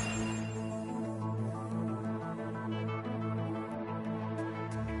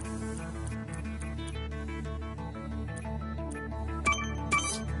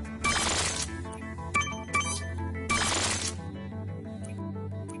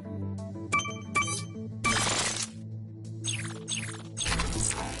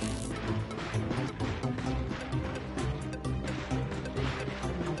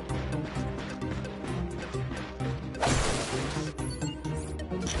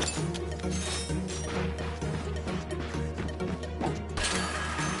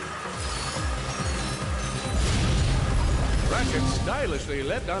 Ratchet stylishly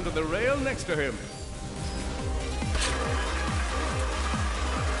leapt onto the rail next to him.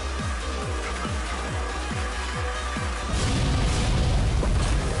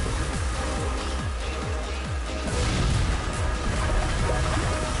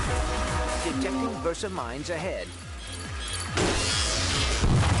 Detecting Versa mines ahead.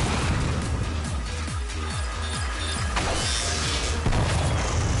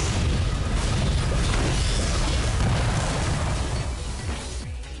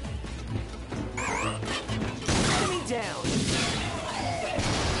 Enemy down.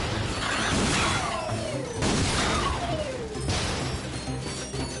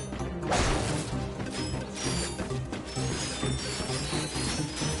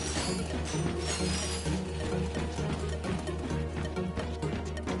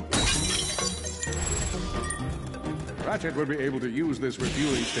 Ratchet would be able to use this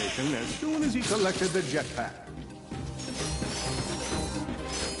refueling station as soon as he collected the jetpack.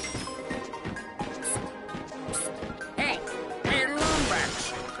 Hey,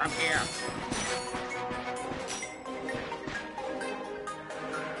 Lombax, come here.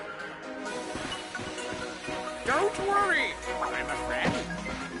 Don't worry, I'm a friend.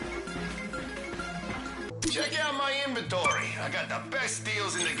 Check out my inventory. I got the best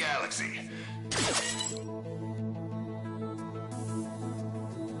deals in the galaxy.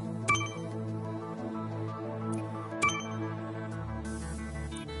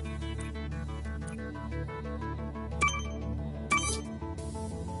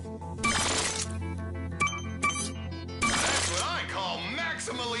 That's what I call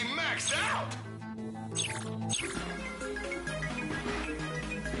maximally maxed out.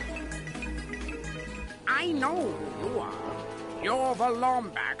 I know who you are. You're the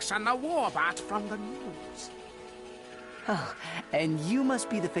Lombax and the Warbot from the news. Oh, and you must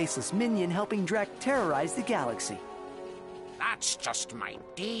be the faceless minion helping Drek terrorize the galaxy. That's just my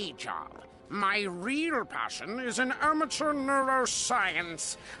day job. My real passion is in amateur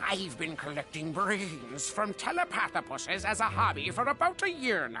neuroscience. I've been collecting brains from telepathopuses as a hobby for about a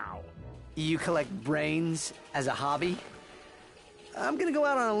year now. You collect brains as a hobby? I'm gonna go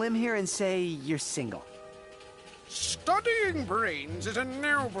out on a limb here and say you're single. Studying brains is a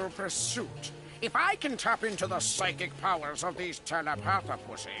noble pursuit. If I can tap into the psychic powers of these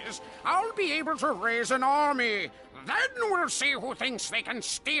telepathopuses, I'll be able to raise an army. Then we'll see who thinks they can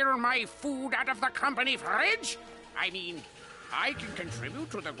steal my food out of the company fridge. I mean, I can contribute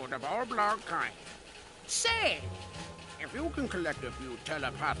to the good of all blog kind. Say, if you can collect a few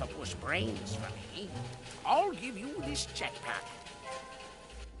telepathopus brains for me, I'll give you this jetpack.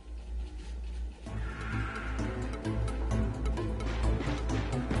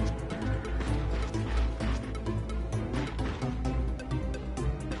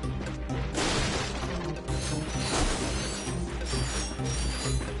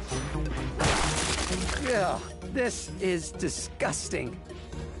 Ugh, this is disgusting.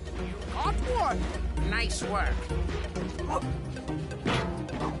 Got one. Nice work.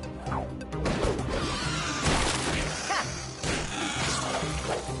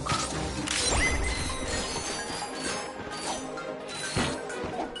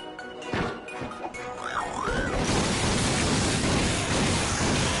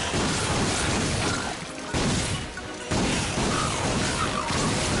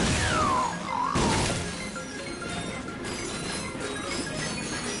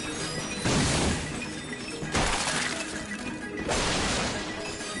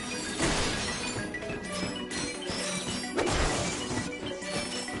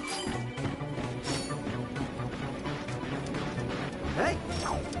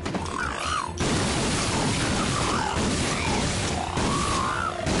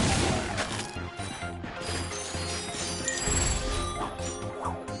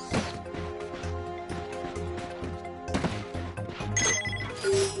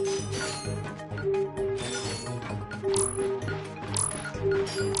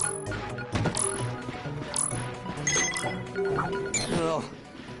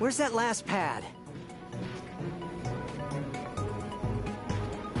 Where's that last pad?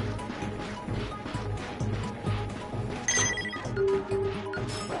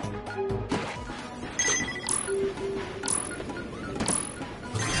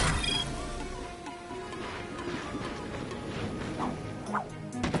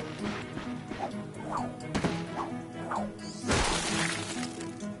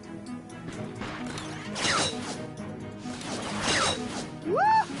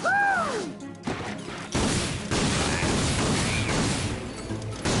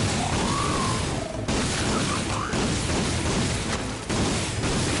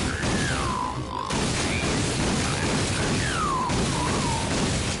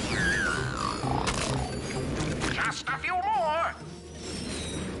 Just a few more.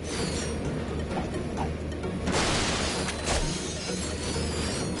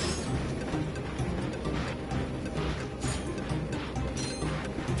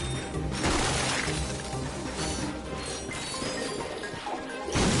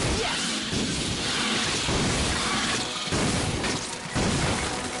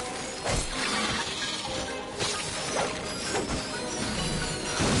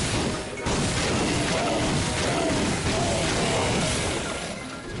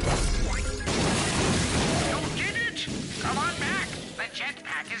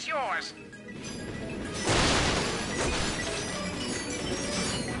 Yours.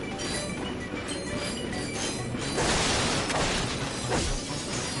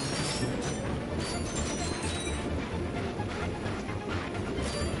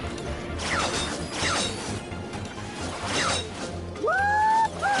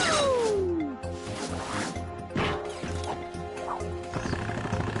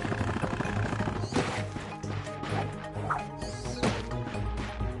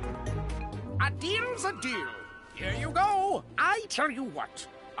 A deal. Here you go. I tell you what,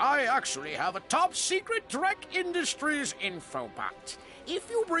 I actually have a top-secret Drek Industries infobot. If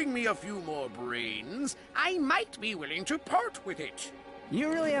you bring me a few more brains, I might be willing to part with it. You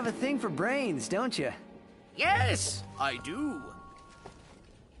really have a thing for brains, don't you? Yes, I do.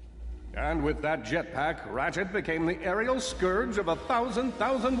 And with that jetpack, Ratchet became the aerial scourge of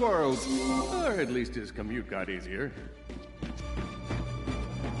 1,000,000 worlds. Or at least his commute got easier.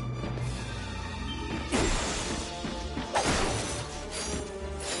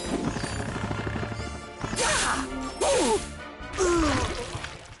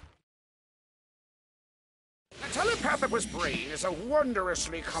 The telepathopus brain is a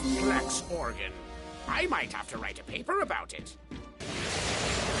wondrously complex organ. I might have to write a paper about it.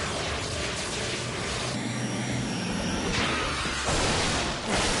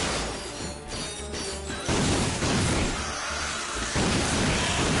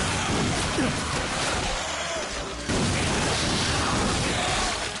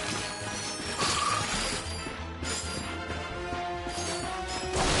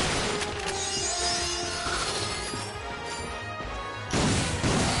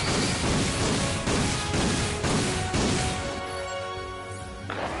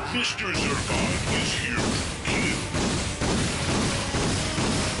 Mr. Zurkon is here to kill.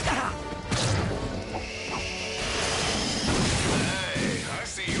 Hey, I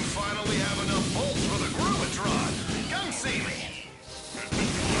see you finally have enough bolts for the Groovatron. Come see me.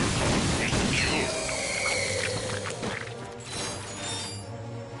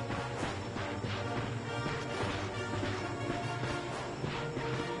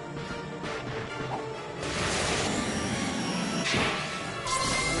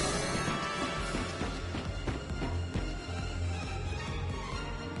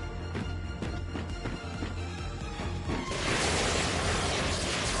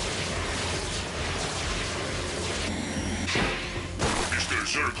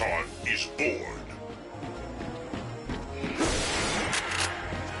 Zurkon is born.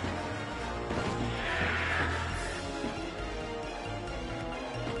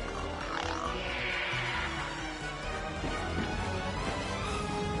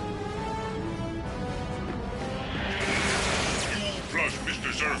 You plus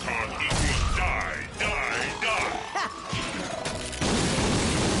Mr. Zurkon equals die, die, die.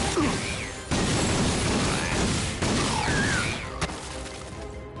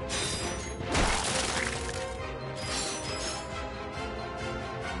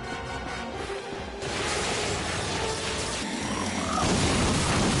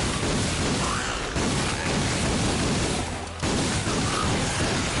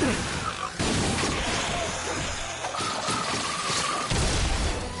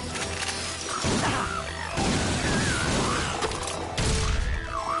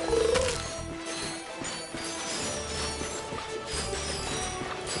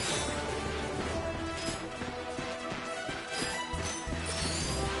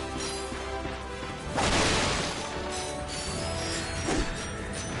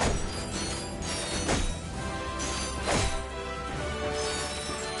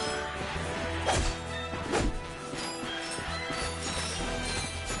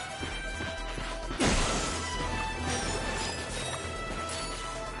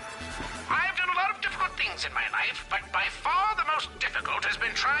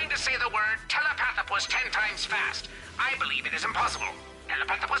 been trying to say the word telepathopus 10 times fast. I believe it is impossible.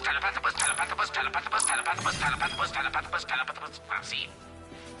 Telepathopus, telepathopus, telepathopus, telepathopus, telepathopus, telepathopus, telepathopus, telepathopus. See?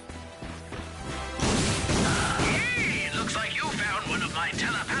 Hey, looks like you found one of my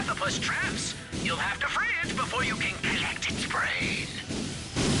telepathopus traps. You'll have to free it before you can collect its brain.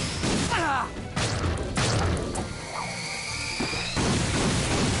 Ah!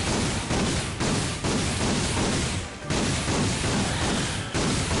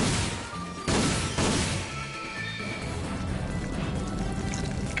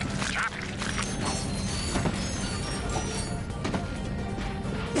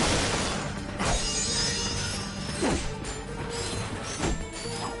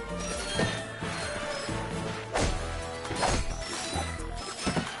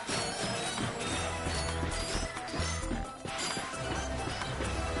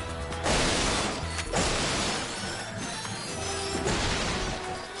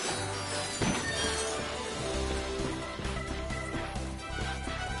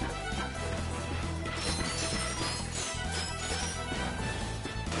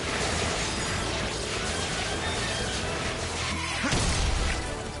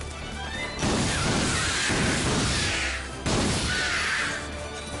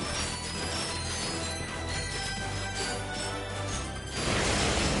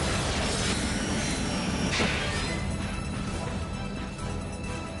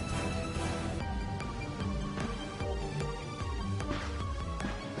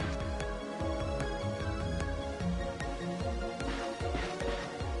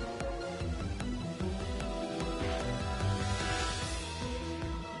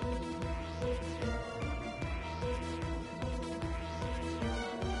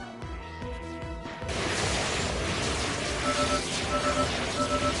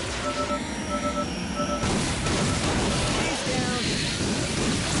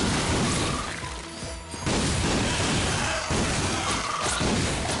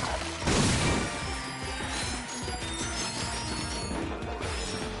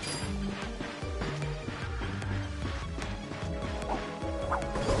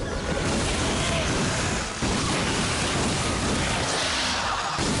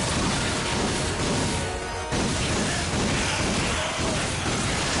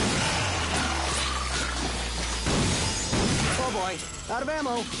 Out of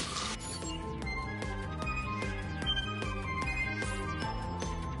ammo.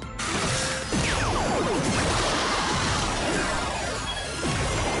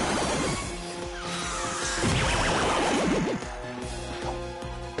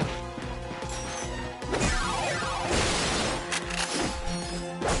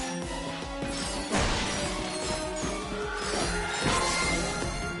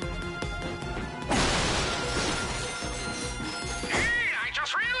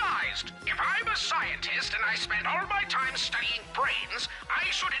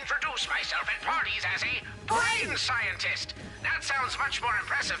 Scientist. That sounds much more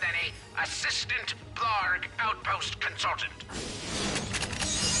impressive than a assistant Blarg outpost consultant.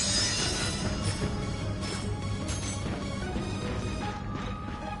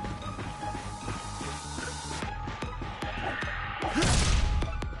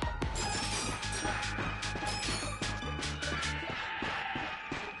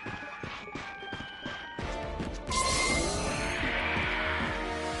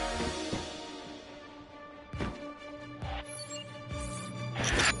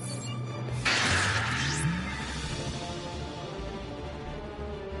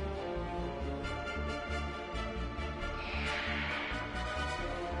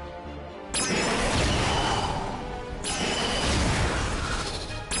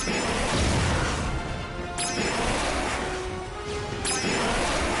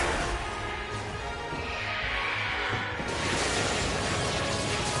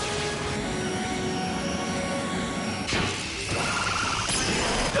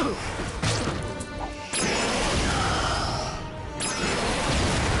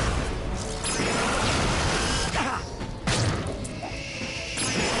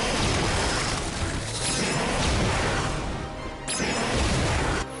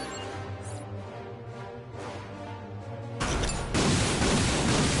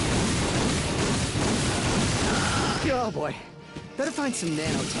 Oh boy. Better find some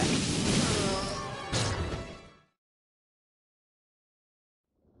nanotech.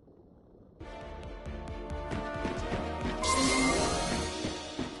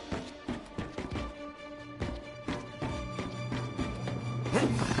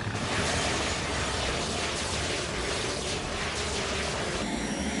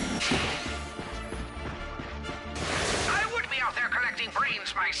 collecting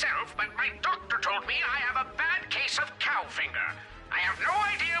brains myself, but my doctor told me I have a bad case of cow finger. I have no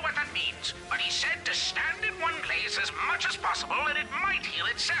idea what that means, but he said to stand in one place as much as possible and it might heal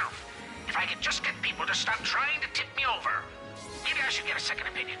itself. If I could just get people to stop trying to tip me over. Maybe I should get a second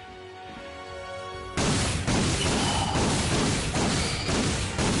opinion.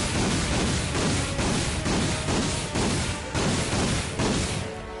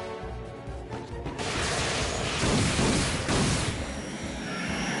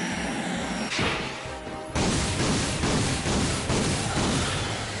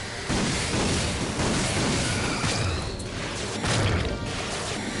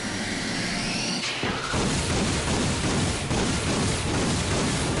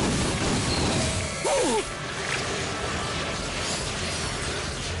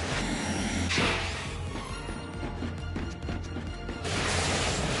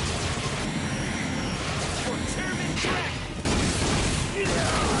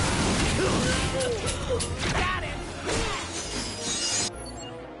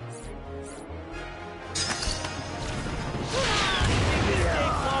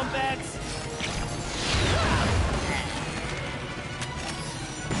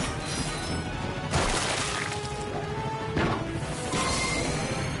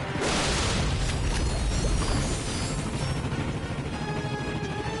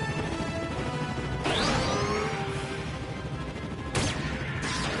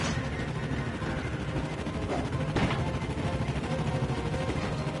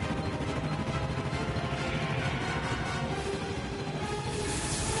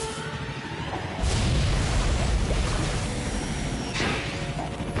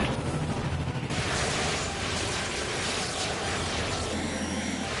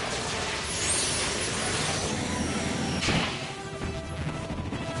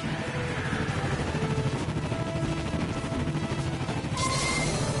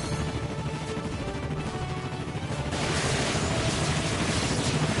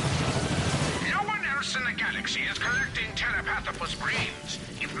 Is collecting telepathopus brains.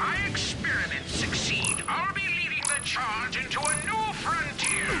 If my experiments succeed, I'll be leading the charge into a new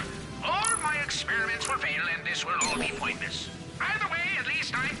frontier. Or my experiments will fail and this will all be pointless. Either way, at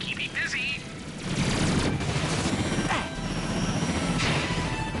least I'm keeping busy.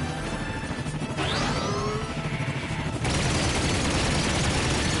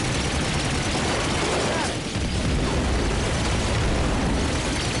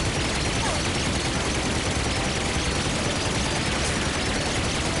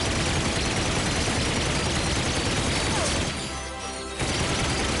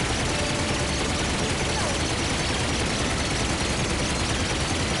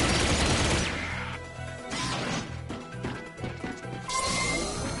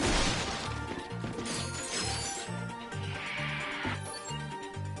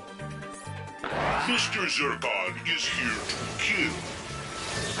 Mr. Zurkon is here to kill.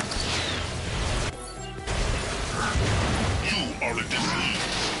 You are a disease,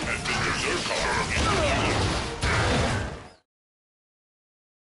 and Mr. Zurkon is a healer.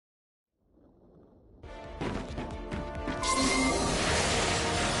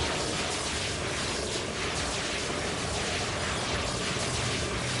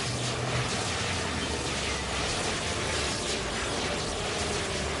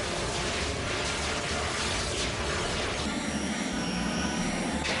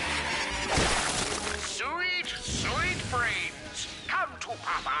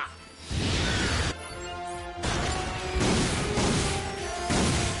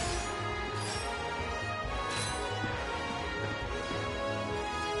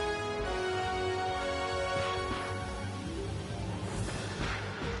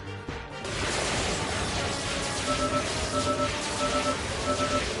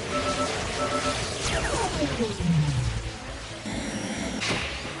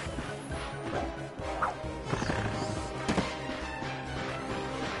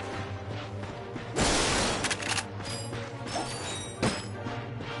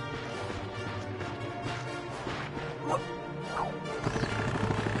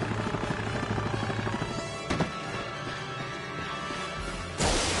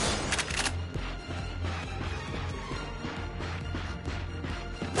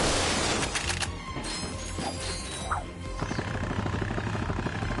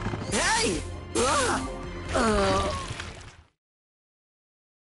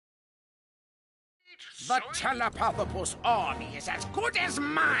 The Telepathopus army is as good as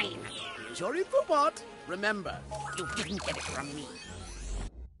mine. Here's your infobot. Remember, you didn't get it from me.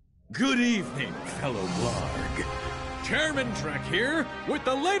 Good evening, fellow Blarg. Chairman Trek here with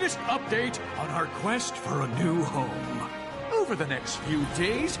the latest update on our quest for a new home. Over Over the next few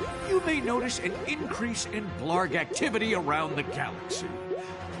days, you may notice an increase in Blarg activity around the galaxy.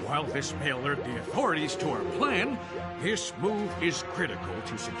 While this may alert the authorities to our plan, this move is critical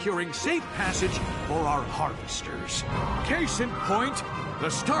to securing safe passage for our harvesters. Case in point, the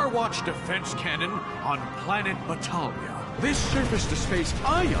Starwatch defense cannon on planet Batalia. This surface-to-space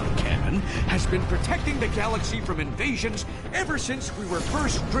ion cannon has been protecting the galaxy from invasions ever since we were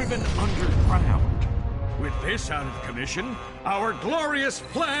first driven underground. With this out of commission, our glorious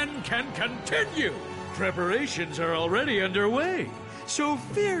plan can continue. Preparations are already underway, so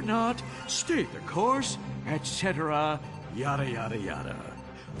fear not, stay the course, etc., yada yada yada.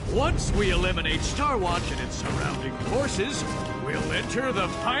 Once we eliminate Starwatch and its surrounding forces, we'll enter the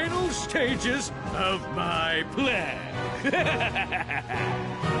final stages of my plan.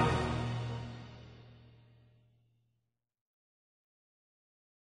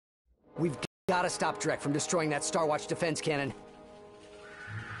 We've got to stop Drek from destroying that Starwatch defense cannon.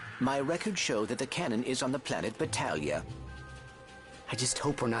 My records show that the cannon is on the planet Batalia. I just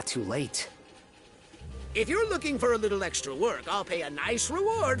hope we're not too late. If you're looking for a little extra work, I'll pay a nice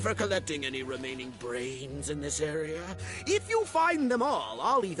reward for collecting any remaining brains in this area. If you find them all,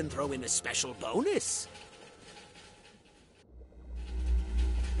 I'll even throw in a special bonus.